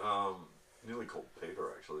nearly called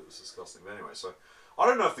Peter actually. It was disgusting. But anyway, so I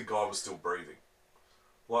don't know if the guy was still breathing.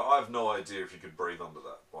 Like I have no idea if you could breathe under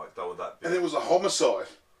that. Like they were that big. And it was a homicide.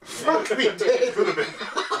 Fuck me dead. Could have been.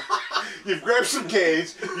 You've grabbed some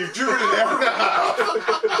cans, you've driven an hour and a half,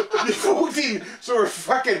 you've walked in, saw a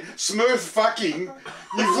fucking smurf fucking,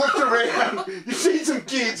 you've looked around, you've seen some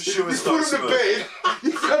kids, She was you've put them not to Smurf. bed,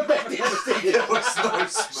 you've come back downstairs, There was no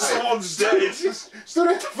smell. someone's dead, stood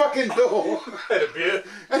at the fucking door, Had a beer.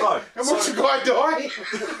 No. and watched the guy die.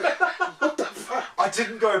 What the fuck? I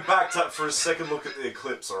didn't go back to for a second look at the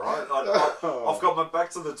eclipse, alright? I've got my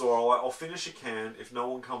back to the door, I'll finish a can, if no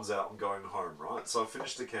one comes out, I'm going home, right? So I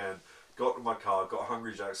finished the can, got to my car, got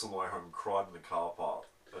Hungry Jack's on the way home, cried in the car park,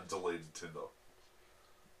 and deleted Tinder.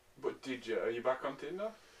 But are you back on Tinder?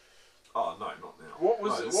 Oh, no, not now. What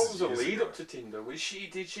was No, this what is was the years lead ago. up to Tinder? Did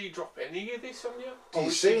she drop any of this on you? Do Or you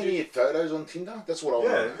was see she any of your photos on Tinder? That's what I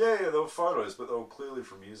want. Yeah, there were photos, but they were clearly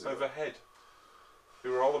from years ago. overhead? They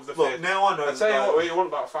were all of the Look, face. now I know I tell you that what you want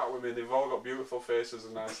about fat women, they've all got beautiful faces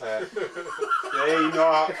and nice hair. They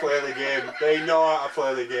know how to play the game. They know how to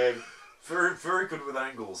play the game. very, very good with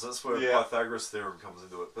angles. That's where Yeah. Pythagoras theorem comes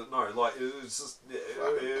into it. But no, like it was just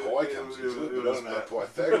Fucking pie comes into it, but I was don't know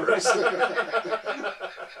bad. Pythagoras.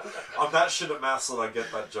 I'm that shit at maths that I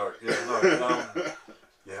get that joke. Yeah, no,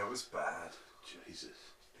 yeah, it was bad. Jesus.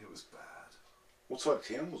 It was bad. What side of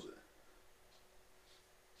town was it?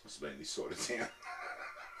 Must have been this side of town.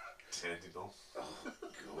 Dandenong. God.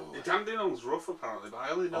 The Dandenong's rough apparently, but I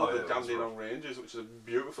only know Oh, yeah, the it was Dandenong Ranges, which is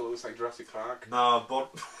beautiful. It looks like Jurassic Park. Nah, but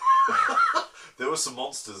there were some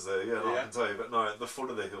monsters there. Yeah, no, I Yeah. can tell you. But no, at the foot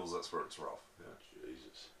of the hills, that's where it's rough. Yeah.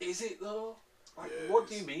 Jesus. Is it though? Like, Yeah, what it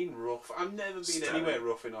do you is. mean rough? I've never been Stabby. anywhere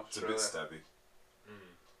rough in It's a Australia. bit stabby.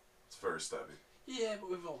 It's very stabby. Yeah, but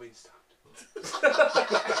we've all been stabbed. You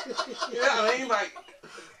know what I mean? Like,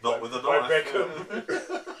 Not with a By knife.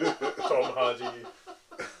 Beckham. Tom Hardy.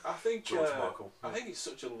 I think George Michael. I think it's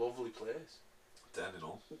such a lovely place.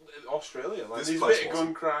 Dandenong. Australia, like This there's a place bit of wasn't.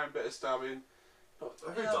 gun crime, bit of stabbing. But,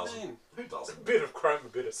 Who you know what I doesn't? mean? Who A doesn't? bit of crime, a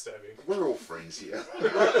bit of stabbing. We're all friends here.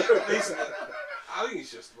 Listen, I think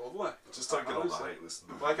it's just lovely. Just don't get on the Honestly. hate list.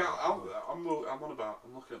 Like I'm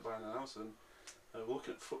looking at buying a house, and we're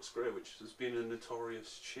looking at Footscray, which has been a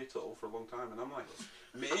notorious shithole for a long time, and I'm like,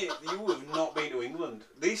 mate, you have not been to England.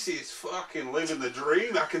 This is fucking living the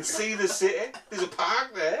dream. I can see the city. There's a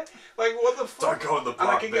park there. Like, what the fuck? Don't go in the park.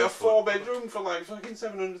 And I can get a barefoot. 4-bedroom for like fucking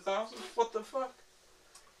 700,000. What the fuck?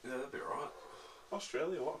 Yeah, that'd be alright.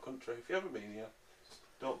 Australia, what a country. If you haven't been here,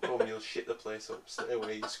 don't come, you'll shit the place up. Stay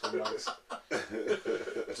away, you scumbags.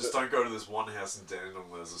 Just don't go to this one house in Dandenong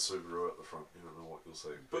where there's a Subaru at the front. You don't know what you'll see.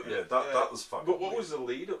 But yeah, that was fucking But what weird. was the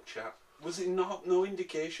lead up, chat? Was it no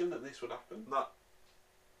indication that this would happen? No.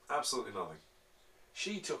 Absolutely nothing.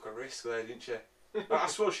 She took a risk there, didn't she? I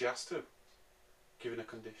suppose she has to, given a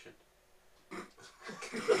condition.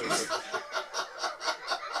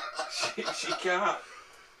 she can't.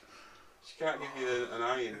 She can't give you an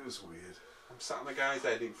iron. It was weird. I'm sat in the guy's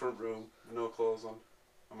head in front room, no clothes on.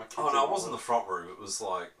 And my kids Oh no, in it wasn't the front room. It was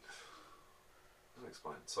like, let me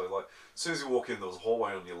explain. So like, as soon as you walk in, there was a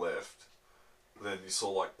hallway on your left. Then you saw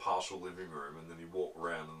like partial living room, and then you walk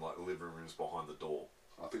around, and like the living room's behind the door.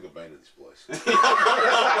 I think I've been to this place.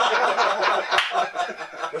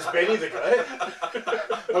 Was Benny the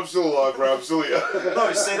guy? I'm still alive, bro. I'm still here.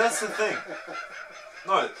 No, see, that's the thing.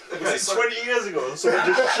 No, okay, It's so 20 years ago, someone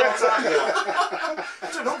just shot at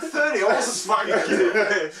you. dude, I'm 30. I wasn't fucking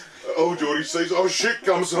kidding. Oh, Jordy sees, oh shit,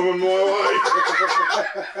 comes someone my way.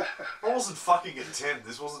 I wasn't fucking at 10.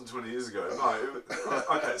 This wasn't 20 years ago.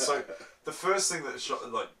 No. Okay, so the first thing that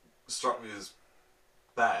struck me as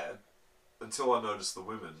bad, until I noticed the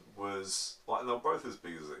women, was like, and they were both as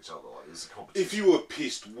big as each other. Like, it was a competition. If you were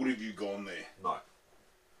pissed, would have you gone there? No.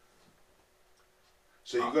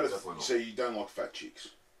 So No, you got definitely to not. say you don't like fat chicks.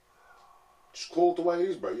 Just call it the way it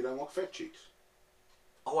is, bro. You don't like fat chicks.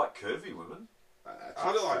 I like curvy women, That's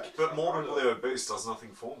I don't fat. like- but morbidly obese does nothing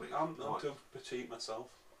for me. I'm Like, too petite myself.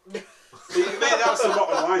 Mate, that's the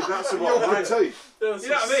bottom line. That's the bottom You're line. petite. That You was know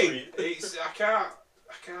so what I mean? sweet. It's I can't.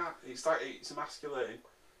 It's like it's emasculating.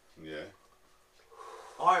 Yeah.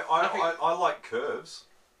 I like curves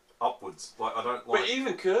upwards. Like I don't like. But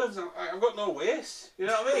even curves, I've got no waist. You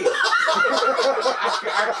know what I mean?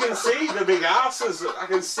 I can see the big asses. I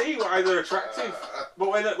can see why they're attractive. But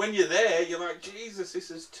when you're there, you're like, Jesus,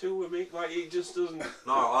 this is too of me. Like it just doesn't.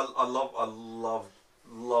 No, I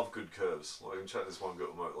love good curves. Like in chat, this one girl,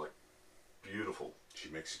 like beautiful. She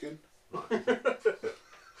Mexican? No.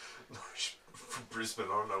 No, she's from Brisbane. I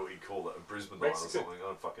don't know what you call that, a Brisbane or Mexican. something. I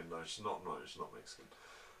don't fucking know. She's not Mexican.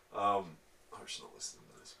 I hope she's not listening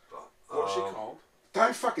to this. But What's she called?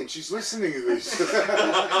 Don't fucking, she's listening to this.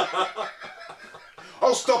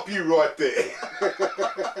 I'll stop you right there.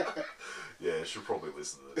 Yeah, she'll probably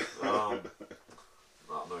listen to this. No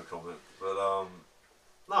comment. But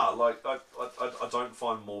no, like I don't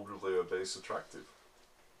find morbidly obese attractive.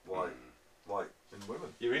 Like in women.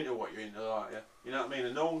 You're into what you're into, aren't you? You know what I mean?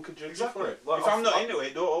 And no one can judge Exactly. you for it. Like, if I'm not into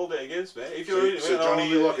it, don't hold it against me. If you're into it, So I'll Johnny,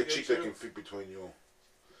 hold you it like a against chick that you. can fit between your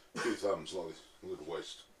two thumbs, like this, a little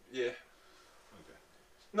waist. Yeah. Okay.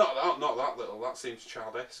 Not that little. That seems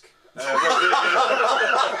child-esque. No, but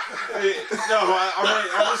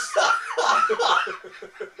I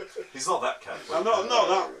He's not that cat. I'm not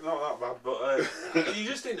that bad. But you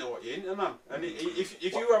just didn't know what you're into, man. And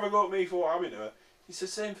if you ever go at me for what I'm into, it's the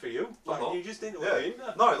same for you. Like you just didn't know what you're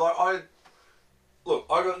into. No, like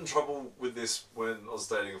I got in trouble with this when I was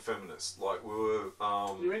dating a feminist. Like we were.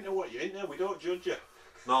 You're into what you're into. We don't judge you.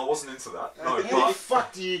 No, I wasn't into that. No, How the but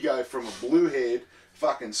fuck do you go from a blue-haired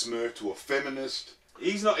fucking smurf to a feminist?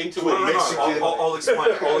 He's not into To a it. Mexican. I'll explain.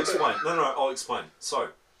 I'll explain. No, I'll explain. So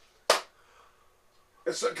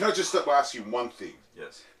Can I just stop by ask you one thing?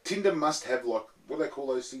 yes. Tinder must have, like, what do they call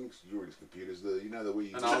those things? You're into computers, the where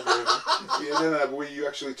you An algorithm. yeah, no, but where you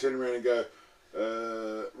actually turn around and go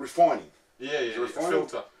refining. Yeah. Refining?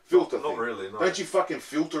 Filter. Filter Not thing. really, no. Don't you fucking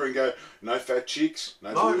filter and go, no fat chicks,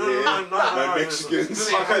 no No, blue hair, no, no Mexicans.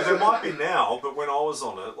 Okay, there might be now, but when I was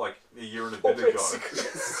on it, like a year and a bit ago.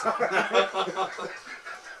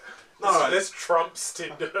 No, this trumps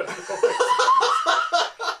Tinder.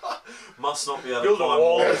 Must not be able Build to a find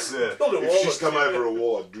wall. walls there. Build a wall. If she's of come Tinder. over a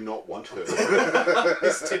wall, I do not want her.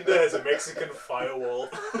 This Tinder has a Mexican firewall.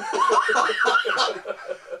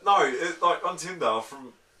 No, like on Tinder,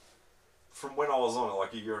 from when I was on it,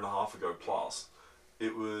 like a year and a half ago plus,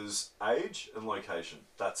 it was age and location.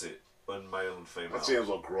 That's it. And male and female. That sounds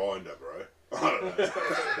like Grinder, bro. I don't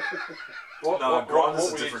know. No,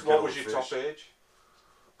 Grindr's a different What kettle was of your fish. top age?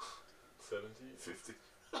 70. 50.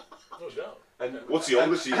 No doubt. And What's the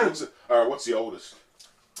oldest? What's the oldest?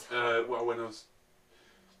 Well, when I was.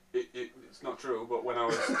 It's not true, but when I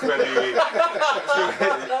was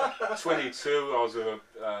 22, I was with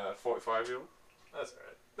a 45-year-old. That's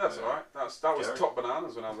alright. That's Yeah. alright. That was Gary. top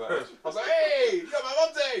bananas when I was that age. I was like, hey, you got my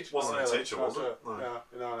mum's age. Wasn't Not a really. teacher, Not was it? sure. No.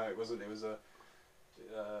 No, it wasn't. It was a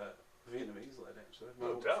Vietnamese lady, actually.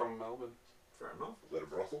 No doubt. From Melbourne. Fair enough. Was that a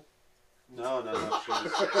brothel? No. She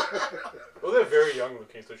was, Well, they're very young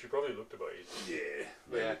looking, so she probably looked about 18. Yeah,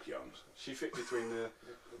 they Yeah. look young. she fit between the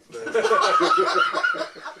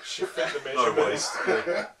She fit the No measurement. waste.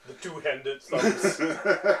 The two-handed thumbs.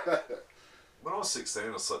 When I was 16,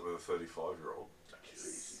 I slept with a 35-year-old.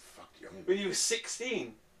 Jeez, you fucked young. when you were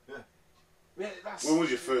 16. Yeah. Yeah, that's. When was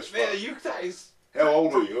your first Yeah, fuck? that is. How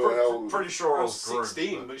old were you? Or how old were Pretty you? sure I I was was groomed,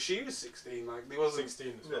 16, but she was 16. Like, there wasn't.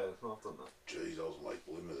 16 as Yeah, well. no, I've done that. Jeez, I was a late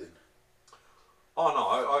bloomer then. Oh no,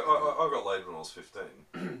 I got laid when I was 15.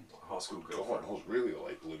 High school God, girlfriend. I was really a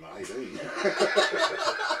late bloomer, 18.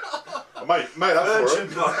 I made up for Virgin,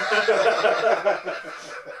 it.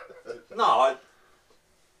 no.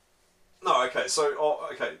 No, okay, so,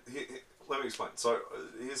 let me explain. So,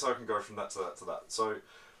 here's how I can go from that to that to that. So, I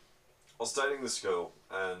was dating this girl,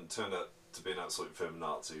 and turned out to be an absolute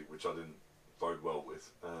feminazi, which I didn't bode well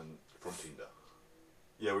with. And From Tinder.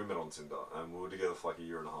 yeah, we met on Tinder, and we were together for like a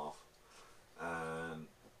year and a half. And,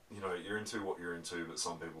 you know, you're into what you're into, but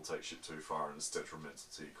some people take shit too far, and it's detrimental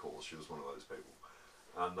to your cause. She was one of those people.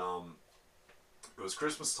 And, it was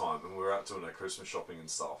Christmas time, and we were out doing our Christmas shopping and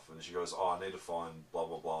stuff, and she goes, oh, I need to find blah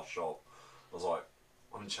blah blah shop. I was like,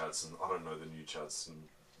 I'm in Chadstone, I don't know the new Chadstone,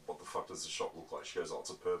 what the fuck does the shop look like? She goes, oh, it's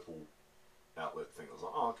a purple outlet thing. I was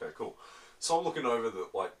like, oh, okay, cool. So I'm looking over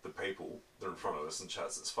the people that are in front of us, and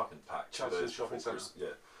Chadstone's fucking packed. 2 Chadstone days shopping before centre. Christmas.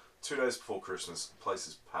 Yeah, 2 days before Christmas, the place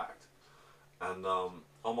is packed. And I'm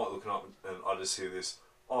like looking up, and I just hear this,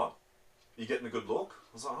 oh, you getting a good look?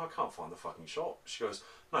 I was like, I can't find the fucking shop. She goes,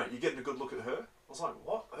 no, you getting a good look at her? I was like,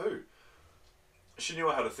 what? Who? She knew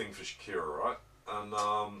I had a thing for Shakira, right? And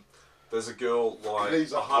there's a girl like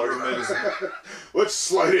He's up 100 close. metres. Let's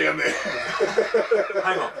slow down there.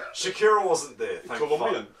 Hang on, Shakira wasn't there. Thank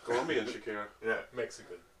Colombian Shakira. fuck. Yeah,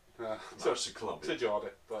 Mexican. no, So she's to Colombian. Jordy,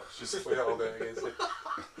 but She's we all there against it.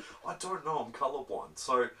 I don't know. I'm colourblind.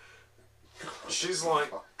 So she's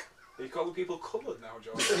like, You call the people coloured now,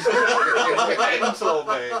 Jordy. Mental,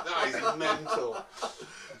 mate. That is mental.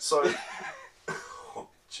 so. Oh,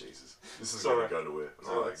 Jesus, this is Sorry. going to go nowhere.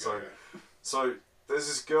 Sorry, Alright, so there's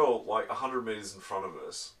this girl like 100 metres in front of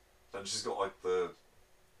us, and she's got like the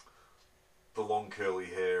long curly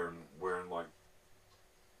hair and wearing like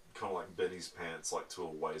kind of like Benny's pants like to her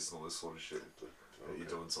waist and all this sort of shit. Yeah, you're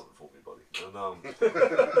doing something for me, buddy. And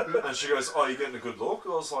and she goes, oh, you're getting a good look? I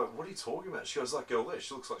was like, what are you talking about? She goes, that girl there,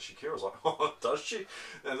 she looks like Shakira. I was like, oh, does she?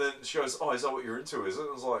 And then she goes, oh, is that what you're into, is it?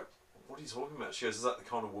 I was like, what are you talking about? She goes, is that the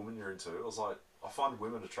kind of woman you're into? I was like, I find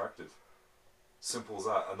women attractive. Simple as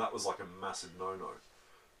that. And that was like a massive no-no.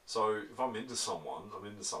 So if I'm into someone, I'm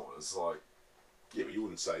into someone. It's like, Yeah, but you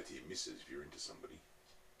wouldn't say it to your missus if you're into somebody.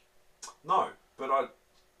 no, but I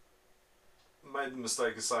made the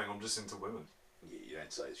mistake of saying I'm just into women. Yeah, you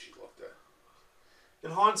don't say shit like that.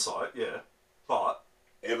 In hindsight, yeah, but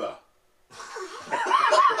Ever.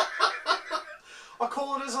 I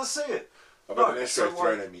call it as I see it. I've No, had an ashtray so,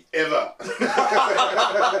 thrown like- at me. Ever.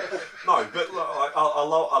 No, but like,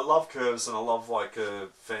 I love curves, and I love like a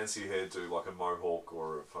fancy hairdo, like a mohawk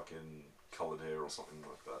or a fucking coloured hair or something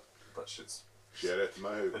like that. That shit's Shout out to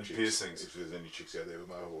Mohawk And chicks, piercings. if there's any chicks out there with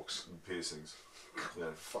Mohawks. piercings. Yeah,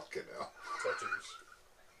 Fucking hell. Tattoos.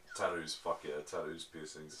 tattoos. Fuck yeah, tattoos,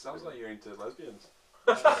 piercings. Sounds like you're into lesbians.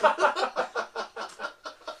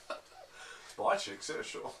 Bi chicks, yeah,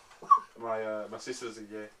 sure. My sister's a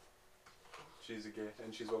gay. She's a gay,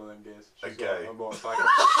 and she's one of them gays. A She's gay. got a motorcycle.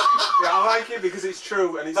 Yeah, I like it because it's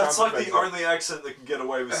true, and it's That's like the mental. only accent that can get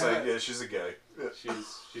away with saying, yeah, she's a gay. Yeah.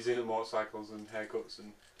 She's into motorcycles and haircuts,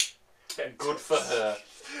 and good for her. I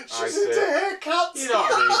She's say. into haircuts. You know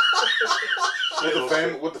what I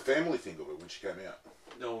mean? What the family think of it when she came out?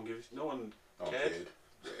 No one Oh, cared. cared.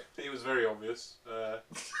 Yeah. It was very obvious. No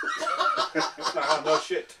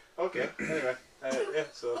shit. Okay. Anyway, yeah.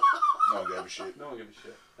 So No one gave a shit. no one gives a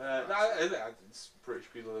shit. It's British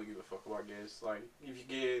people don't give a fuck about gays. Like if you're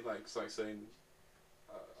gay, like it's like saying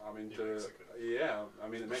I'm into You're Mexican. yeah. I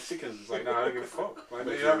mean the Mexicans. It's like no, I don't give a fuck. Like, But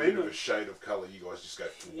you if know you're what a I bit mean? of a shade of colour, you guys just go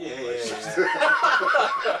full on Yeah, racist.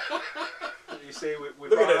 You see, we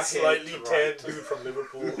Look at brought that our slightly hate to tanned right. dude from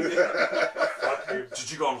Liverpool. Fuck him.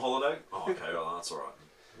 Did you go on holiday? Oh, okay, well, that's alright.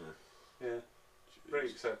 Yeah, very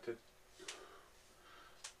accepted.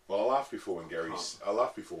 Well, I laughed before when Gary said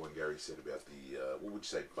about the what would you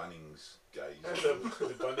say, Bunnings gays. The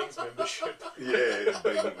Bunnings membership. Yeah,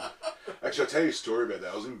 being, actually, I'll tell you a story about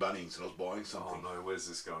that. I was in Bunnings and I was buying Oh something. no, where's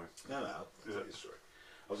this going? No, I'll tell you a story.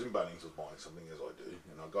 I was in Bunnings, I was buying something as I do,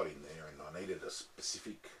 and I got in there and I needed a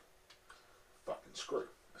specific fucking screw,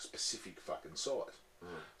 a specific fucking size.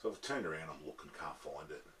 So I've turned around, I'm looking, can't find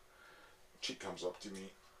it. Chick comes up to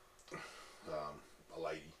me, a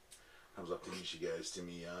lady comes up to me, she goes to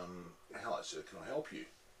me, hello sir, can I help you?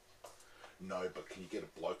 No, but can you get a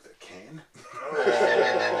bloke that can?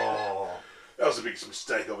 Oh. That was the biggest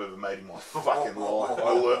mistake I've ever made in my fucking life.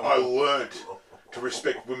 I learned to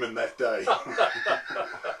respect women that day.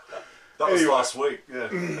 That was last week, yeah.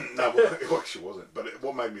 No, well, it actually wasn't. But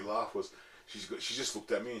what made me laugh was she just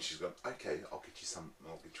looked at me and she's gone, okay, I'll get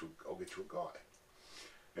you a guy.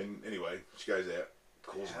 And anyway, she goes out,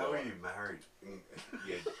 calls a guy. How are you married?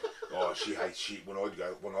 Yeah. Oh, she hates shit when I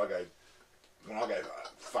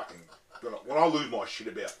lose my shit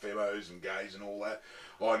about femos and gays and all that.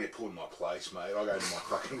 I get put in my place, mate. I go to my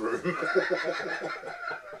fucking room.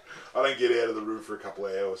 I don't get out of the room for a couple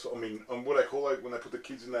of hours. I mean, what they call it when they put the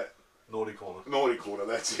kids in that Naughty corner. naughty corner.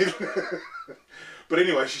 That's it. But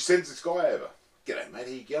anyway, she sends this guy over. G'day, mate.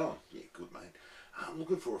 How you going? Yeah, good, mate. I'm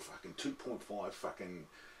looking for a fucking 2.5 fucking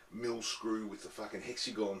mil screw with the fucking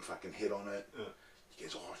hexagon fucking head on it. Yeah. He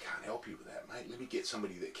goes, oh, I can't help you with that, mate. Let me get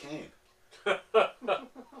somebody that can.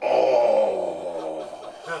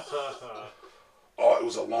 Oh, it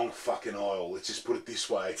was a long fucking aisle. Let's just put it this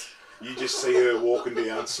way. You just see her walking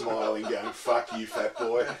down smiling, going, fuck you, fat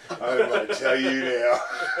boy. I'm going to tell you now.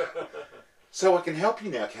 So I can help you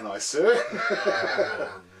now, can I, sir?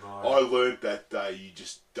 Oh, no. I learned that day you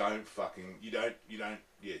just don't fucking, you don't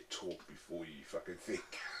talk before you fucking think.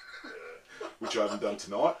 Which I haven't done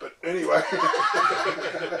tonight, but anyway.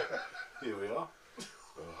 Here we are.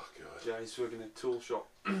 Oh, God. Yeah, I used to work in a tool shop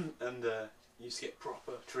and you used to get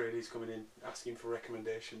proper tradies coming in asking for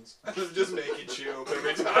recommendations. And I'm just making shit up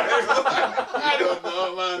every time. I don't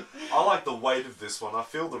know, man. I like the weight of this one. I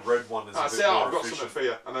feel the red one is a I bit say, more I've got efficient. something for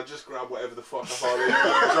you, and I just grab whatever the fuck I find in the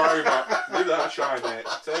drawing mat. Give that a try, mate.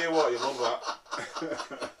 Tell you what, you love that.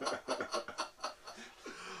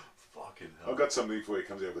 Fucking hell. I've got something for you. It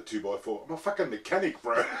comes out with a 2x4. I'm a fucking mechanic,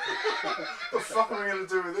 bro. What the fuck are we going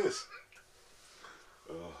to do with this?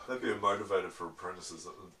 Oh, That'd be a motivator for apprentices.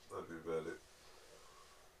 That'd be about it.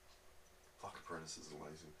 Fuck, apprentices are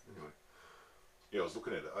lazy. Anyway. yeah, I was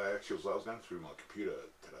looking at it. I was going through my computer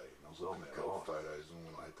today, and I was looking at old God. photos and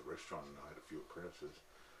when I had the restaurant and I had a few apprentices.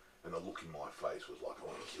 And the look in my face was like, I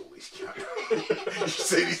want to kill this cunt. You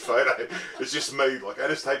see this photo? It's just me, like,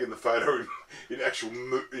 Anna's taking the photo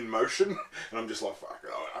in motion, and I'm just like, fuck,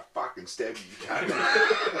 I fucking stab you, you cunt.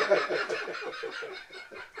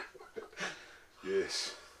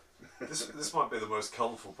 Yes. This might be the most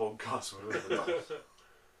colourful podcast we've ever done.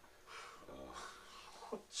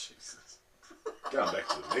 Oh, Jesus. Going back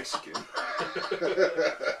to the Mexican.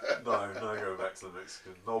 No, go back to the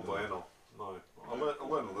Mexican. No bueno. No. I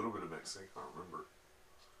learned a little bit of Mexican. I can't remember it.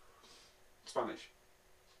 Spanish.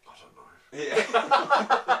 I don't know. Yeah.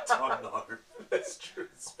 I don't know. That's true.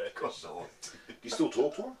 Spanish. God, no. Do you still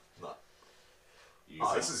talk to him? No. You Oh,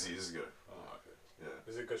 think? this is years ago. Oh, okay.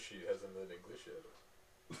 Yeah. Is it because she hasn't learned English yet?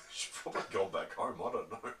 She's probably gone back home. I don't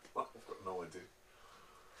know. I've got no idea.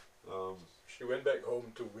 She went back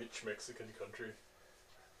home to which Mexican country?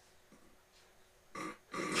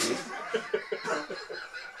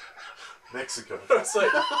 Mexico. It's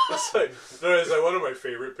like one of my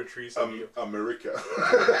favorite Patrice O'Neill. America.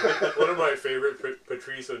 One of my favorite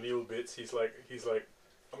Patrice O'Neill bits. He's like,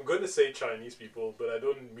 I'm going to say Chinese people, but I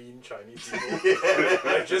don't mean Chinese people.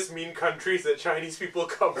 I just mean countries that Chinese people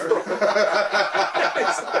come from.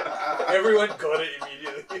 Everyone got it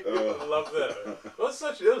immediately. I love that. It was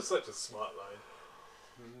such a smart line.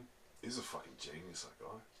 He's a fucking genius, that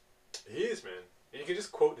guy. He is, man. And you can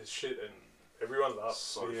just quote his shit and everyone laughs.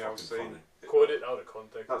 So Yeah, I was fucking saying- funny. Quote it out of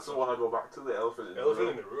context. That's the one I go back to, the elephant in the Elephant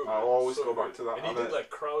room. in the Room. I man. always So go back good. to that. And he did like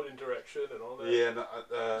crowd interaction and all that. Yeah,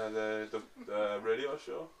 and the radio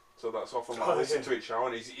show. So that's often like Oh, listen yeah. to it shower,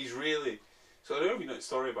 and he's really. So I don't know if you know the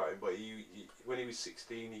story about him, but he when he was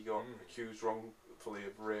 16, he got accused wrongfully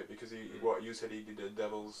of rape because what you said he did a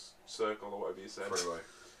devil's circle or whatever you said, Freeway.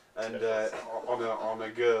 and on a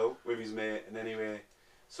girl with his mate, and anyway,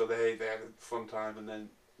 so they had a fun time, and then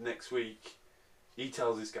next week he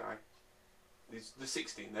tells this guy, they're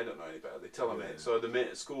 16, they don't know any better, they tell a Yeah. mate, so the mate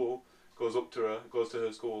at school goes to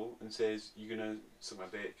her school and says, you're gonna suck my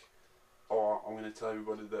dick, or I'm gonna tell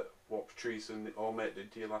everybody that what Patrice and the old mate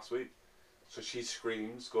did to you last week. So she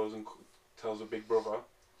screams, goes and tells her big brother,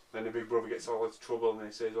 then the big brother gets all into trouble and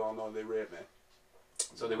he says, oh no, they raped me.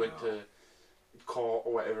 So they went to court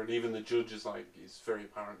or whatever, and even the judge is like, it's very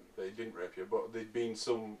apparent they didn't rape you, but there'd been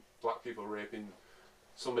some black people raping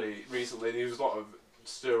somebody recently. There was a lot of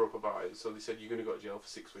stir up about it. So they said, you're going to go to jail for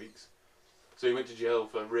 6 weeks. So he went to jail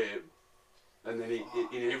for rape, and then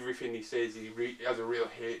in everything he says, he has a real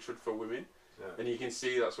hatred for women. Yeah. And you can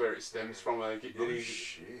see that's where it stems from. Like,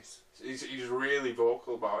 Shit. he's really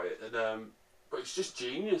vocal about it, and but it's just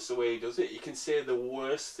genius the way he does it. He can say the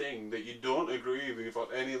worst thing that you don't agree with on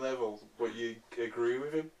any level, but you agree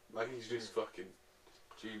with him. Like, he's just fucking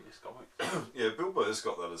genius comic. Yeah, Bill Burr's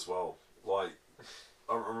got that as well. Like,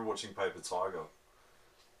 I remember watching Paper Tiger,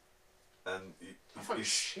 and I thought he was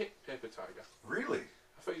shit, Paper Tiger. Really?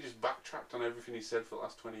 I thought he just backtracked on everything he said for the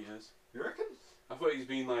last 20 years. You reckon? I thought he's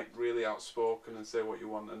been like really outspoken and say what you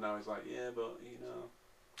want, and now he's like, yeah, but you know,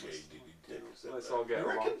 Yeah, he did. let's all get You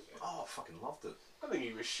along. reckon? Oh, I fucking loved it. I think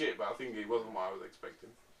he was shit, but I think he wasn't what I was expecting.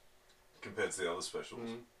 Compared to the other specials.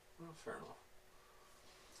 Mm. Oh, fair enough.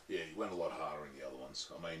 Yeah, he went a lot harder in the other ones.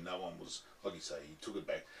 I mean, no one was, like you say, he took it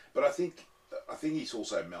back. But I think he's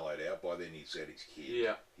also mellowed out. By then he's had his kid.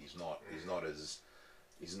 Yeah. He's not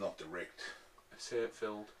direct. It's hate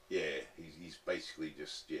filled. Yeah, he's basically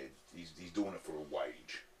just he's doing it for a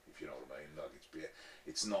wage, if you know what I mean. Like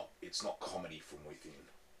it's not comedy from within.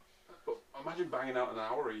 But imagine banging out an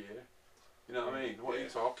hour a year. You know what I mean? What are you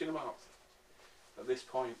talking about at this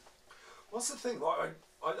point? What's the thing? Like,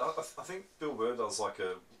 I think Bill Burr does like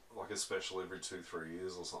a special every 2-3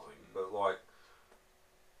 years or something. But like,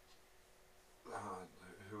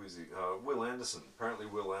 who is he? Will Anderson. Apparently,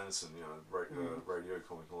 Will Anderson. You know, radio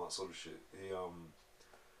comic and all that sort of shit.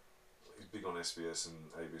 He's big on SBS and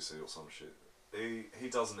ABC or some shit. He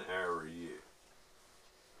does an hour a year.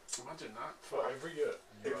 Imagine that. For every year.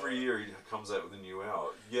 Every year he comes out with a new hour.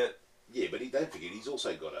 Yet, Yeah, but don't forget he's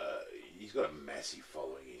also got a massive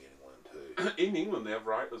following in England too. In England, they have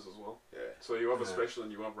writers as well. Yeah. So you have a special,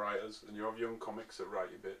 and you have writers, and you have young comics that write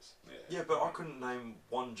your bits. yeah, but I couldn't name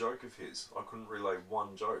one joke of his. I couldn't relay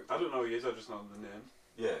one joke. I don't know who he is. I just know the name.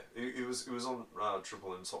 Yeah, he was on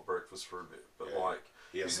Triple M's Hot Breakfast for a bit, but Yeah. like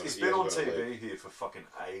he's He been on hasn't got a TV leg. here for fucking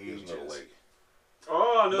He ages. hasn't got a leg.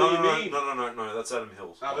 Oh, I know who you mean. No, that's Adam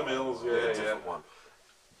Hills. Adam Hills, yeah, different one.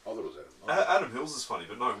 I thought it was Adam. Adam Hills is funny,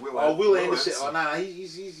 but no, Will Anderson. Oh no,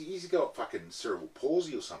 he's got fucking cerebral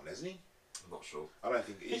palsy or something, hasn't he? I'm not sure. I don't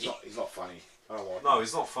think he's not funny. I don't like No, him.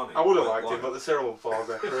 he's not funny. I would have but, liked him, but the cerebral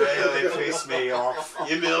palsy really pissed me off.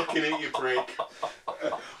 You're milking it, you prick.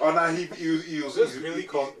 Oh no, he was. That's He's really he's,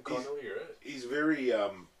 Connolly, right? he's very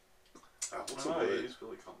what's the Oh, word? he is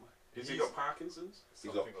Billy Connolly. Has he got Parkinson's?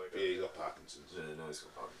 He's Something got like that. yeah, he's got Parkinson's. Yeah, no, he's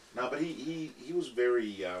got Parkinson's. No, but he was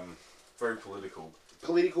very Very political.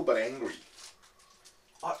 political but angry.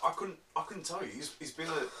 I couldn't tell you. He's been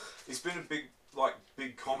a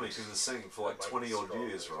big comic in the scene for like 20 odd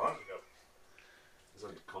years, right? Is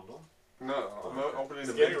that a condom? No, I'm opening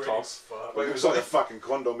the It's getting ready Mentos. for fart. But It it was was like a on, fucking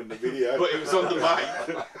condom in the video. but it was on the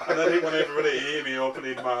mic, and I didn't want everybody to hear me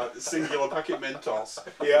opening my singular packet Mentos.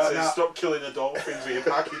 Yeah, It says, no. stop killing the dolphins with your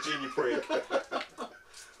packaging, you prick.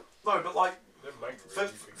 No, but like That might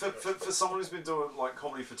really be for someone who's been doing like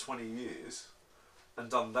comedy for 20 years and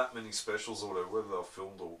done that many specials or whatever, whether they're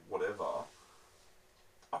filmed or whatever,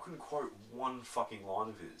 I couldn't quote one fucking line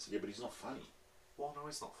of his. Yeah, but he's not funny. Well, no,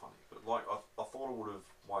 it's not funny, but like I thought I would have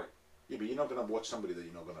like. Yeah, but you're not going to watch somebody that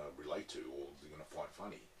you're not going to relate to or you're going to find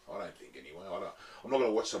funny. I don't think anyway. I'm not going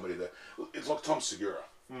to watch somebody that. It's like Tom Segura.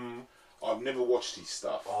 I've never watched his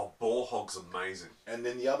stuff. Oh, Ball Hog's amazing. And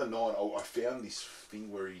then the other night, I found this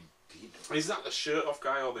thing where he did. Is that the shirt off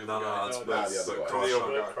guy or the No, other guy? that's No, that's the other the guy.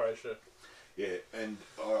 Kreischer. Kreischer. Yeah, and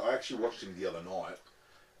I actually watched him the other night,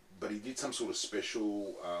 but he did some sort of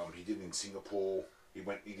special. He did it in Singapore. He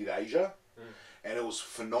did Asia, and it was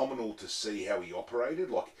phenomenal to see how he operated.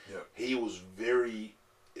 Like he was very,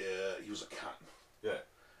 he was a cunt. Yeah.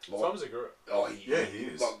 Like, Tom's a girl. oh, he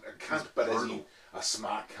is. like a cunt, He's but as brutal. in a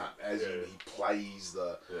smart cunt. As in he plays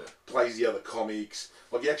the other comics.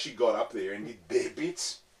 Like he actually got up there and did their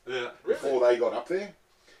bits Yeah. before they got up there,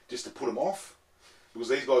 just to put them off. Because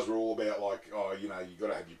these guys were all about like, oh, you know, you got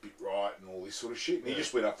to have your bit right and all this sort of shit. And he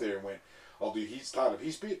just went up there and went, I'll do his start of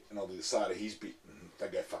his bit and I'll do the start of his bit, and they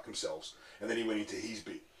go fuck themselves. And then he went into his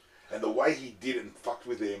bit, and the way he did it and fucked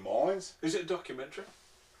with their minds. Is it a documentary?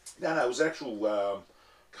 No, it was actual.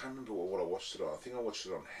 Can't remember what I watched it on. I think I watched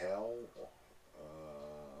it on Howl.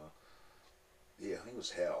 Yeah, I think it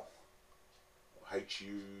was Howl.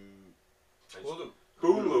 HU. Hulu.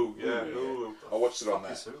 Hulu, yeah, Yeah. Hulu. I watched it on Fuck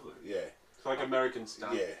that. is Hulu? Yeah. It's like American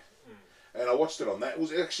Stan. Yeah. And I watched it on that. It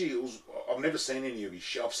was. I've never seen any of his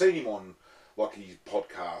shit. I've seen him on like his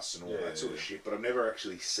podcasts and all that sort of shit, but I've never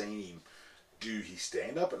actually seen him do his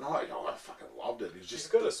stand up. And I fucking loved it. It was just.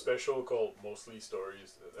 He's got a special called Mostly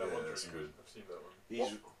Stories. That one's that's really good. I've seen that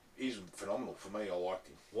one. He's phenomenal for me. I liked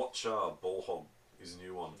him. Watch Ball Hog his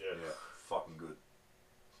new one. Yeah. Fucking good.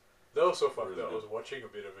 That was so fucked Really up. I good. was watching a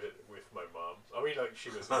bit of it with my mom. I mean, like, she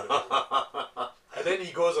was in the middle. And then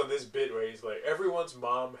he goes on this bit where he's like, everyone's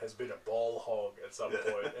mom has been a ball hog at some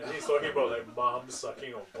point. And he's talking about, like, moms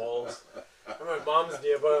sucking on balls. And my mom's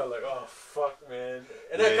nearby, like, oh, fuck, man.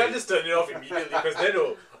 And I can't just turn it off immediately because then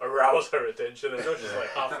it'll arouse her attention. I know she's, like,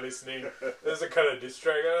 half listening. There's a kind of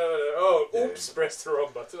distract. Oh, oops, pressed the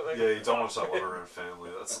wrong button. Like, Yeah, you don't watch that one around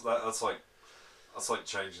family. That's like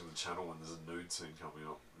changing the channel when there's a nude scene coming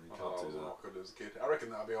up. You can't That do was that. awkward as a kid. I reckon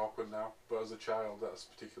that'd be awkward now, but as a child, that's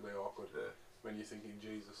particularly awkward. Yeah. When you're thinking,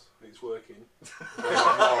 Jesus, it's working.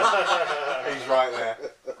 He's right there.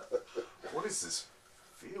 What is this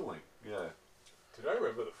feeling? Yeah. Did I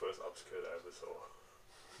remember the first upskirt I ever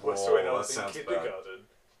saw? Was Oh, when I that was in sounds bad. kindergarten.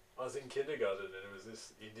 I was in kindergarten and it was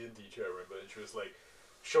this Indian teacher, I remember, and she was like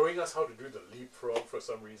showing us how to do the leapfrog for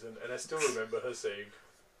some reason, and I still remember her saying,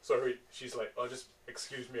 sorry, she's like, oh, just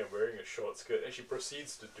excuse me, I'm wearing a short skirt, and she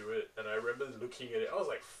proceeds to do it, and I remember looking at it, I was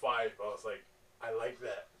like 5, I was like, I like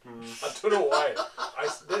that. I don't know why.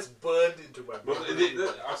 That's burned into my But memory.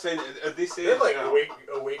 I'm saying, at this age Then like now,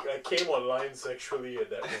 awake, I came online sexually at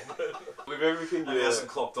that moment. with everything He hasn't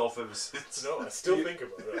clocked off ever since. No, I still You- think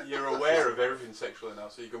about it. you're aware of everything sexually now,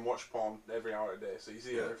 so you can watch porn every hour a day. So you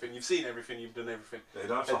see Yeah. everything. You've seen everything. You've done everything. Yeah, you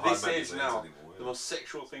don't have to At hide this age magazines now, anymore. the most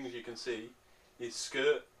sexual things you can see is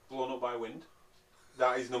skirt blown up by wind.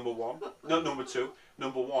 That is number 1. Not number 2.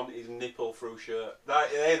 Number 1 is nipple through shirt.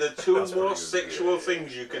 They're the two That's pretty most good, sexual yeah.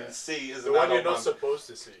 things you can see as The an one you're adult not man. supposed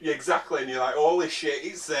to see. Yeah, exactly, and you're like, holy shit,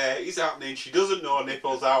 it's there, it's happening, she doesn't know her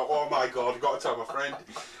nipples out, oh my god, I've got to tell my friend.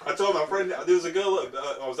 I told my friend, there was a girl,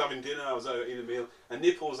 I was having dinner, I was eating a meal, and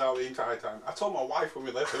nipples out the entire time. I told my wife when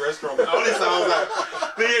we left the restaurant, honestly, I was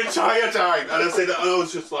like, the entire time, and I said, and I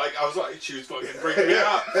was just like, she was fucking freaking me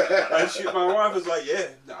out. And my wife was like, yeah,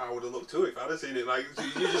 I would have looked too if I'd have seen it, like,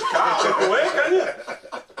 you just can't look away, can you?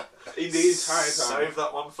 In the entire time. Save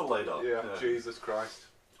that one for later. Yeah, Jesus Christ.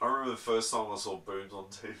 I remember the first time I saw boobs on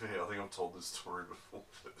TV. I think I've told this story before.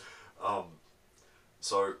 But,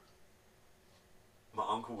 so my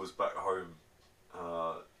uncle was back home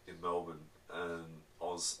in Melbourne, and I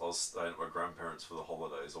was staying at my grandparents for the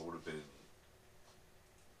holidays. I would have been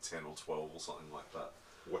 10 or 12 or something like that.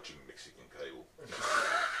 Watching Mexican cable.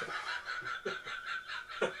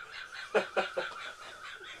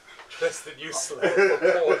 That's the new slang for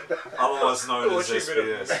porn. Otherwise known as Watching a bit of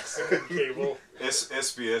SBS. Mexican cable.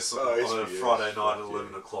 SBS Oh, on a SBS. Friday night at Yeah.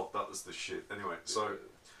 11 o'clock. That was the shit. Anyway, so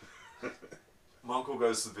my uncle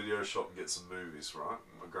goes to the video shop and gets some movies, right?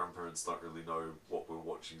 My grandparents don't really know what we're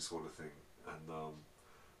watching, sort of thing. And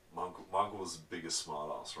my uncle was the biggest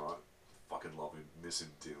smartass, right? Fucking love him, miss him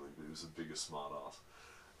dearly, but he was the biggest smartass.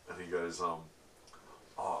 And he goes, oh,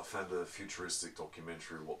 I found a futuristic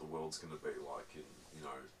documentary of what the world's going to be like in,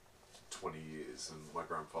 20 years. And my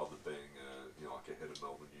grandfather being, like a head of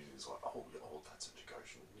Melbourne Uni, is like, oh, that's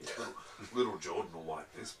educational. Yeah, little Jordan will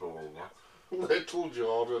like this, blah, blah, blah. Little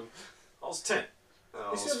Jordan. I was 10.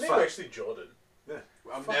 I Is was your name fat. actually Jordan? Yeah.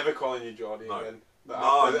 I'm never calling you Jordy No. again. No,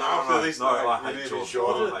 After this night, I your hate name Jordan. is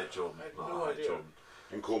Jordan. I hate Jordan. I had No, no I hate idea. Jordan.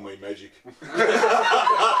 And call me Magic.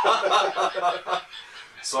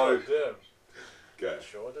 So, Oh, damn. Go.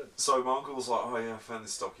 Jordan. so my uncle was like, oh yeah, I found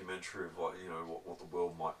this documentary of like, what the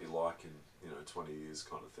world might be like in, 20 years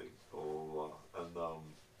kind of thing. Blah, blah, blah. And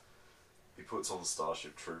he puts on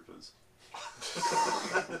Starship Troopers.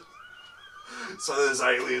 So there's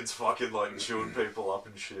aliens fucking like chewing people up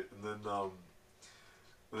and shit, and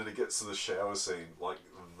then it gets to the shower scene, like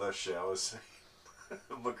the shower scene.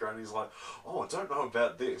 And my granny's like, oh, I don't know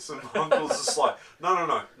about this. And my uncle's just like,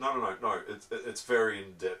 no, it's very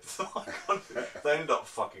in depth. They end up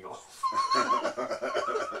fucking off.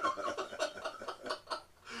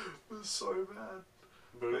 It was so bad.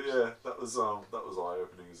 But yeah, that was eye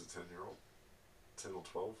opening as a 10-year-old, 10 or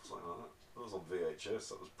 12, something like that. That was on VHS.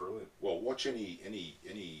 That was brilliant. Well, watch any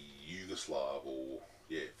Yugoslav or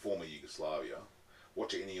former Yugoslavia.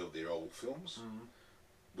 Watch any of their old films.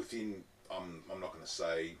 Within, I'm not going to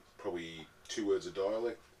say probably 2 words of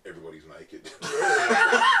dialect. Everybody's naked.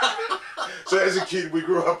 So as a kid, we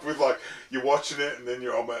grew up with like you're watching it, and then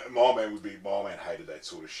my man hated that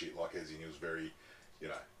sort of shit. Like as in he was very,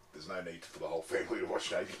 there's no need for the whole family to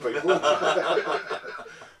watch naked people.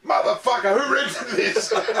 Motherfucker, who rented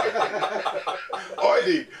this? I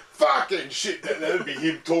did. Fucking shit. That'd be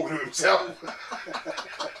him talking to himself.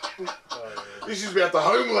 This is about the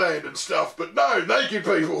homeland and stuff, but no, naked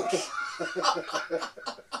people.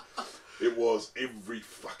 It was every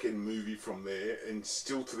fucking movie from there, and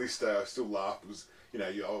still to this day, I still laugh. It was, I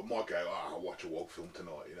might go, I'll watch a Wog film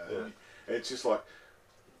tonight, Yeah. And it's just like,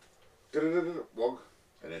 Wog.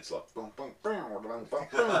 And it's like, boom, boom, boom, boom, boom,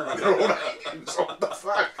 boom. So what the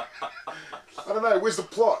fuck? I don't know, where's the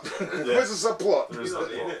plot? Where's the subplot? There is You no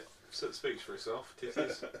don't need plot. it. So it speaks for itself.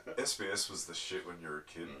 Titties. SBS was the shit when you were a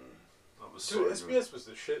kid. That was Dude, so SBS was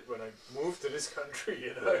the shit when I moved to this country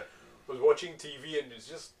and Yeah. I was watching TV and it's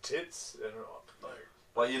just tits and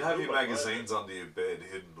Like you'd have Oh your my magazines under your bed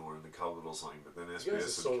hidden or in the cupboard or something, but then you guys are SBS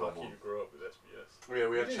so would come lucky on. to grow up with SBS. Yeah,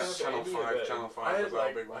 we had didn't have Channel any of 5. that. Channel 5 I had was our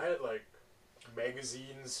like big one. I had like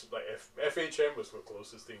magazines like FHM was the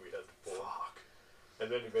closest thing we had to porn. Fuck.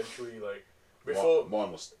 And then eventually like before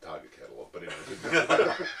Mine was Target catalogue, but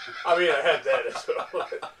anyway. I mean I had that as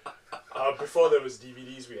well. Before there was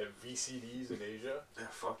DVDs, we had VCDs in Asia, Yeah,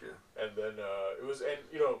 fuck yeah. and then it was, and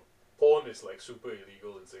you know, porn is like super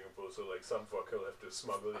illegal in Singapore, so like some fucker will have to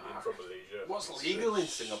smuggle it in from Malaysia. What's legal in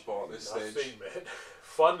Singapore at this Nothing, stage? man.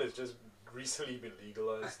 Fun has just recently been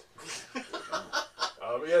legalized.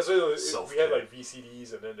 Yeah, so we had like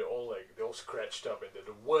VCDs, and then they're all scratched up, and they're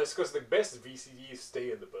the worst because the best VCDs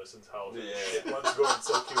stay in the person's house. And the shit ones go in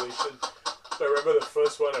circulation. So I remember the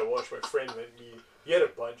first one I watched. My friend lent me. He had a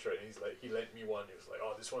bunch, right? And he lent me one. He was like,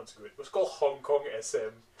 "Oh, this one's good." It was called Hong Kong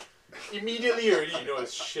SM. Immediately, already, you know,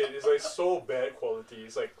 it's shit. It's like so bad quality.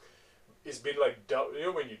 It's like it's been like dubbed. You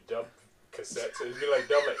know when you dub cassettes, it's been like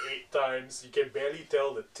dubbed like 8 times. You can barely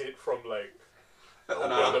tell the tit from like on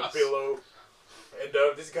the pillow. And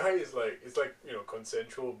this guy is like, it's like, you know,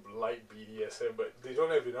 consensual light BDSM, but they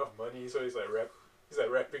don't have enough money, so he's like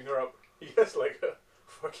wrapping her up. He has like a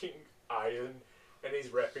fucking iron, and he's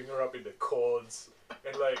wrapping her up in the cords,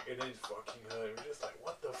 and then he's fucking her. And we're just like,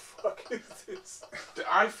 what the fuck is this?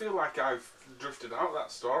 I feel like I've drifted out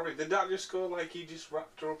that story. Did that just go like he just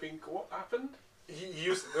wrapped her up in what happened? He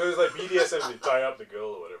used, there was like BDSM to tie up the girl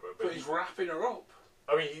or whatever, But he's wrapping her up.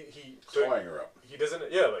 I mean, so Tying her up. he doesn't,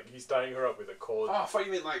 yeah, like he's tying her up with a cord. Oh, I thought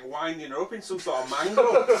you meant like winding her up in some sort of mango.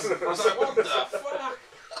 I was like, what the fuck?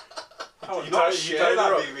 I would not share that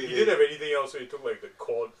her up. DVD. He didn't have anything else, so he took like the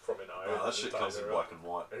cord from an iron. No, that shit comes in black and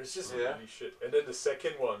white. And it's just Yeah. really shit. And then the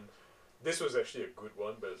second one, this was actually a good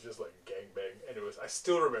one, but it's just like gangbang. And it was, I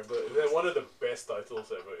still remember, it was one of the best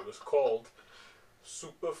titles ever. It was called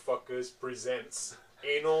Super Fuckers Presents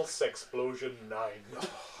Anal Sexplosion 9.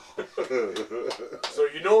 So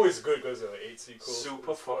you know it's good because there were 8 sequels.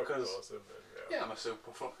 Super It's fucking Fuckers. Awesome, man. Yeah, I'm a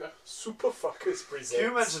super fucker. Super Fuckers Presents. Can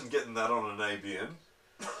you imagine getting that on an ABN?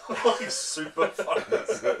 Like super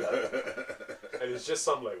fuckers. And it's just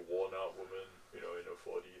some like worn out woman, you know, in her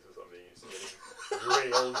 40s or something, who's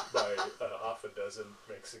getting railed by half a dozen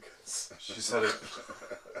Mexicans. She's had it.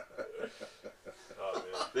 Oh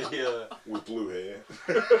man. With blue hair.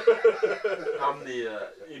 I'm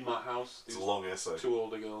in my house. It's a There's long essay. 2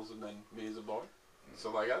 older girls and then me as a boy.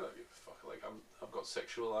 So like I don't give a fuck. Like I've got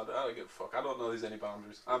sexual. I don't give a fuck. I don't know there's any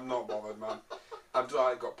boundaries. I'm not bothered, man. I've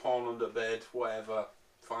like got porn under bed, whatever.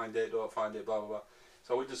 Find it, don't find it, blah blah blah.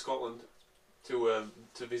 So I went to Scotland to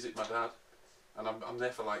visit my dad, and I'm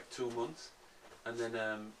there for like 2 months, and then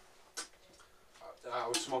I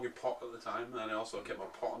was smoking pot at the time, and I also kept my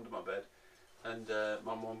pot under my bed. And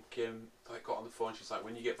my mum came, like, got on the phone. She's like,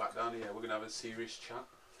 "When you get back down here, we're gonna have a serious chat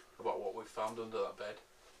about what we found under that bed,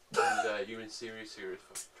 and you're in serious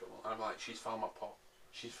trouble." And I'm like, "She's found my pot.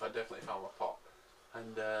 She's definitely found my pot."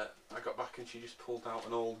 And I got back, and she just pulled out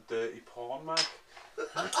an old dirty porn mag.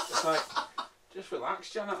 It's like, just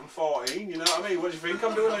relax, Janet. I'm 14. You know what I mean? What do you think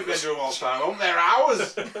I'm doing in the bedroom all the time? I'm there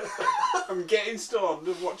hours. I'm getting stoned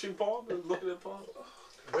and watching porn and looking at porn.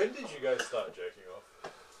 When did you guys start jacking off?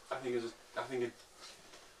 I think it.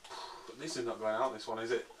 This is not going out. This one,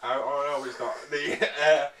 is it? Oh no, it's not.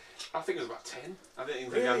 I think it was about 10. I didn't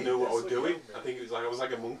even think I Really? knew what I was That's so doing. young, man. I think it was like I was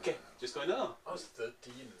like a monkey, just going, "Oh, I was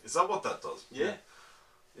 13. Is that what that does? yeah."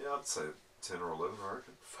 Yeah, I'd say 10 or 11, I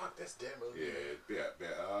reckon. Fuck, that's damn early. Yeah,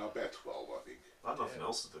 about 12, I think. I had nothing Yeah.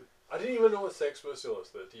 else to do. I didn't even know what sex was till I was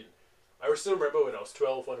 13. I still remember when I was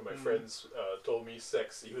 12, one of my friends told me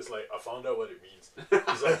sex. He was like, I found out what it means.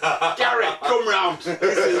 He's like, Gary, come round.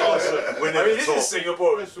 This is awesome. I mean, this is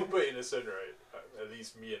Singapore. We're super innocent, right? At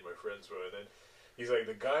least me and my friends were. And then he's like,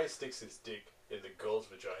 the guy sticks his dick in the girl's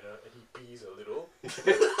vagina and he pees a little.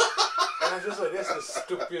 And I was just like, that's the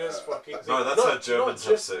stupidest fucking thing. No, that's how Germans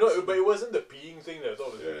have sex. No, but it wasn't the peeing thing that I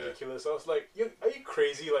thought was Yeah. ridiculous. I was like, are you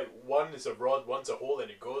crazy? Like, one is a rod, one's a hole,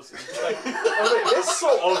 and it goes. Like, I was like, that's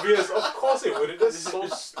so obvious. Of course it wouldn't. That's so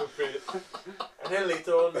stupid. And then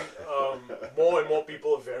later on, more and more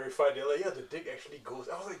people verified. They're like, yeah, the dick actually goes.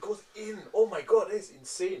 I was like, goes in. Oh my god, that is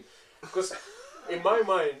insane. Because in my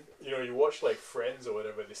mind, you know, you watch like Friends or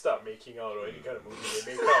whatever, they start making out or any kind of movie,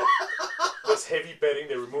 they make out. There's heavy petting,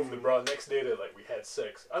 they remove the bra. Next day they're like, we had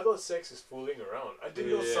sex. I thought sex is fooling around. I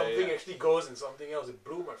didn't know something actually goes in something else. It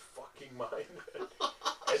blew my fucking mind.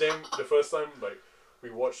 And then the first time, like, we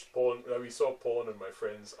watched porn, we saw porn on my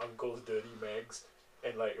friend's uncle's dirty mags,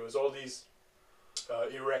 and like it was all these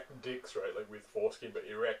erect dicks, right, like with foreskin but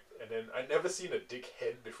erect, and then I'd never seen a dick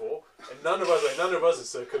head before, and none of us are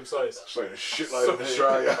circumcised. It's like a shitload in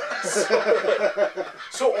Australia.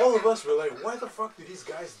 So all of us were like, why the fuck do these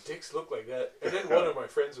guys' dicks look like that? And then one of my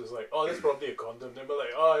friends was like, oh, that's probably a condom. And we're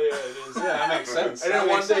like, oh yeah, it is. Yeah, that makes sense. And then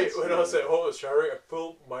one day when I was at home, I was showering, I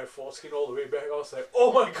pulled my foreskin all the way back. I was like,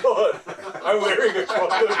 oh my god, I'm wearing a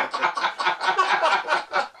condom.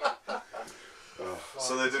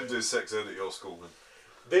 So they didn't do sex ed at your school then?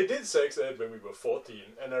 They did sex ed when we were 14,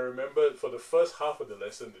 and I remember for the first half of the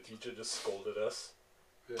lesson, the teacher just scolded us.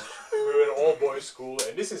 Yeah. We were in an all-boys school,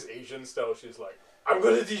 and this is Asian style. She's like, I'm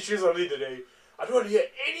going to teach you something today. I don't want to hear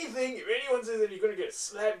anything. If anyone says that you're going to get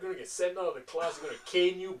slapped, you're going to get sent out of the class, you're going to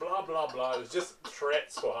cane you, blah, blah, blah. It was just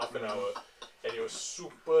threats for half an hour, and it was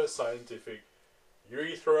super scientific.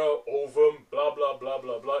 Urethra, ovum, blah, blah, blah,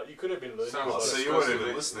 blah, blah. You could have been learning about so you weren't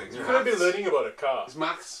even listening. You could have been learning about a car. It's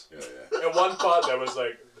maths. Yeah. And one part that was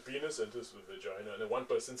like, the penis enters the vagina, and then one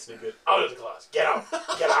person sniggered, out of the class, get out,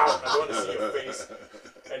 I don't want to see your face.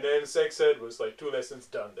 And then sex ed was like 2 lessons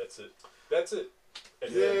done, that's it.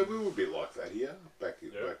 And Yeah, we were a bit like that here. Back.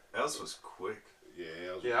 Ours was quick.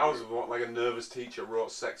 Yeah, I was like a nervous teacher,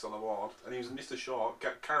 wrote sex on the board, and he was Mr. Short,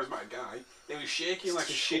 charismatic guy. He was shaking like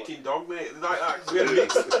a shitting dog, mate. Like that.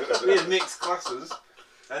 We had mixed classes,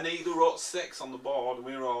 and he wrote sex on the board, and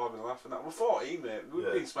we were all having a laugh at that. We're 14, mate.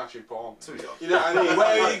 We've been smashing porn. Too young. You know what I mean?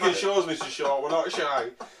 Where you can show us, Mr. Short, we're not shy.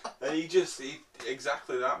 And he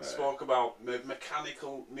exactly that, spoke about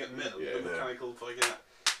mechanical fucking.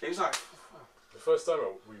 It was like. the first time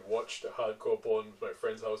we watched hardcore porn with my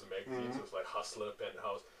friend's house in magazines, it was like Hustler,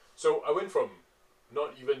 Penthouse. So I went from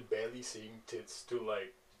not even barely seeing tits to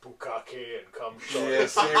like bukkake and cum shots. Yeah,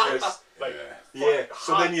 serious. Like,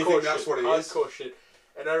 So then you think that's what it is? Hardcore shit.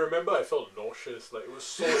 And I remember I felt nauseous. Like, it was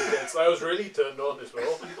so intense. I was really turned on as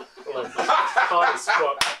well. Like, hard as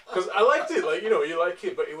fuck. Because I liked it. Like, you know, you like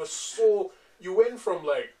it. But it was so... You went from,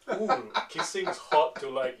 like, ooh, kissing's hot to,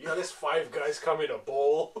 like, yeah, there's 5 guys come in a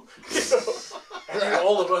bowl. You know? And then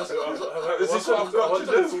all of us... I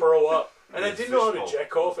wanted to throw up. And I didn't know how to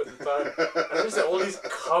jack off at the time. And I just had all these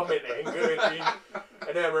cum and anger in me.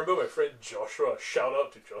 And then I remember my friend Joshua. Shout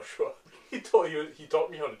out to Joshua. He taught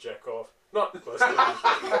me how to jack off. Not personally.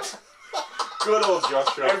 Good old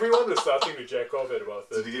Joshua. Everyone was starting to jack off at about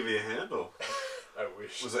 30. Did he give you a hand or? I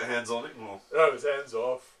wish. Was it hands on it or? No, it was hands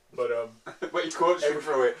off. But But you coached him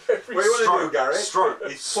through it. What do you want to do, Garry? Stroke.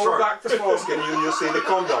 Pull back the foreskin and you'll see the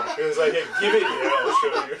condom. it was like, hey, give it here, I'll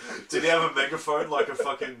show you. Did he have a megaphone like a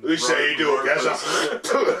fucking? We say you do it, guys.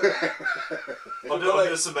 I'm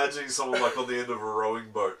just imagining someone like on the end of a rowing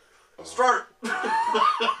boat. Stroke. But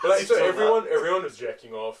like, so everyone was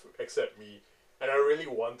jacking off except me. And I really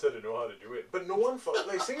wanted to know how to do it. But no one,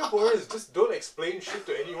 like, Singaporeans just don't explain shit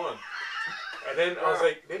to anyone. And then I was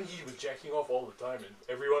like, then he was jacking off all the time, and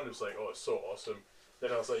everyone was like, oh, it's so awesome.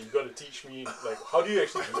 Then I was like, you got to teach me, like, how do you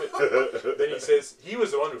actually do it? Then he says, he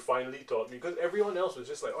was the one who finally taught me, because everyone else was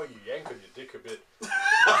just like, oh, you yank on your dick a bit.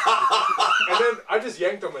 And then I just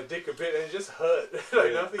yanked on my dick a bit, and it just hurt.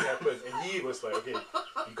 Like, nothing happened. And he was like, okay,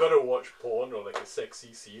 you got to watch porn or like a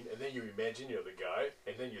sexy scene, and then you imagine you're the guy,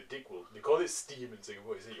 and then your dick will, they call it steam in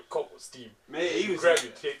Singapore, they say your cock will steam. Mate, you grab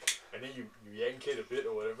your dick, and then you yank it a bit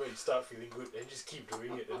or whatever, you start feeling good, and just keep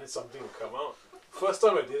doing it, and then something will come out. First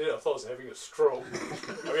time I did it, I thought I was having a stroke.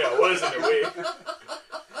 I mean, I was in a way.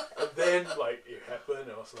 And then, like, it happened,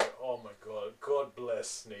 and I was like, oh my god, God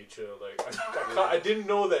bless nature. Like, I didn't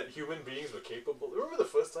know that human beings were capable. Remember the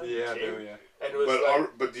first time you came? I do, yeah. And it was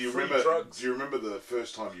But do you remember? drugs. Do you remember the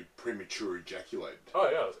first time you premature ejaculated? Oh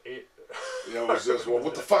yeah, I was 8. Yeah, it was just, well,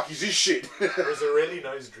 what the fuck is this shit? It was a really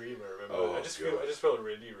nice dream, I remember. Oh, I just felt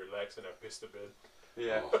really relaxed, and I pissed a bit.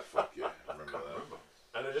 Yeah. Oh, fuck yeah, I remember that.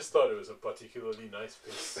 And I just thought it was a particularly nice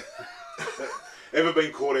piss. Ever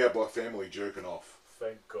been caught out by family jerking off?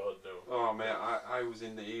 Thank God, no. Oh man, I was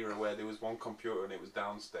in the era where there was one computer and it was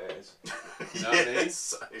downstairs. You know what I mean?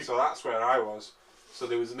 So that's where I was. So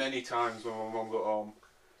there was many times when my mum got home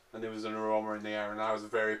and there was an aroma in the air and I was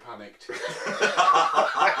very panicked.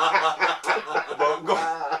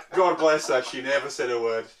 But God bless her, she never said a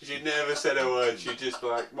word. She never said a word. She'd just be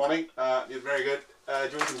like, morning, you're very good. Do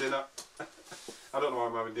you want some dinner? I don't know why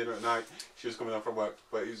I'm having dinner at night. She was coming home from work,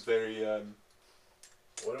 but it was very...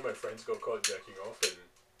 One of my friends got caught jacking off,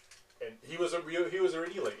 and he was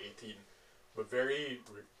already like 18, but very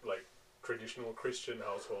like traditional Christian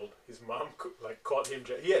household. His mom like caught him.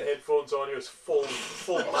 He had headphones on. He was full mask.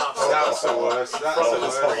 That's the worst. That's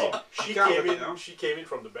the worst. She came in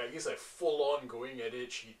from the back. He's like full on going at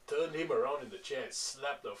it. She turned him around in the chair and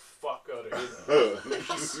slapped the fuck out of him. And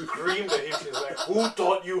she screamed at him. She was like, "Who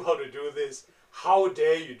taught you how to do this? How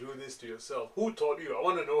dare you do this to yourself? Who taught you? I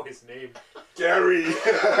want to know his name." Gary. No,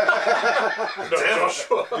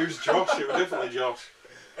 Joshua. It was Josh. It was definitely Josh.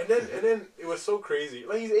 And then it was so crazy.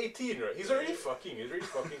 Like, he's 18, right? He's already fucking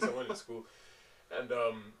someone in school. And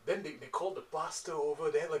then they called the pastor over.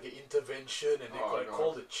 They had like an intervention, and they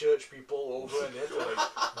called the church people over, and they had to like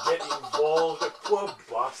get involved. The poor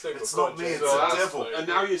bastard. It's not me, it's the the devil. And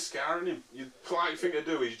now you're scaring him. The polite thing to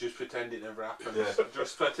do is just pretend it never happened. Yeah.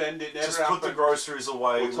 Just pretend it never Just happened. put the groceries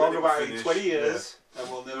away. We'll talk about it in finish. 20 years, and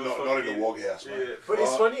we'll never Not in the wog house, mate. Yeah. But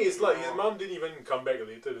it's funny. It's like his mom didn't even come back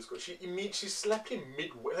later to school. She slapped him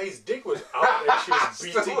midway. Like, his dick was out, and she was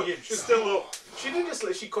beating him. She was Still up. She didn't just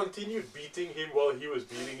like. She continued beating him while he was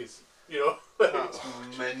beating his. You know. Like, That's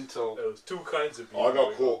mental. there was two kinds of beating. I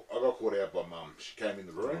got going on. caught out by mum. She came in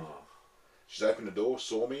the room. She's opened the door,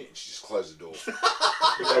 saw me, and she just closed the door.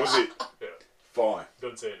 That was it. Yeah. Fine.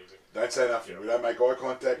 Don't say anything. Don't say nothing. We don't make eye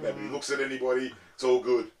contact. Nobody looks at anybody. It's all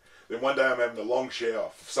good. Then one day I'm having a long shower.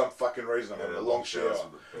 For some fucking reason I'm having a long shower.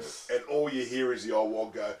 And all you hear is the old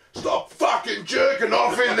wog go, "Stop fucking jerking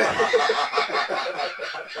off in there."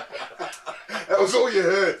 That was all you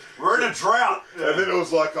heard. We're in a drought. And then it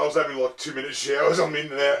was like I was having like 2-minute showers. I'm in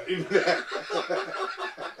and out, in and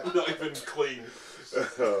out. Not even clean.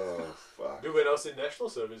 Oh, fuck. Dude, when I was in national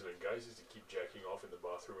service, when guys used to keep jacking off in the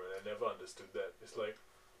bathroom, and I never understood that. It's like,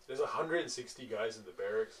 there's 160 guys in the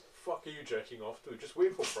barracks. Fuck are you jacking off to? Just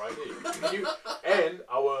wait for Friday. And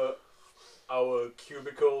our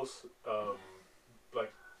cubicles,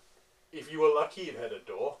 like, if you were lucky, it had a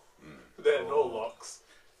door. There had no locks.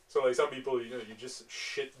 So like some people, you just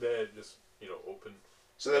shit there, just open.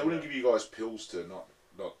 So they wouldn't give you guys pills to not.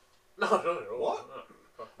 No. What?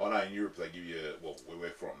 No. I know in Europe they give you, well, where we're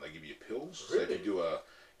from, they give you pills. Really? So if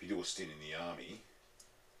you do a stint in the army,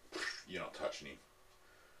 you're not touching him.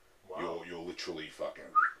 Wow. You're literally fucking.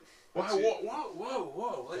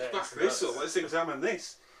 Whoa. Let's Yeah, back it's this nuts. up. Let's examine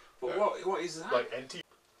this. But what is that? Like anti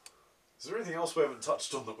Is there anything else we haven't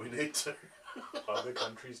touched on that we need to? other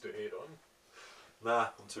countries to hate on. Nah,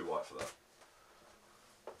 I'm too white for that.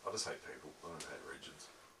 I just hate people. I don't hate regions.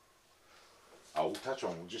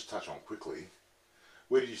 We'll just touch on quickly.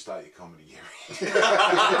 Where did you start your comedy, Gary?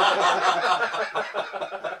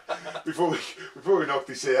 before we knock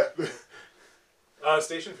this out.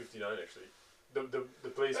 Station 59 actually. The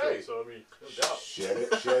place where you saw me. No doubt.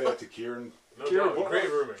 Shout out to Kieran. No Kieran, doubt. what- Great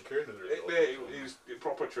room, and Kieran does a really He was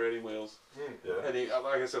proper training wheels. Yeah. And he,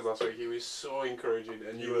 like I said last week, he was so encouraging,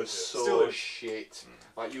 and He you was, were yeah. so Still is. shit.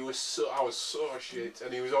 Like I was so shit,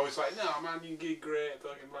 and he was always like, "No, man, you did great,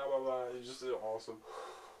 fucking blah blah blah." It was just awesome.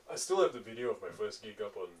 I still have the video of my first gig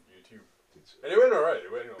up on YouTube, and it went alright.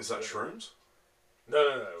 Is that shrooms?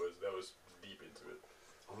 No. That was deep into it.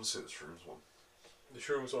 I want to see the shrooms one. The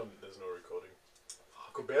shrooms one, there's no recording.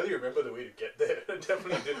 I could barely remember the way to get there. I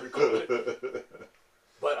definitely didn't record it.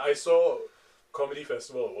 But I saw Comedy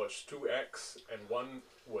Festival. I watched 2 acts, and one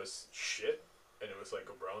was shit, and it was like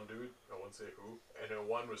a brown dude. I won't say who. And then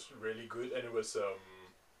one was really good, and it was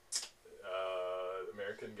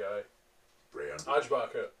American guy, Brown.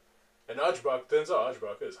 Ajbaka. And turns out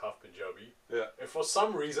Ajbaka is half Punjabi. Yeah. And for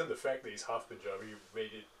some reason, the fact that he's half Punjabi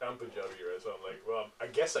made it. I'm Punjabi, right? So I'm like, well, I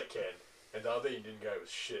guess I can. And the other Indian guy was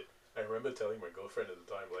shit. I remember telling my girlfriend at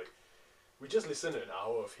the time, like, we just listened to an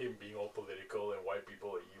hour of him being all political and white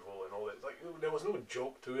people are evil and all that. Like, there was no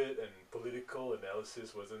joke to it, and political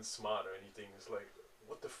analysis wasn't smart or anything. It's like,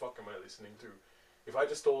 what the fuck am I listening to? If I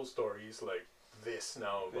just told stories like this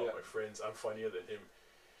now about my friends, I'm funnier than him.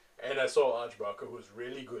 And I saw Arch Barker, who was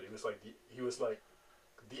really good. He was like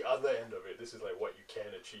the other end of it. This is like what you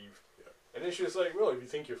can achieve. Yeah. And then she was like, well, if you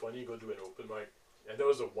think you're funny, go do an open mic. And that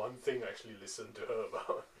was the one thing I actually listened to her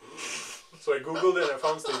about. So I googled it, and I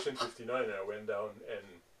found Station 59, and I went down, and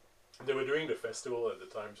they were doing the festival at the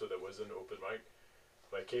time, so there wasn't an open mic.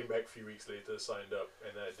 But I came back a few weeks later, signed up,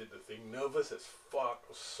 and then I did the thing. Nervous as fuck.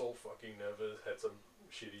 I was so fucking nervous. Had some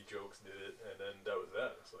shitty jokes, did it, and then that was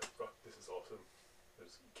that. It's like, fuck, this is awesome. I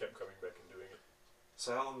just kept coming back and doing it.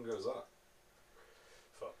 So how long ago was that?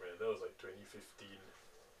 Fuck, man, that was like 2015,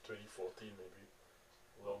 2014 maybe.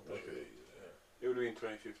 Long time ago. Yeah. It would have been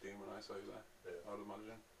 2015 when I saw you there. Yeah. I would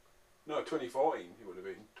imagine. No, 2014. It would have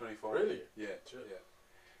been 2014. Really? Yeah. Sure.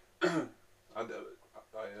 Yeah. And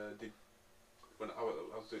I did when I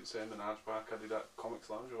was doing the same in Arch Barker. I did that Comics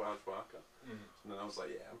Lounge with Arch Barker. And then I was like,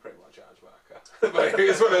 yeah, I'm pretty much Arch Barker. But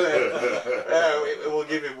it's one of them.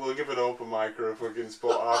 We'll give an open mic or a fucking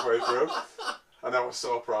spot halfway through. And I was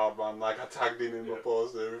so proud, man. Like, I tagged him in my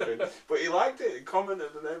post and everything. But he liked it and commented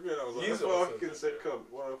and everything. I was like, He's fucking sick cunt.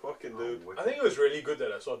 What a fucking dude. I think it was really good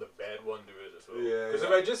that I saw the bad one do it as well. Yeah. Because if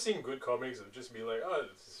I just seen good comics, it would just be like, oh,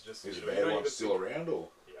 this is just... Is you the know, bad you don't one even still think- around, or?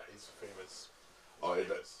 Yeah, he's famous. Oh, yeah,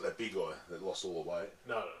 Famous. that big guy that lost all the weight.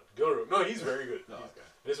 No, Gilroy. No, he's very good. No, He's- okay.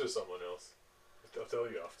 This was someone else. I'll tell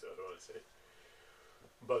you after. I don't want to say.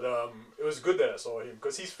 But it was good that I saw him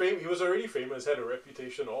because he's He was already famous, had a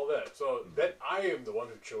reputation, all that. So that I am the one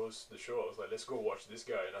who chose the show. I was like, let's go watch this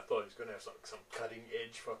guy, and I thought he was gonna have some cutting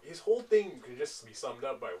edge. His whole thing could just be summed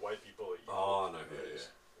up by white people. Are evil. Oh, no, who it is.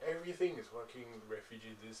 Everything is fucking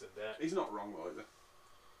refugee this and that. He's not wrong, though, either.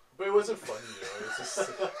 But it wasn't funny, you know. It's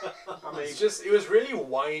just, I mean, it was really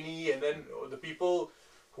whiny, and then the people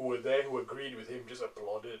who were there who agreed with him just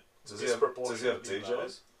applauded. Does he have disproportionately DJs?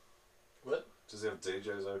 loud. What? Does he have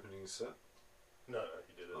DJs opening his set? No,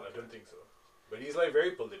 he didn't. I Okay. don't think so. But he's like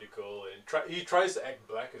very political, and he tries to act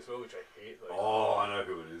black as well, which I hate. Like, Oh, I know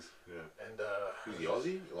who it is. Yeah. and Who's the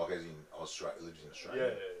Aussie? Like, as in Australia, lives in yeah,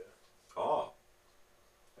 Australia? Oh,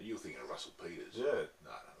 Are you thinking of Russell Peters? yeah.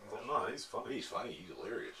 No. No, he's funny. He's funny. He's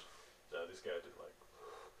hilarious. No, this guy didn't like.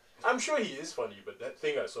 I'm sure he is funny, but that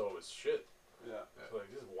thing I saw was shit. yeah. It's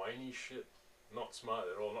like this whiny shit, not smart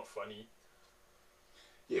at all, not funny.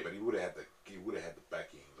 Yeah, but he would have had the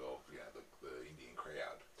backing of the Indian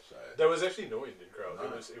crowd. So There was actually no Indian crowd.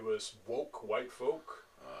 No. It was woke white folk,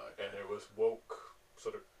 okay. and it was woke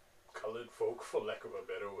sort of colored folk, for lack of a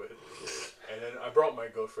better word. And then I brought my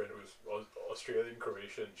girlfriend, who's Australian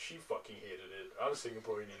Croatian. She fucking hated it. I'm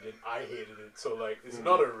Singaporean Indian. I hated it. So like, it's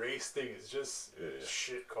not a race thing. It's just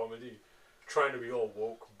shit comedy, trying to be all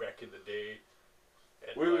woke back in the day.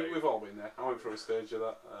 And We've all been there. I went through a stage of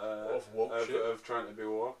that. Of woke shit? Of trying to be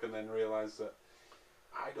woke and then realise that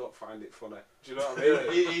I don't find it funny. Do you know what I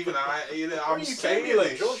mean? Even I'm you saying can't be like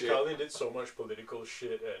this George shit. Carlin did so much political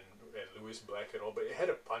shit and Lewis Black and all, but it had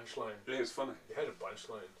a punchline. It was funny. It had a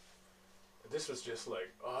punchline. This was just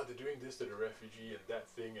like, they're doing this to the refugee and that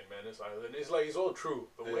thing in Manus Island. It's like, it's all true,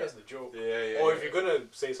 but where's the joke? Yeah. Or if you're gonna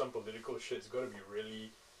say some political shit, it's gotta be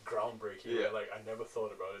really groundbreaking. Yeah. Where, like, I never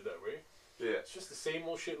thought about it that way. Yeah. It's just the same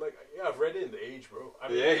old shit. Like, yeah, I've read it in the Age, bro. I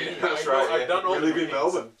mean, Yeah, that's I know, right. I've done all we the live in readings.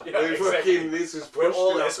 Melbourne. Yeah, We're exactly. fucking, this is We're pushed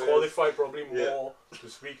all it as up, qualified, probably Yeah. more, to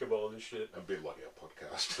speak about all this shit. A bit like our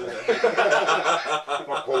podcast. I'm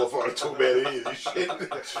not qualified to talk about any of this shit.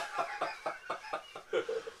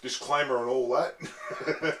 Disclaimer and all that.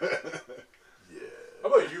 Yeah. How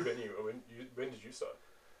about you, Benny? When did you start?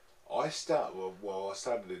 I started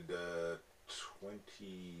in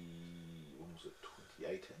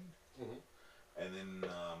 2018, Mhm. and then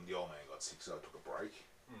the old man got sick, so I took a break,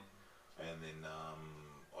 and then I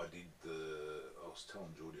was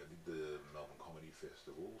telling Jordy, I did the Melbourne Comedy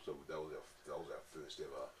Festival, so that was our first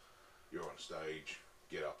ever. You're on stage,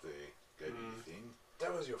 get up there, go do your thing.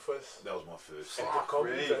 That was your first That was my first. at the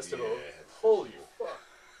comedy really? festival. Yeah. Holy fuck!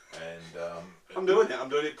 And I'm doing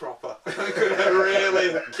it proper. I'm gonna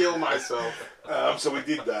really kill myself. so we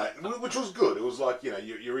did that, which was good. It was like, you know,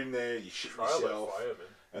 you're in there, you shit Trial by yourself, fire, man.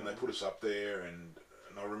 and they put us up there, and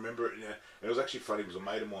I remember it. Yeah, and it was actually funny because a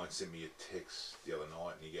mate of mine sent me a text the other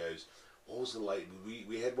night, and he goes, "What was the late?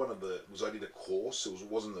 We had one of the. I did a course. It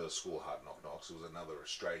wasn't the School of Hard Knock Knocks. It was another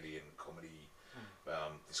Australian comedy.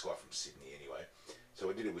 This guy from Sydney, anyway. So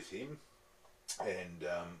I did it with him, and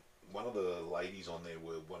one of the ladies on there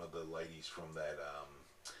were one of the ladies from that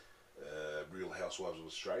Real Housewives of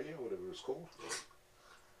Australia, whatever it's called.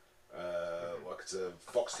 Like it's a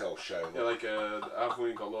Foxtel show. Yeah, like I've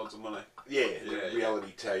only got loads of money. Yeah, Yeah,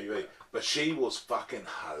 reality TV. But she was fucking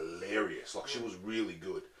hilarious. Like, she was really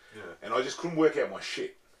good. Yeah. And I just couldn't work out my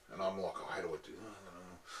shit. And I'm like, oh, how do I do that? I don't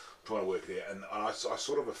know. Trying to work it out. And I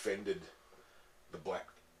sort of offended the black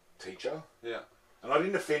teacher. Yeah. And I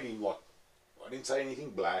didn't offend him, like, I didn't say anything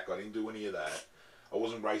black. I didn't do any of that. I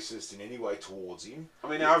wasn't racist in any way towards him. I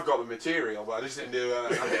mean, I've got the material, but I just didn't do No,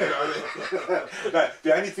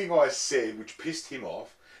 the only thing I said, which pissed him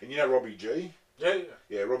off, and you know Robbie G? Yeah.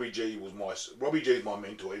 Yeah, Robbie G is my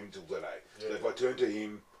mentor even till today. So Yeah. if I turn to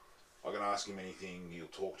him, I can ask him anything, he'll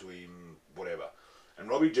talk to him, whatever. And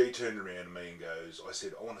Robbie G turned around to me and goes, I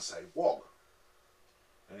said, I want to say wog.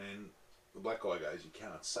 And the black guy goes, you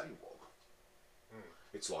can't say wog.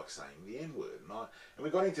 It's like saying the N-word. And we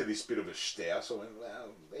got into this bit of a stouse. I went, well,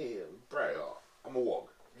 yeah, bro, I'm a wog.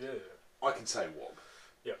 Yeah. I can say wog.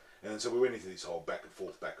 Yeah. And so we went into this whole back and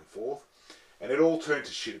forth. And it all turned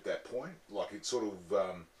to shit at that point. Like, it sort of,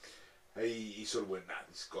 he sort of went, nah,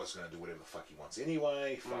 this guy's going to do whatever the fuck he wants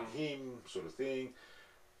anyway, fuck him, sort of thing.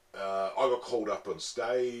 I got called up on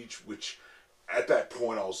stage, which at that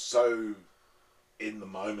point I was so in the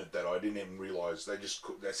moment that I didn't even realise they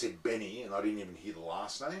said Benny, and I didn't even hear the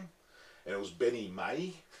last name, and it was Benny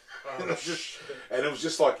May. Oh, and it was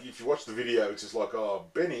just like, if you watch the video, it's just like, oh,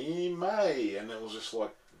 Benny May, and it was just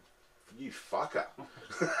like, you fucker.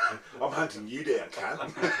 I'm hunting you down,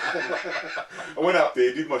 cunt. I went up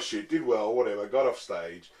there, did my shit, did well, whatever, got off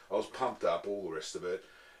stage, I was pumped up, all the rest of it,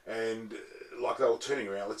 and like they were turning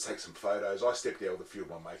around, let's take some photos. I stepped out with a few of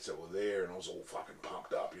my mates that were there, and I was all fucking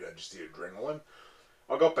pumped up, you know, just the adrenaline.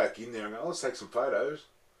 I got back in there and go, let's take some photos.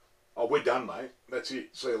 Oh, we're done, mate. That's it.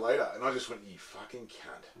 See you later. And I just went, you fucking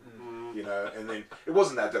cunt. You know, and then it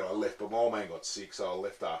wasn't that I left, but my old man got sick, so I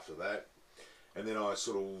left after that. And then I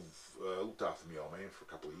sort of looked after my old man for a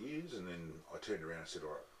couple of years, and then I turned around and said,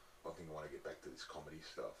 all right, I think I want to get back to this comedy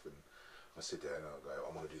stuff. And I said to her, and I go,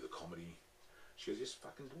 I want to do the comedy. She goes, just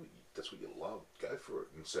fucking do it. That's what you love. Go for it.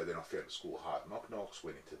 And so then I found a school of hard knock knocks,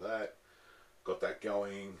 went into that, got that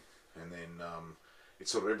going, and then it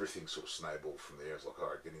sort of, everything sort of snowballed from there. I was like, all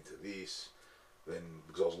right, get into this. Then,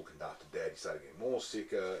 because I was looking after Dad, he started getting more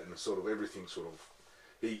sicker, and sort of everything sort of,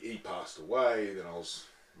 he passed away. Then I was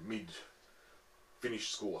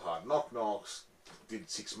finished school of hard knock knocks, did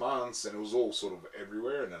 6 months, and it was all sort of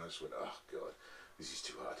everywhere. And then I just went, oh God, this is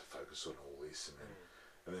too hard to focus on all this.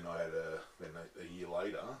 And then I had a year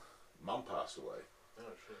later, Mum passed away.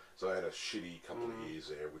 Oh, shit. So I had a shitty couple of years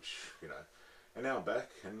there, which, you know, and now I'm back,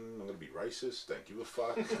 and I'm going to be racist, don't give a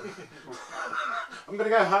fuck. I'm going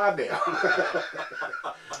to go hard now.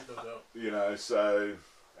 You know, so,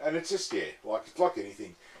 and it's just, yeah, it's like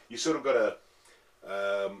anything. You sort of got to,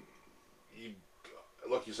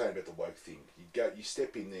 like you're saying about the woke thing, you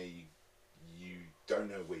step in there, you don't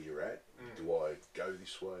know where you're at. Do I go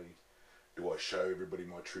this way? Do I show everybody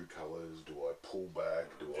my true colours? Do I pull back?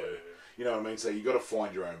 You know what I mean? So you got to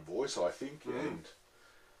find your own voice, I think, and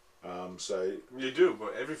so you do,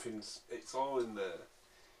 but it's all in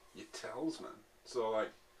your tells, man. So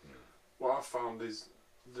like, what I found is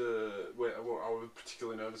what I would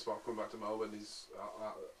particularly notice about coming back to Melbourne is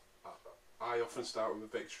I often start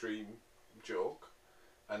with an extreme joke,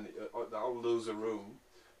 and I'll lose a room,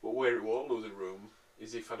 but where it won't lose a room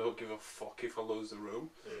is if I don't give a fuck if I lose the room.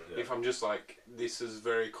 Yeah. If I'm just like, this is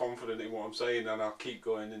very confident in what I'm saying, and I'll keep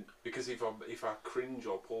going, and because if I cringe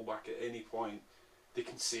or pull back at any point, they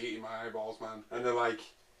can see it in my eyeballs, man, and they're like,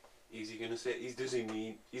 is he gonna say? Is this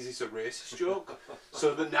a racist joke?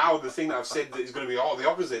 So that now the thing that I've said that is going to be all the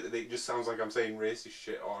opposite. That it just sounds like I'm saying racist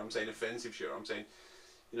shit, or I'm saying offensive shit, or I'm saying,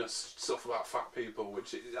 you know, stuff about fat people,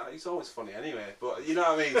 which it's always funny anyway. But you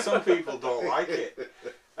know what I mean. Some people don't like it.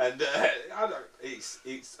 And I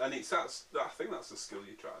think that's the skill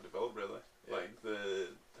you try to develop, really. Yeah. Like the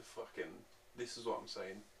fucking, this is what I'm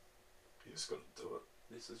saying. You just got to do it.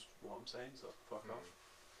 This is what I'm saying, so fuck off.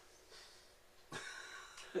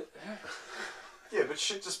 Yeah, but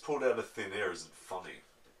shit just pulled out of thin air isn't funny.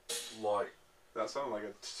 Like, that sounded like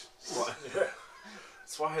yeah.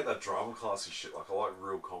 That's why I hate that drama classy shit. Like, I like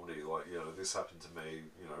real comedy. Like, you know, this happened to me.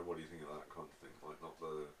 You know, what do you think of that kind of thing? Like, not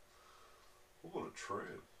the, what a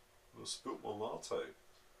trend. I spilt my latte.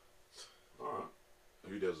 Alright.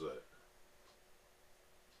 Who does that?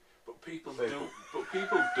 But people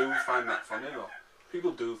do find that funny, though.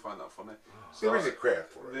 People do find that funny. So there is a crowd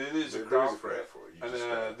for it. There is a crowd for it. And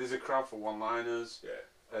there's a crowd for one-liners.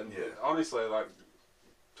 Yeah. And honestly, like,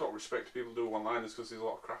 talk respect to people who do one-liners because there's a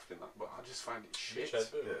lot of craft in that. But I just find it shit.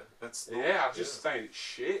 I just find it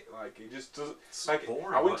shit. Like, it just doesn't. It's like,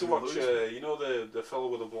 boring. I went to watch, you know, the fella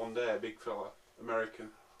with the blonde hair, big fella, American.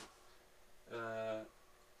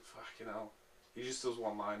 Fucking hell. He just does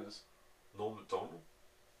one-liners. Norm MacDonald?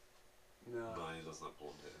 No, he doesn't have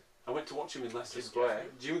blonde hair. I went to watch him in Leicester Square.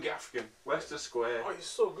 Jim Gaffigan, Leicester Square. Oh, he's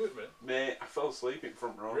so good, man. Mate, I fell asleep in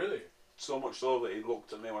front row. Really? So much so that he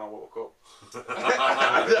looked at me when I woke up.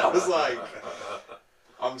 I was like,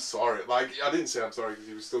 I'm sorry. Like, I didn't say I'm sorry because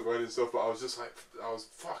he was still going and stuff, but I was just like, I was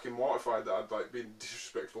fucking mortified that I'd like been a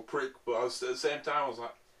disrespectful prick. But I was, at the same time, I was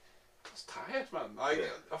like, I was tired, man. Like,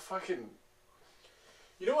 I fucking...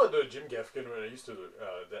 You know what, though, Jim Gaffigan, when I used to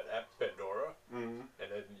that app Pandora, and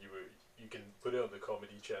then you can put it on the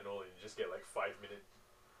comedy channel and you just get like 5-minute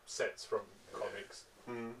sets from comics.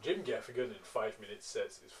 Jim Gaffigan in 5-minute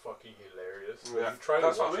sets is fucking hilarious. Yeah.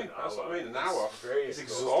 That's what I mean. An hour. It's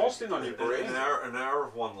exhausting on your brain. An hour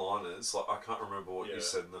of one-liners. Like, I can't remember what you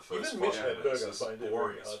said in the first. Even Mitch Hedberg, I find it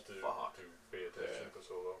very hard to pay attention for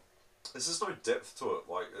so long. There's just no depth to it.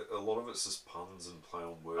 Like a lot of it's just puns and play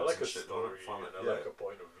on words I like and a shit. story, I don't find it. and I like a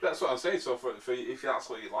point of view. That's what I'm saying. So for if that's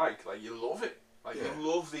what you like you love it. Like Yeah. you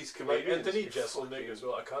love these Like comedians. Anthony You Jeselnik fucking- as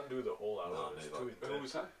well. I can't do the whole hour. No, It's neither. too Who intense.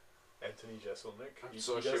 was that? Anthony Jeselnik. I'm He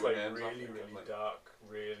so does shit like with names, I really, think, really like- dark,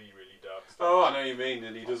 really dark stuff. Oh, I know what you mean.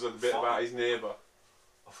 And he does a bit about his neighbour.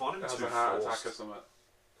 I find him Has too a heart forced. attack or something.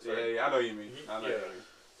 Sorry? Yeah, I know what you mean. He- I know yeah. what you mean.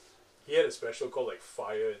 He had a special called like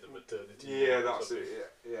Fire in the Maternity. Yeah, Ward or that's something.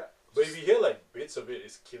 it. Yeah. But if you hear like bits of it,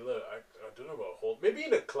 it's killer. I don't know about whole. Maybe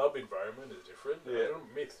in a club environment is different. Yeah. I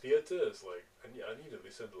don't make theatre is like I need to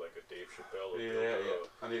listen to like a Dave Chappelle or Yeah, Bill yeah.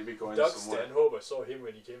 Burr. I need to be going Doug somewhere. Stanhope, I saw him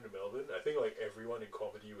when he came to Melbourne. I think like everyone in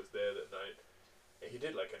comedy was there that night. And he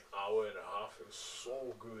did like an hour and a half. It was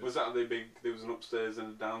so good. Was that the big? There was an upstairs and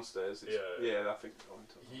a downstairs. Yeah. I think.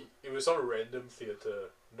 It was some random theatre,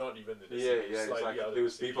 not even in the Yeah, city, yeah. It's slightly like out of there the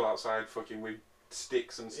was city. people outside fucking with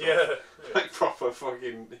sticks and stuff. Yeah, yeah. Like proper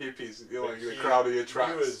fucking hippies. You know, like the He- crowd of your he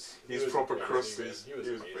tracks. he He's was proper amazing, crusties. man.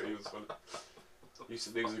 He was amazing. funny. He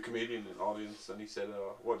said there was a comedian in the audience, and he said,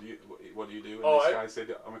 "What do you do?" And Oh, this guy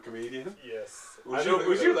said, "I'm a comedian." Yes. Was I know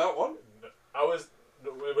who you it that one? I was.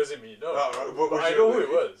 No, was it me? No. Oh, right. What But was I you know then? who it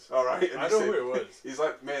was. All right. And I he know said- who it was. He's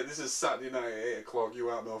like, mate, this is Saturday night at 8:00. You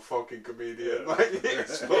aren't no fucking comedian. Yeah. Like,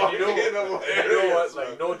 it's And you know, fucking you know what? hilarious, Like,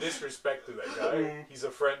 man. no disrespect to that guy. Mm. He's a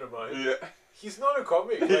friend of mine. Yeah, He's not a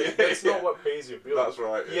comic. Like, Yeah, that's yeah. not what pays your bills. that's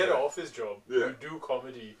right. He had an office job. Yeah. You do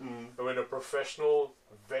comedy. Mm. And when a professional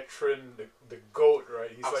veteran, the GOAT, right?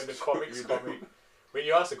 He's That's like the what comics you do. comic. When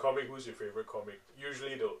you ask a comic who's your favorite comic,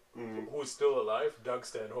 usually who's still alive, Doug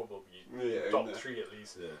Stanhope will be Yeah, top isn't it? 3 at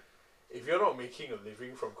least. Yeah. If you're not making a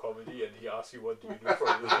living from comedy and he asks you what do you do for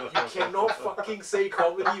a living, you cannot fucking say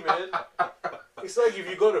comedy, man. It's like if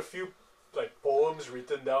you got a few like poems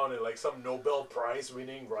written down and like some Nobel Prize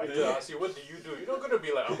winning writer Yeah. asks you what do you do, you're not gonna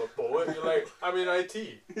be like I'm a poet. You're like I'm in IT,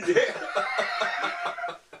 Yeah.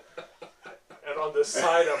 and on the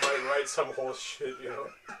side I might write some horse shit. You know,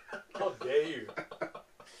 how dare you?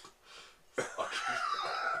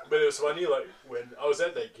 But it was funny, like when I was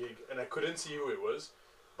at that gig and I couldn't see who it was,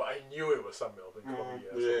 but I knew it was some Melbourne comedy.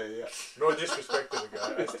 Yeah. No disrespect to the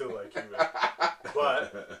guy, I still like you. Man.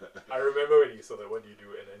 But I remember when he said like, "What do you do?"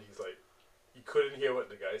 and then he's like, he couldn't hear what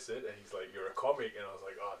the guy said, and he's like, "You're a comic," and I was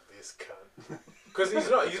like, "Oh, this cunt," because he's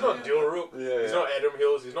not Dilrook, Yeah, he's yeah. not Adam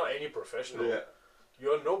Hills, he's not any professional. Yeah.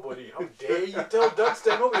 You're nobody. How dare you tell Doug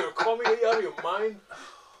Stanhope you're a comic? Are you out of your mind?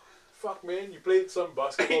 Fuck, man, you played some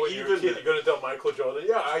basketball when you were a kid. You're gonna tell Michael Jordan,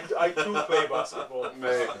 "Yeah, I too play basketball."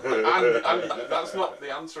 Mate, and that's not the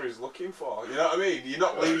answer he's looking for. You know what I mean? You're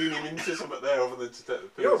not leading him into something there other than to take the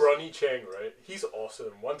piss. You know Ronnie Chang, right? He's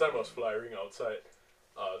awesome. One time I was flying outside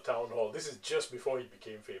Town Hall. This is just before he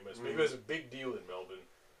became famous. But he was a big deal in Melbourne.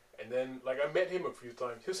 And then, like, I met him a few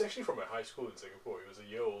times. He was actually from my high school in Singapore. He was a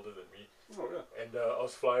year older than me. Oh, yeah. And I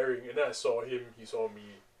was flying, and then I saw him. He saw me.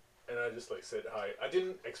 And I just, like, said hi. I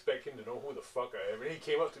didn't expect him to know who the fuck I am. And he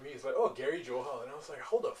came up to me. He's like, "Oh, Garry Johal." And I was like,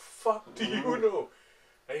 "How the fuck do you know?"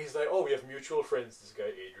 And he's like, "Oh, we have mutual friends, this guy,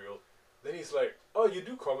 Adriel." Then he's like, "Oh, you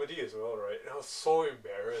do comedy as well, right?" And I was so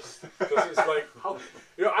embarrassed because it's like, how,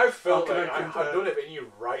 you know, I felt How can like I I compare? don't have any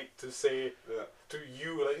right to say Yeah. to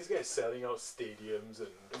you, like, this guy's selling out stadiums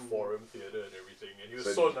and the Forum Theatre and everything, and he was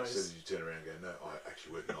So so did, nice. So did you turn around and go, "No, I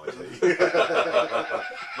actually work in IT."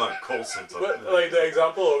 No, call centre. But like the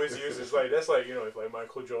example I always use is like that's like, you know, if like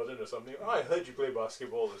Michael Jordan or something. "Oh, I heard you play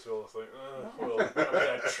basketball as well." It's like, well, I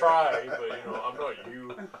mean, I try, but you know, I'm not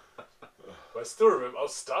you. But I still remember I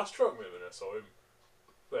was starstruck when I saw him.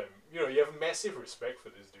 Like, you know, you have massive respect for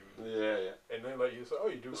this dude, Yeah. and then like he's like, "Oh,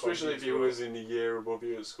 you do." Especially comedy if as he well." was in the year above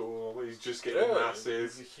you at school. He's just getting Yeah, massive.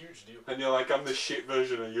 it's a huge deal. And you're like, I'm the shit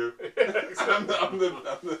version of you. I'm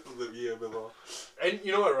the year below. And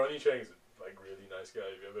you know what, Ronnie Chang's like really nice guy.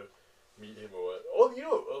 If you ever meet him or what? Oh, you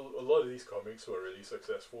know, a lot of these comics who are really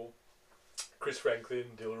successful, Chris Franklin,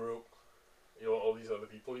 Dilrook, you know, all these other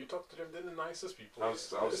people. You talk to them, they're the nicest people. I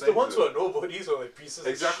was it's the saying ones to- who are nobodies or like pieces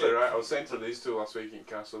Exactly of shit. right. I was saying to these two last week in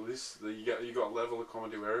Castle, you got a level of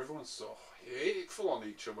comedy where everyone's so hateful on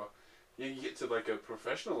each other. You get to like a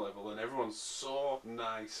professional level and everyone's so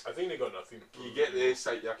nice. I think they got nothing to prove. You get this,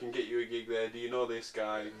 like, I can get you a gig there. Do you know this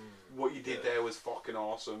guy? What you did Yeah. there was fucking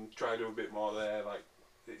awesome. Try to do a bit more there. Like,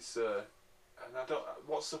 it's and I don't.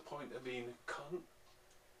 What's the point of being a cunt?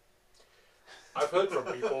 I've heard from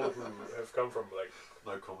people who have come from like,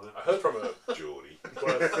 No comment. I heard from a Jordy.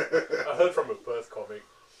 Perth comic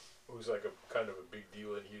who's like a kind of a big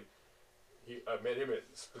deal, and I met him at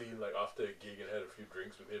Spleen like after a gig and had a few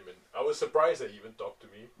drinks with him, and I was surprised that he even talked to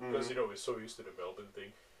me because you know we're so used to the Melbourne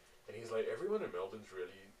thing, and he's like, everyone in Melbourne's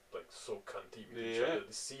really like so cunty with each Yeah. other.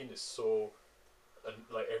 The scene is so and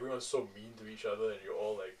like everyone's so mean to each other, and you're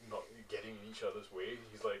all like not getting in each other's way.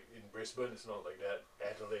 He's like, in Brisbane, it's not like that.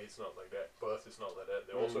 Adelaide, it's not like that. Perth, it's not like that.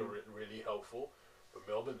 They're also really helpful, but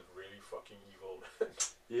Melbourne is really fucking evil.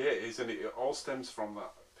 Yeah, it is, and it all stems from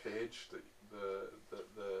that page,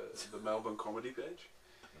 the Melbourne comedy page,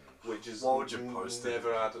 which is Why would you post it?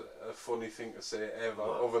 never had a funny thing to say ever,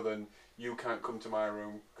 other than you can't come to my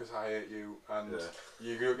room because I hate you, and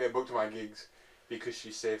you don't get booked to my gigs because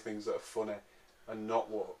you say things that are funny and not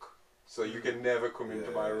woke. So you can never come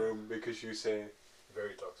into my room because you say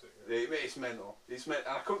Very toxic. it's mental. And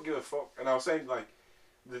I couldn't give a fuck. And I was saying, like,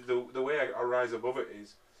 the way I rise above it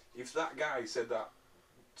is, if that guy said that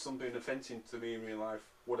something offensive to me in real life,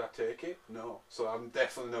 would I take it? No. So I'm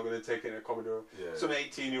definitely not going to take it in a comedy room. Yeah. Some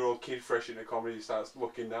 18-year-old kid fresh into comedy starts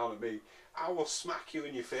looking down at me. I will smack you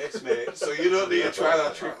in your face, mate. So you don't need to try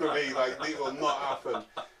that trick with me. Like, it will not happen.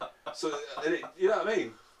 So, you know what I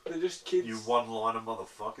mean? They're just kids. You one-liner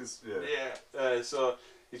motherfuckers. Yeah. Yeah. So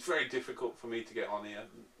it's very difficult for me to get on here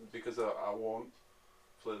because I won't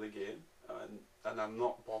play the game, and I'm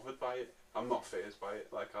not bothered by it. I'm not fazed by it.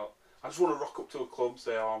 Like, I just want to rock up to a club,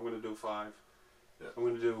 say, oh, I'm going to do 5. Yeah. I'm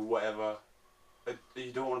going to do whatever.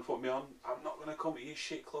 You don't want to put me on? I'm not going to come to your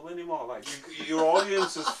shit club anymore. Like, your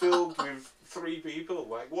audience is filled with 3 people.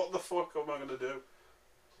 Like, what the fuck am I going to do?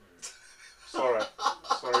 Sorry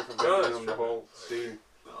for venting on the whole scene.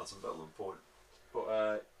 No, that's a valid point.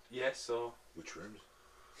 But yeah, so Which rooms?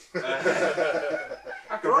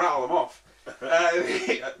 I can rattle them off.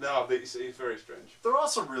 No, it's very strange. There are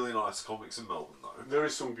some really nice comics in Melbourne, though. There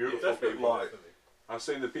is some beautiful Definitely, people. like- definitely. I've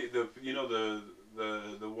seen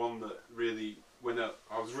the one that really when I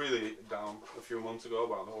was really down a few months ago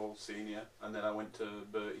about the whole scene here, and then I went to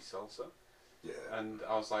Bertie Salsa, Yeah. and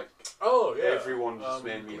I was like, Oh yeah. everyone just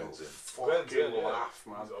made me Glenn's in. fucking laugh,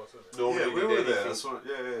 man. He's awesome. Nobody Yeah, we did were anything. there. That's what,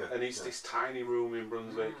 yeah. And it's this tiny room in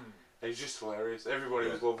Brunswick. And it's just hilarious. Everybody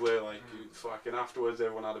was lovely. Like fucking afterwards,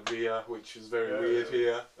 everyone had a beer, which is very weird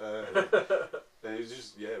here. And it was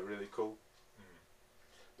just really cool.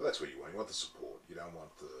 But that's what you want. You want the support. You don't want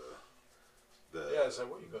the. Yeah, it's like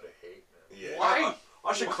what you gotta hate, man. Yeah. Why?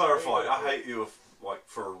 I should clarify. I hate you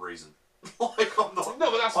for a reason. Like I'm not. No,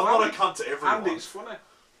 but that's I'm valid. not a cunt to everyone. And it's funny.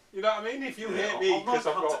 You know what I mean? If you hate me I'm not because a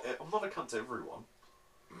I've cunt got... I'm not a cunt to everyone.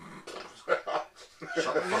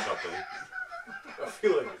 Shut the fuck up, B. I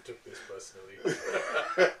feel like you took this personally.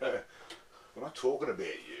 We're not talking about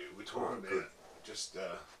you. We're talking about just.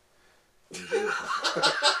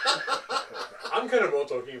 I'm kind of more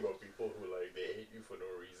talking about people who like they hate you for no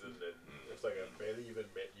reason, and it's like I barely even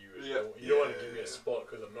met you. And you don't want to give me a spot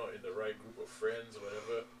because I'm not in the right group of friends or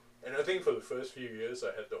whatever. And I think for the first few years,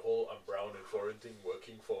 I had the whole I'm brown and foreign thing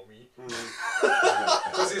working for me.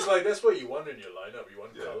 Because it's like, that's what you want in your lineup. You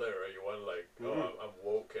want color, right? You want like, I'm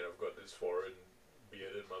woke and I've got this foreign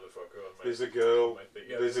bearded motherfucker on my... There's a girl, my thing.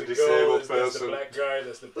 there's a girl, disabled there's person. the black guy,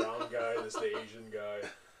 there's the brown guy, there's the Asian guy.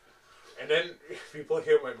 And then people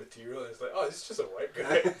hear my material and it's like, oh, it's just a white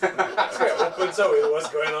guy. This guy opens up with what's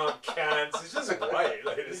going on, cans. It's just white.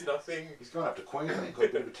 Like, there's nothing... He's gone up to Queensland, got a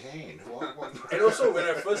bit of a tan. And also, when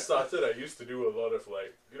I first started, I used to do a lot of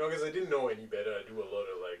like, you know, because I didn't know any better, I do a lot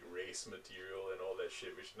of like race material and all that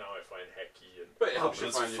shit, which now I find hacky. And But it helps you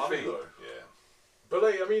it's find your funny feet. though. Yeah. but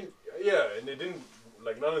like, I mean, yeah, and it didn't,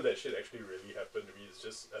 like, none of that shit actually really happened to me. It's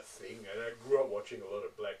just a thing. And I grew up watching a lot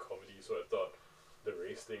of black comedy, so I thought the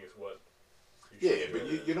race thing is what you Yeah, should but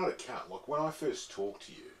do. you're not a cunt. Like when I first talked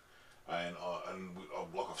to you, and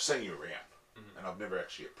like I've seen you around, and I've never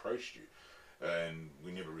actually approached you, and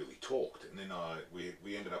we never really talked. And then we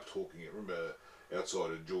ended up talking. I remember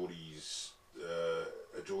outside of Jordy's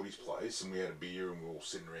place, and we had a beer, and we were all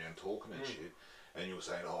sitting around talking and shit. And you were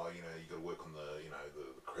saying, oh, you know, you got to work on the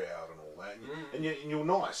crowd and all that. And you're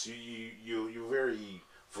nice. You're very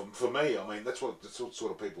for me. I mean, that's what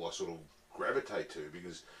sort of people I sort of gravitate to,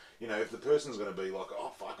 because you know, if the person's going to be like,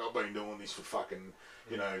 oh fuck, I've been doing this for fucking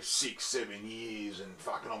 6-7 years and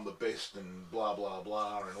fucking I'm the best and blah blah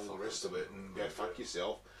blah and all the rest of it, and go fuck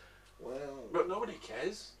yourself. Well, But nobody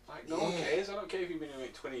cares. Like, no one cares. I don't care if you've been doing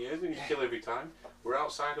it 20 years and you kill every time. We're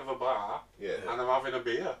outside of a bar yeah. and I'm having a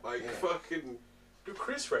beer. Like, fucking... Dude,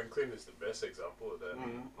 Chris Franklin is the best example of that.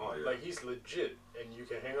 Oh yeah. Like, he's legit, and you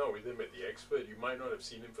can hang out with him at the Expert. You might not have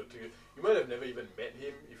seen him for 2 years. You might have never even met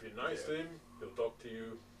him. If you're nice to him, he'll talk to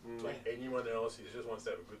you. Like anyone else, he just wants to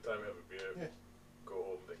have a good time, have a beer, go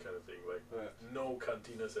home, that kind of thing. Like, no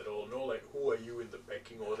cantinas at all. No, like, who are you in the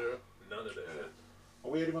pecking order? None of that shit. Oh,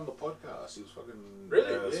 we had him on the podcast. He was fucking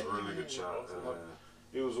Really? Yeah, it's a really good chat. Awesome.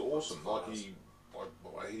 It was awesome. That's Like fast.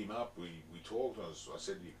 I hit him up. We talked. I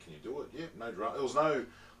said, "Can you do it?" Yeah, no drama. There was no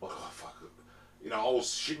like, oh fuck it. you know, I was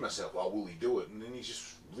shitting myself. Oh, will he do it? And then he's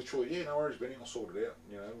just literally, yeah, no worries, Benny, I'll sort it out.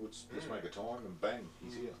 You know, let's make a time, and bang,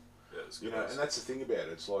 he's here. Yeah, it's You good. know, and that's the thing about it.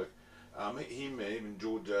 It's like him, even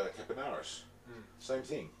George Capanaris, same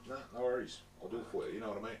thing. No worries, I'll do it for you. You know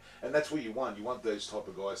what I mean? And that's what you want. You want those type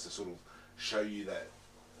of guys to sort of show you that,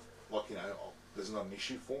 like, you know, oh, there's not an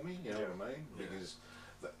issue for me. You know what I mean? Because,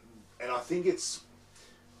 and I think it's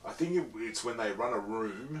when they run a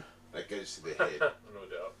room that goes to their head. No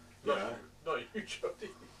doubt. You know? Not you, Jordy.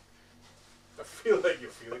 I feel like you're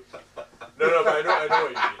feeling. No, but I know what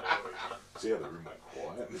you mean. See how the room went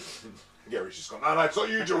quiet? Gary's just gone, no, it's not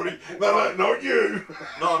you, Jordy. No, not you.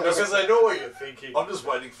 No, Because I know what you're thinking. I'm just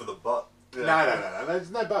waiting for the butt. No, there's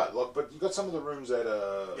no but. Like, but you got some of the rooms that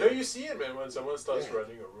Yeah, you see it, man, when someone starts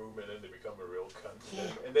running a room and then they become a real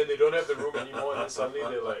cunt. And then they don't have the room anymore and then suddenly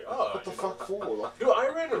they're like, oh, what the fuck for? Like, Dude, I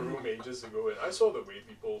ran a room ages ago and I saw the way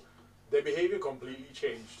people, their behavior completely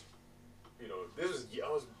changed. You know, I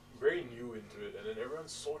was very new into it, and then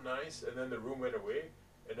everyone's so nice, and then the room went away,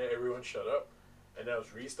 and then everyone shut up, and then I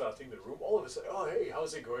was restarting the room. All of a sudden, oh hey,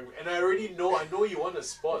 how's it going? And I know you want a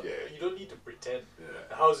spot. Yeah. You don't need to pretend. Yeah.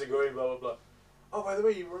 How's it going? Blah blah blah. Oh, by the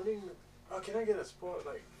way, you're running. Oh, can I get a spot?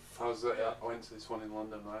 Like, I went to this one in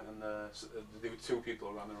London, right, and there were two people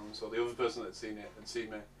around the room. So the other person that had seen it had seen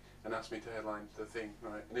me and asked me to headline the thing,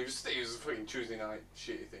 right? And it was a fucking Tuesday night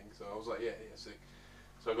shitty thing. So I was like, yeah, sick.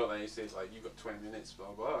 So I got there. He said like, you've got 20 minutes,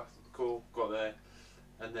 blah blah. Cool. Got there,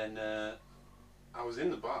 and then I was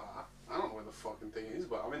in the bar. I don't know where the fucking thing is,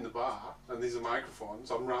 but I'm in the bar, and there's a microphone,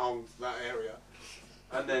 so I'm round that area.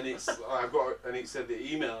 And then it said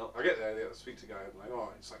the email. I get there, I speak to the guy. I'm like, oh,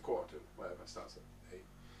 it's like 1:45, whatever. It starts at 8,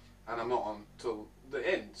 and I'm not on till the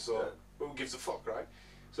end. So who gives a fuck, right?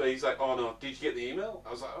 So he's like, oh no, did you get the email?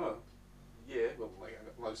 I was like, oh, yeah. Well, like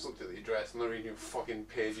I just looked at the address. I'm not reading your fucking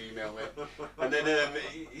page email, mate. And then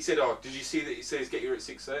he said, oh, did you see that it says get here at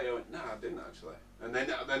 6:30? I went, nah, I didn't actually. And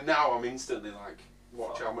then now I'm instantly like,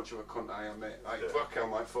 watch how much of a cunt I am, mate. Like, fuck,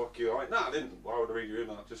 I'm like, fuck you. I went, nah, I didn't. Why would I read your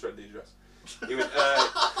email? I just read the address. He went,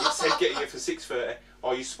 it said get here for 6:30,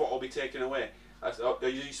 or your spot will be taken away. I said, oh,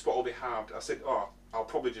 your spot will be halved. I said, oh, I'll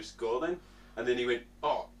probably just go then. And then he went,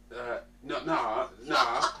 oh, nah.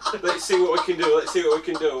 Let's see what we can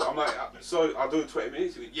do. I'm like, so I'll do the 20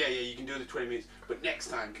 minutes. He went, yeah, you can do the 20 minutes, but next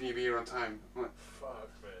time, can you be here on time? I'm like, fuck,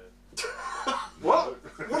 man. What?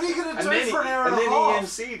 What are you gonna do for an hour and a half? half? And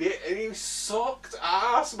then he MC'd it, and he sucked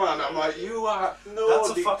ass, man. I'm like, you are That's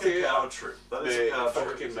a fucking power trip. That is a power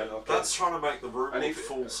fucking trip. mental. That's trying to make the room And look if-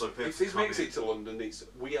 full so people If this come makes in. it to London, it's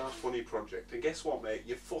We Are Funny project, and guess what, mate?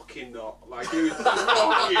 You're fucking not. Like, you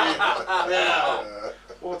fuck you. Yeah.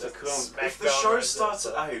 What a cunt. If the show starts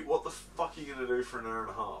at 8, what the fuck are you gonna do for an hour and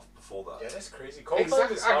a half before that? Yeah, that's crazy. Cold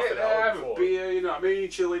Exactly. is I half get an there, hour have a before. beer, you know what I mean?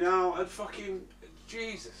 Chilling out, and fucking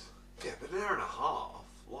Jesus. Yeah, but an hour and a half.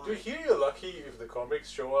 Like, Dude, here you're lucky if the comics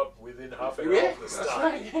show up within half an hour Yeah, of the that's start.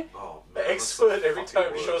 right. Yeah. oh, man, The that's expert the every fucking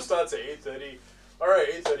time the show worst. starts at 8:30.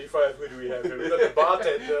 Alright, 8:35, who do we have here? We got the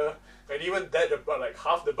bartender, and even that, like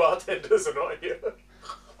half the bartenders are not here.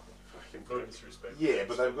 Fucking No disrespect. yeah,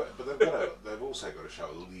 but they've also got to show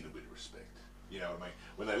a little bit of respect. You know what I mean?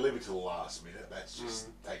 When they leave it to the last minute, that's just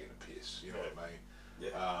taking a piss. You know what I mean?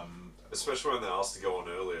 Yeah. Especially when they're asked to go on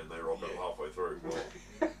early and they rock up halfway through. Well,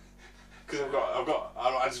 Because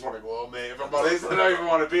I just want to go home, mate. If I'm honest, I don't even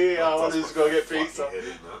want to be here. I want to just go get pizza. Head in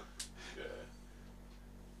that. Yeah.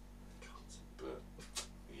 But,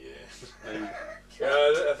 yeah.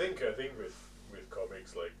 Yeah, I think with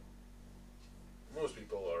comics, like, most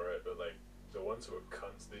people are right, but like the ones who are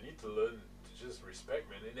cunts, they need to learn to just respect,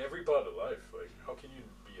 man, in every part of life. Like, how can you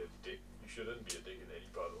be a dick? You shouldn't be a dick in any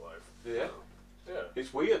part of life. Yeah. Yeah.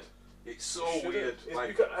 It's weird. It's so You shouldn't. weird. It's Like,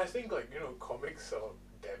 because I think, like, you know, comics are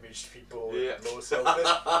damaged people Yeah. and low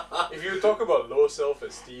self. If you talk about low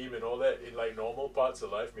self-esteem and all that in like normal parts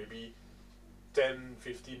of life, maybe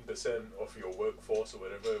 10-15% of your workforce or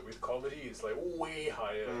whatever. With comedy, it's like way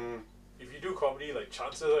higher. If you do comedy, like,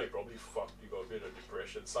 chances are you probably fucked. You got a bit of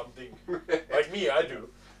depression, something. Like me, I do.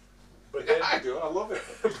 But then, I do. I love it.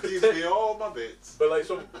 It gives me all my bits. but like,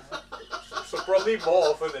 so probably more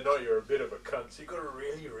often than not, you're a bit of a cunt. So you gotta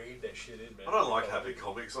really rein that shit in, man. I don't like happy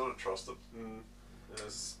comics. I don't trust them.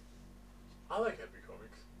 Yes. I like happy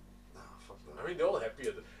comics. Nah, fuck that. I mean, they're all happy.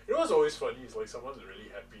 You know what's always funny is like someone's really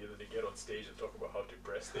happy and then they get on stage and talk about how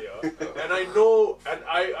depressed they are. And I know, and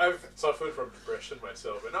I've suffered from depression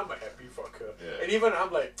myself, and I'm a happy fucker. Yeah. And even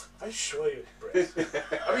I'm like, are you sure you're depressed?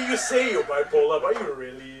 I mean, you say you're bipolar, but are you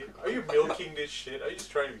really? Are you milking this shit? Are you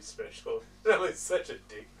just trying to be special? I'm like such a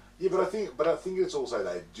dick. Yeah, but I think it's also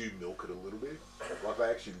they do milk it a little bit. Like they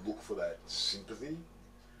actually look for that sympathy.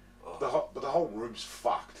 But the whole room's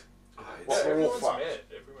fucked. I Well, we're all everyone's fucked. mad.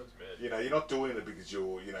 Everyone's mad. You know, you're not doing it because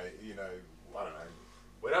you're, I don't know.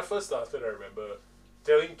 When I first started, I remember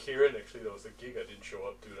telling Kieran, actually, there was a gig I didn't show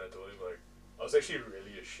up to, and I told him, like, I was actually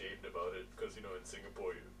really ashamed about it, because, in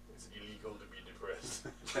Singapore, it's illegal to be depressed.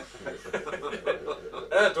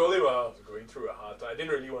 And I told him I was going through a hard time. I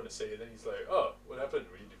didn't really want to say it, and he's like, oh, what happened?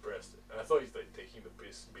 Really depressed. And I thought he's, like, taking the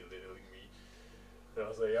piss, belittling me. And I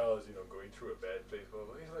was like, yeah, I was, going through a bad place. But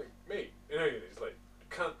he's like, mate, he's like,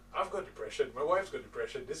 I've got depression, my wife's got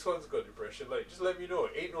depression, this one's got depression, like, just let me know,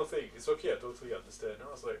 ain't no thing, it's okay, I totally understand. And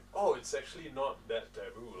I was like, oh, it's actually not that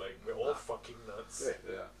taboo, like, we're all fucking nuts.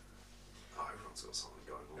 Yeah. Oh, everyone's got something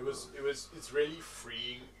going on. It's really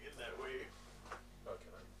freeing in that way.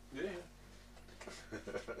 Okay. Yeah.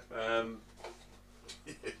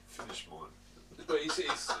 Yeah, finish mine. But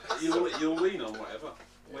you'll lean on whatever.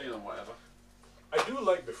 Lean on whatever. I do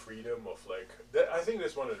like the freedom of, like, that. I think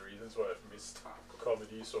that's one of the reasons why I've missed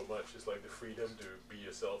comedy so much, is like the freedom to be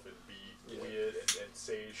yourself and be weird and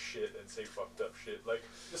say shit and say fucked up shit. Like,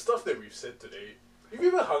 the stuff that we've said today. Have you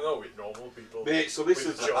ever hung out with normal people? Mate, so this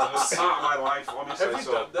is part of my life, honestly. Have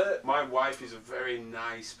you done that? My wife is a very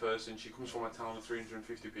nice person. She comes from a town of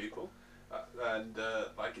 350 people, and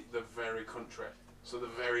like they're very country, so they're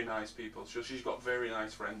very nice people. So she's got very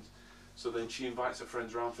nice friends. So then she invites her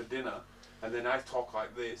friends around for dinner, and then I talk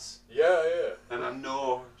like this. Yeah. And I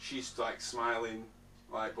know she's like smiling,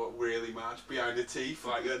 like, but really much behind her teeth,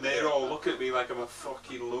 like, and they all look at me like I'm a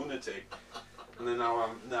fucking lunatic. And then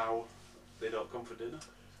now they don't come for dinner.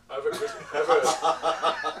 I have a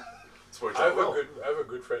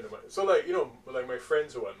good friend of mine. So, like, like my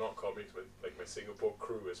friends who are not comics, but like my Singapore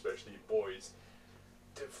crew, especially boys,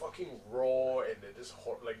 they're fucking raw, and they're just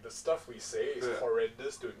like, the stuff we say is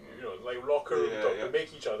horrendous to, like locker room talk, to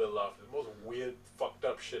make each other laugh. The most weird, fucked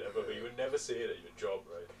up shit ever, but you would never say it at your job,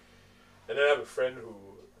 right? And then I have a friend who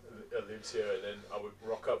lives here, and then I would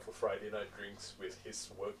rock up for Friday night drinks with his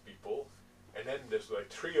work people. And then there's like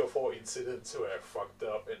 3 or 4 incidents where I fucked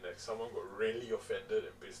up, and like someone got really offended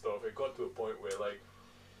and pissed off. It got to a point where, like,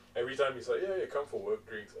 every time he's like, yeah, come for work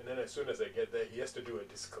drinks, and then as soon as I get there, he has to do a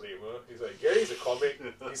disclaimer. He's like, Gary's a comic,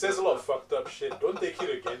 he says a lot of fucked up shit, don't take it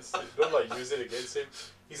against him, don't like use it against him.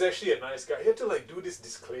 He's actually a nice guy. He had to like do this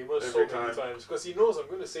disclaimer so many times, because he knows I'm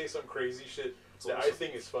going to say some crazy shit that I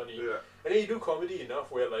think is funny. Yeah. And then you do comedy enough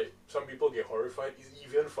where, like, some people get horrified, it's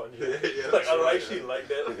even funnier. Like, I actually like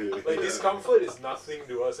that. Like, discomfort is nothing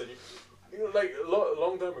to us. And like, a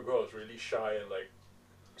long time ago, I was really shy, and like,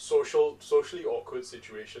 socially awkward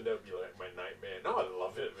situation, that would be like my nightmare. Now I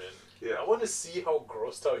love it, man. Yeah. I want to see how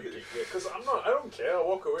grossed out you can get, because I don't care. I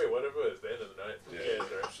walk away, whatever. It's the end of the night. Who cares,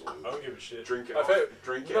 right? Absolutely. I don't give a shit.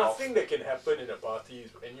 Nothing that can happen in a party is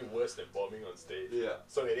any worse than bombing on stage. Yeah.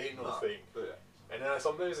 So it ain't no thing. Yeah. And then I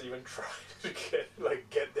sometimes even try to get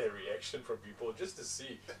that reaction from people just to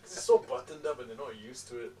see. Cause it's so buttoned up and they're not used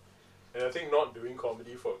to it. And I think not doing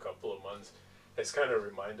comedy for a couple of months has kind of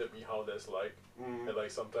reminded me how that's like. And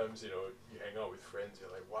like sometimes, you hang out with friends, you're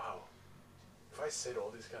like, wow, if I said all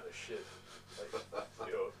this kind of shit, like,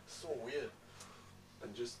 so weird.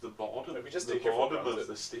 And just the boredom, like, we just the boredom of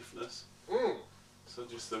the stiffness. So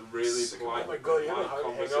just the really polite, oh my god, you ever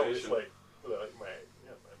conversation. hang out with like my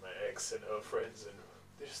ex and her friends, and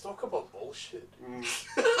they just talk about bullshit.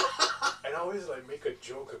 And I always like make a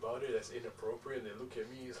joke about it that's inappropriate, and they look at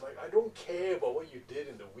me, it's like, I don't care about what you did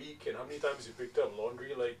in the week and how many times you picked up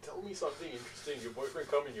laundry, like, tell me something interesting. Your boyfriend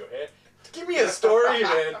come in your hair? Give me a story,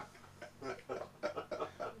 man.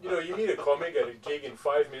 You meet a comic at a gig, in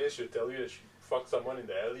 5 minutes she'll tell you that she fucked someone in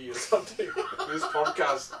the alley or something. This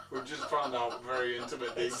podcast, we've just found out very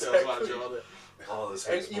intimate details about Jordy. Oh,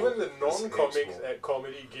 and even the non-comics at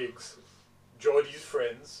comedy gigs, Jordy's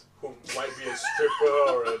friends, who might be a stripper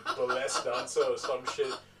or a burlesque dancer or some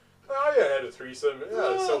shit. Oh yeah, I had a threesome. Yeah,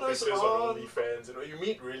 I sell pictures on OnlyFans. You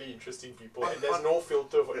meet really interesting people, and there's no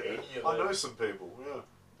filter for any of them. I know some people,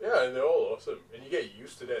 Yeah, and they're all awesome. And you get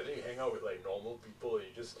used to that. Then you hang out with like normal people, and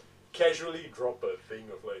you just casually drop a thing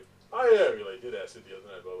of like, oh yeah, we like did acid the other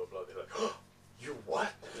night, blah